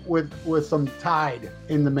Alive with some Tide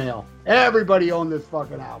in the mail. Everybody owned this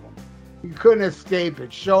fucking album. You couldn't escape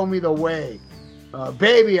it. Show Me the Way.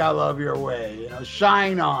 Baby, I Love Your Way. You know,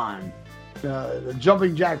 Shine On. The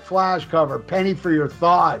Jumping Jack Flash cover. Penny for Your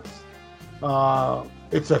Thoughts.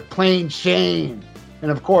 It's a Plain Shame. And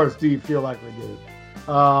of course, Do You Feel Like We Do?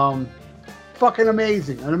 Fucking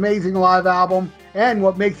amazing. An amazing live album. And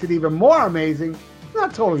what makes it even more amazing,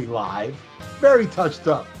 not totally live, very touched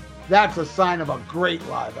up. That's a sign of a great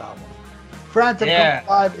live album. Phantom Comes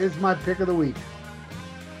Alive is my pick of the week.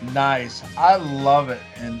 Nice. I love it.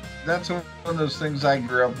 And that's one of those things I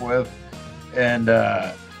grew up with. And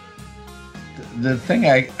the thing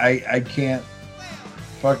I can't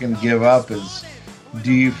fucking give up is,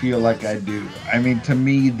 do you feel like I do? I mean, to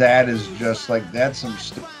me, that is just like, that's some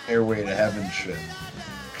stairway to heaven shit.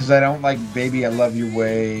 Because I don't like Baby I Love Your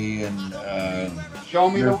Way and Show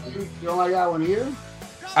Me the Way. You don't like that one either?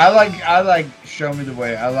 I like Show Me the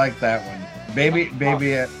Way. I like that one. Baby,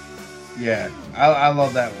 yeah, I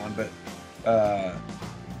love that one. But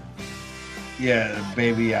yeah,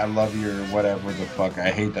 Baby I Love You or whatever the fuck.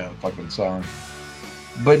 I hate that fucking song.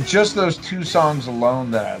 But just those two songs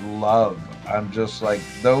alone that I love, I'm just like,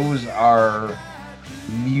 those are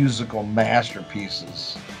musical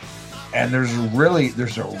masterpieces. And there's a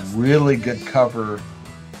really good cover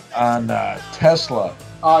on Tesla.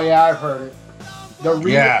 Oh yeah, I've heard it. The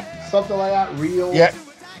Real, something like that. Real. Yeah.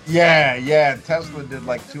 Tesla did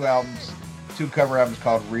like two cover albums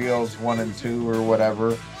called Reels 1 and 2 or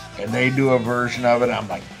whatever, and they do a version of it. I'm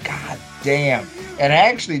like, God damn! And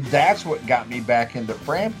actually, that's what got me back into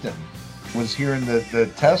Frampton, was hearing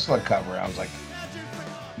the Tesla cover. I was like,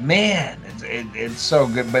 man, it's so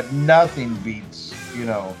good, but nothing beats,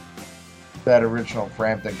 that original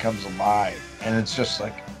Frampton Comes Alive. And it's just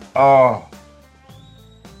like, oh,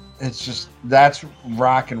 it's just, that's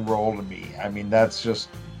rock and roll to me. I mean, that's just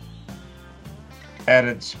at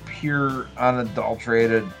its pure,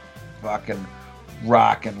 unadulterated fucking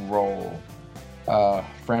rock and roll.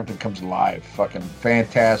 Frampton Comes Alive, fucking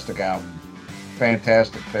fantastic album.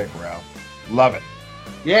 Fantastic pick, Ralph. Love it.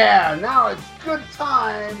 Yeah, now it's good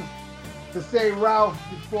time to say Ralph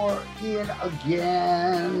before Ian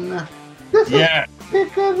again. This is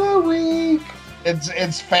pick of the week.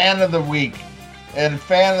 It's fan of the week. And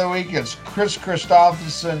fan of the week is Chris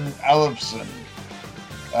Christopherson Ellefson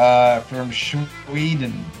from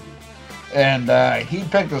Sweden. And he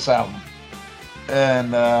picked this album.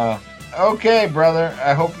 And okay, brother,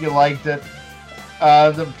 I hope you liked it.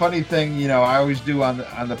 The funny thing, I always do on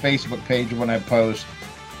the Facebook page when I post,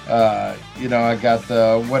 I got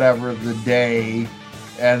the whatever of the day,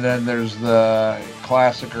 and then there's the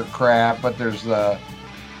classic or crap, but there's the,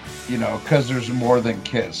 because there's more than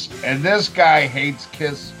Kiss. And this guy hates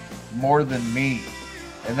Kiss more than me,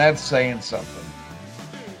 and that's saying something.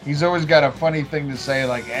 He's always got a funny thing to say,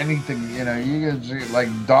 like anything, you can just, like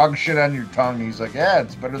dog shit on your tongue. He's like, yeah,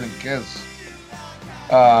 it's better than Kiss.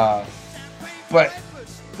 But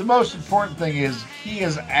the most important thing is he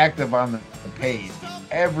is active on the page.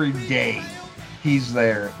 Every day he's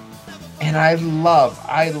there. And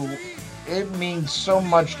it means so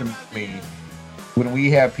much to me when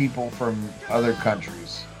we have people from other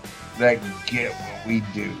countries that get what we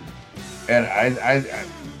do. And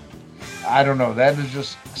I don't know, that is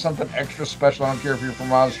just something extra special. I don't care if you're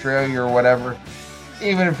from Australia or whatever.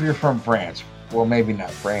 Even if you're from France. Well, maybe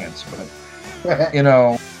not France, but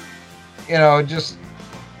just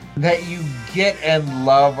that you get and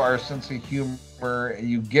love our sense of humor.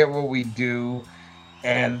 You get what we do.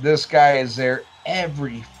 And this guy is there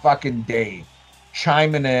every fucking day,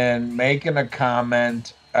 chiming in, making a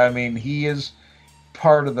comment. I mean, he is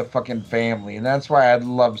part of the fucking family. And that's why I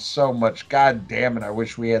love so much. God damn it, I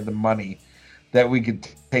wish we had the money that we could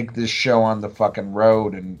take this show on the fucking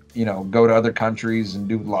road and, go to other countries and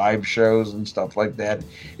do live shows and stuff like that,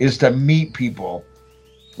 is to meet people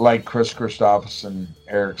like Chris Christopherson,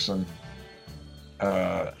 Erickson,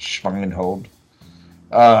 Schweinhold,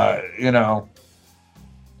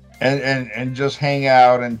 and just hang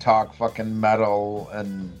out and talk fucking metal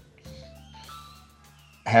and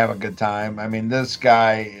have a good time. I mean, this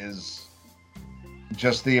guy is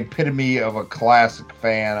just the epitome of a classic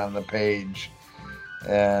fan on the page.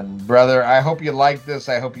 And brother, I hope you liked this.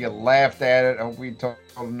 I hope you laughed at it. I hope we told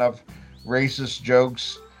enough racist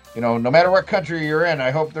jokes. No matter what country you're in, I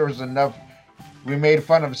hope there was enough. We made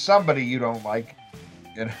fun of somebody you don't like,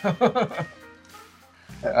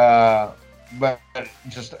 but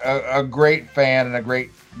just a great fan and a great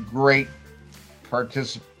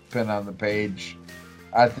participant on the page.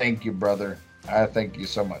 I thank you, brother. I thank you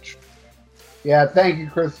so much. Yeah, thank you,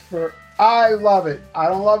 Christopher. I love it. I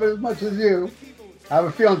don't love it as much as you. I have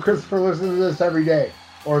a feeling Christopher listens to this every day,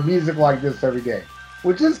 or music like this every day,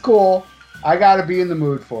 which is cool. I got to be in the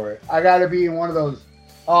mood for it. I got to be in one of those,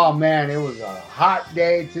 oh man, it was a hot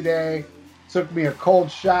day today. Took me a cold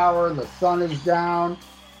shower. The sun is down.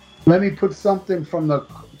 Let me put something from the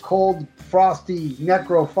cold, frosty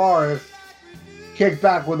Necro Forest, kick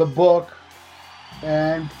back with a book,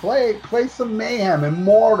 and play some Mayhem,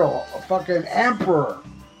 Immortal, fucking Emperor.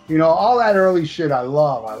 All that early shit I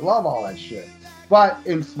love. I love all that shit. But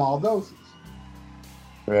in small doses.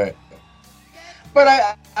 Right. But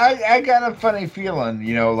I got a funny feeling,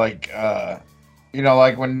 like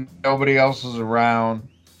when nobody else is around,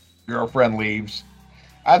 girlfriend leaves.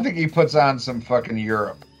 I think he puts on some fucking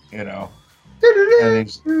Europe, and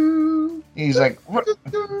he's like,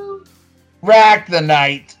 rack the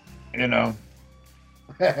night,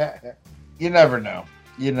 You never know.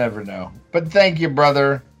 You never know. But thank you,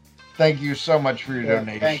 brother. Thank you so much for your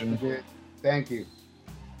donation. Thank you, dude. Thank you.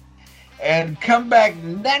 And come back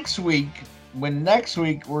next week, when next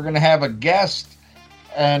week we're going to have a guest,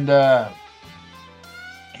 and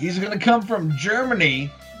he's going to come from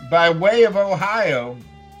Germany by way of Ohio.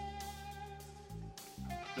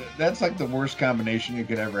 That's like the worst combination you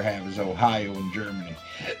could ever have, is Ohio and Germany.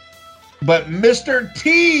 But Mr.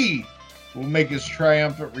 T will make his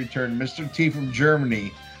triumphant return. Mr. T from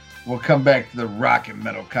Germany will come back to the Rock and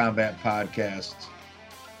Metal Combat Podcast.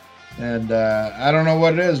 And I don't know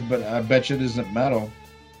what it is, but I bet you it isn't metal.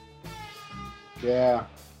 Yeah.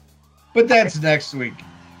 But that's next week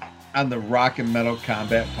on the Rock and Metal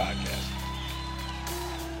Combat Podcast.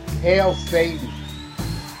 Hail Satan.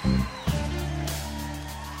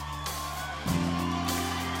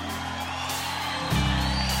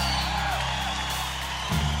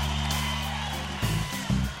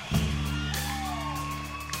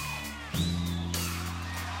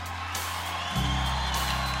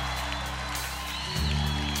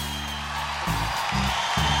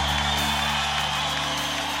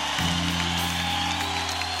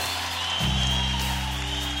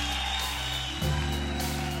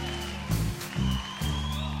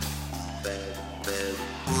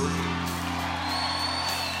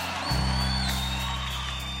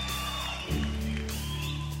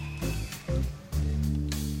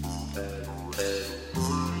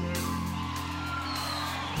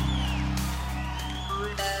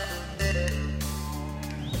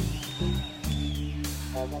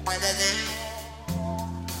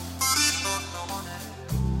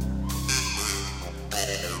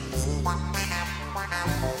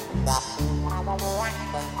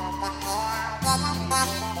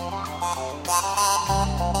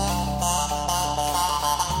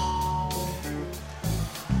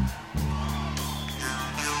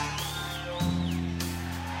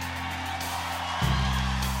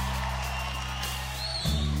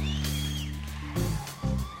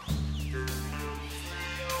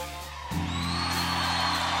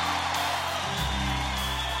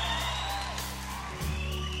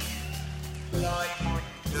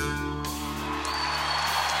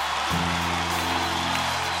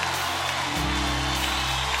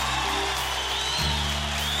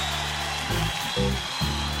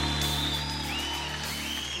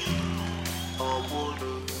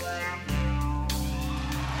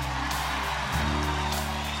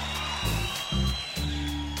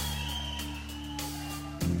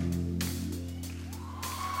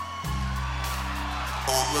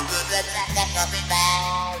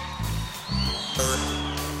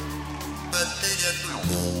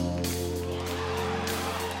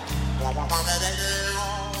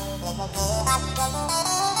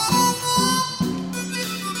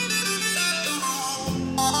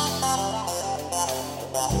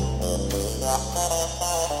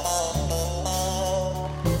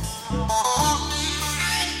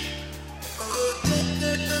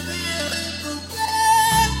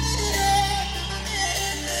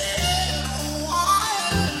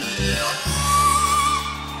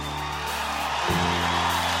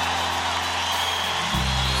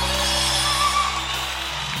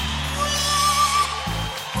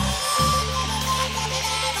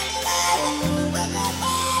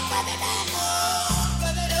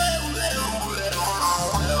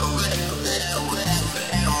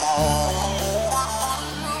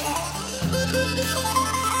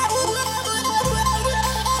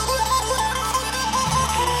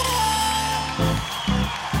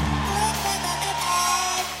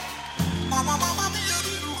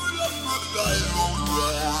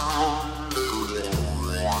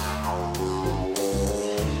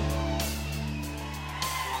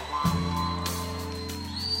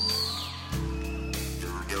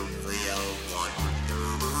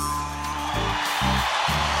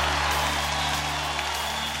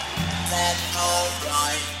 That's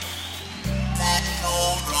alright. That's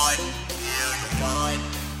alright. Here's the time.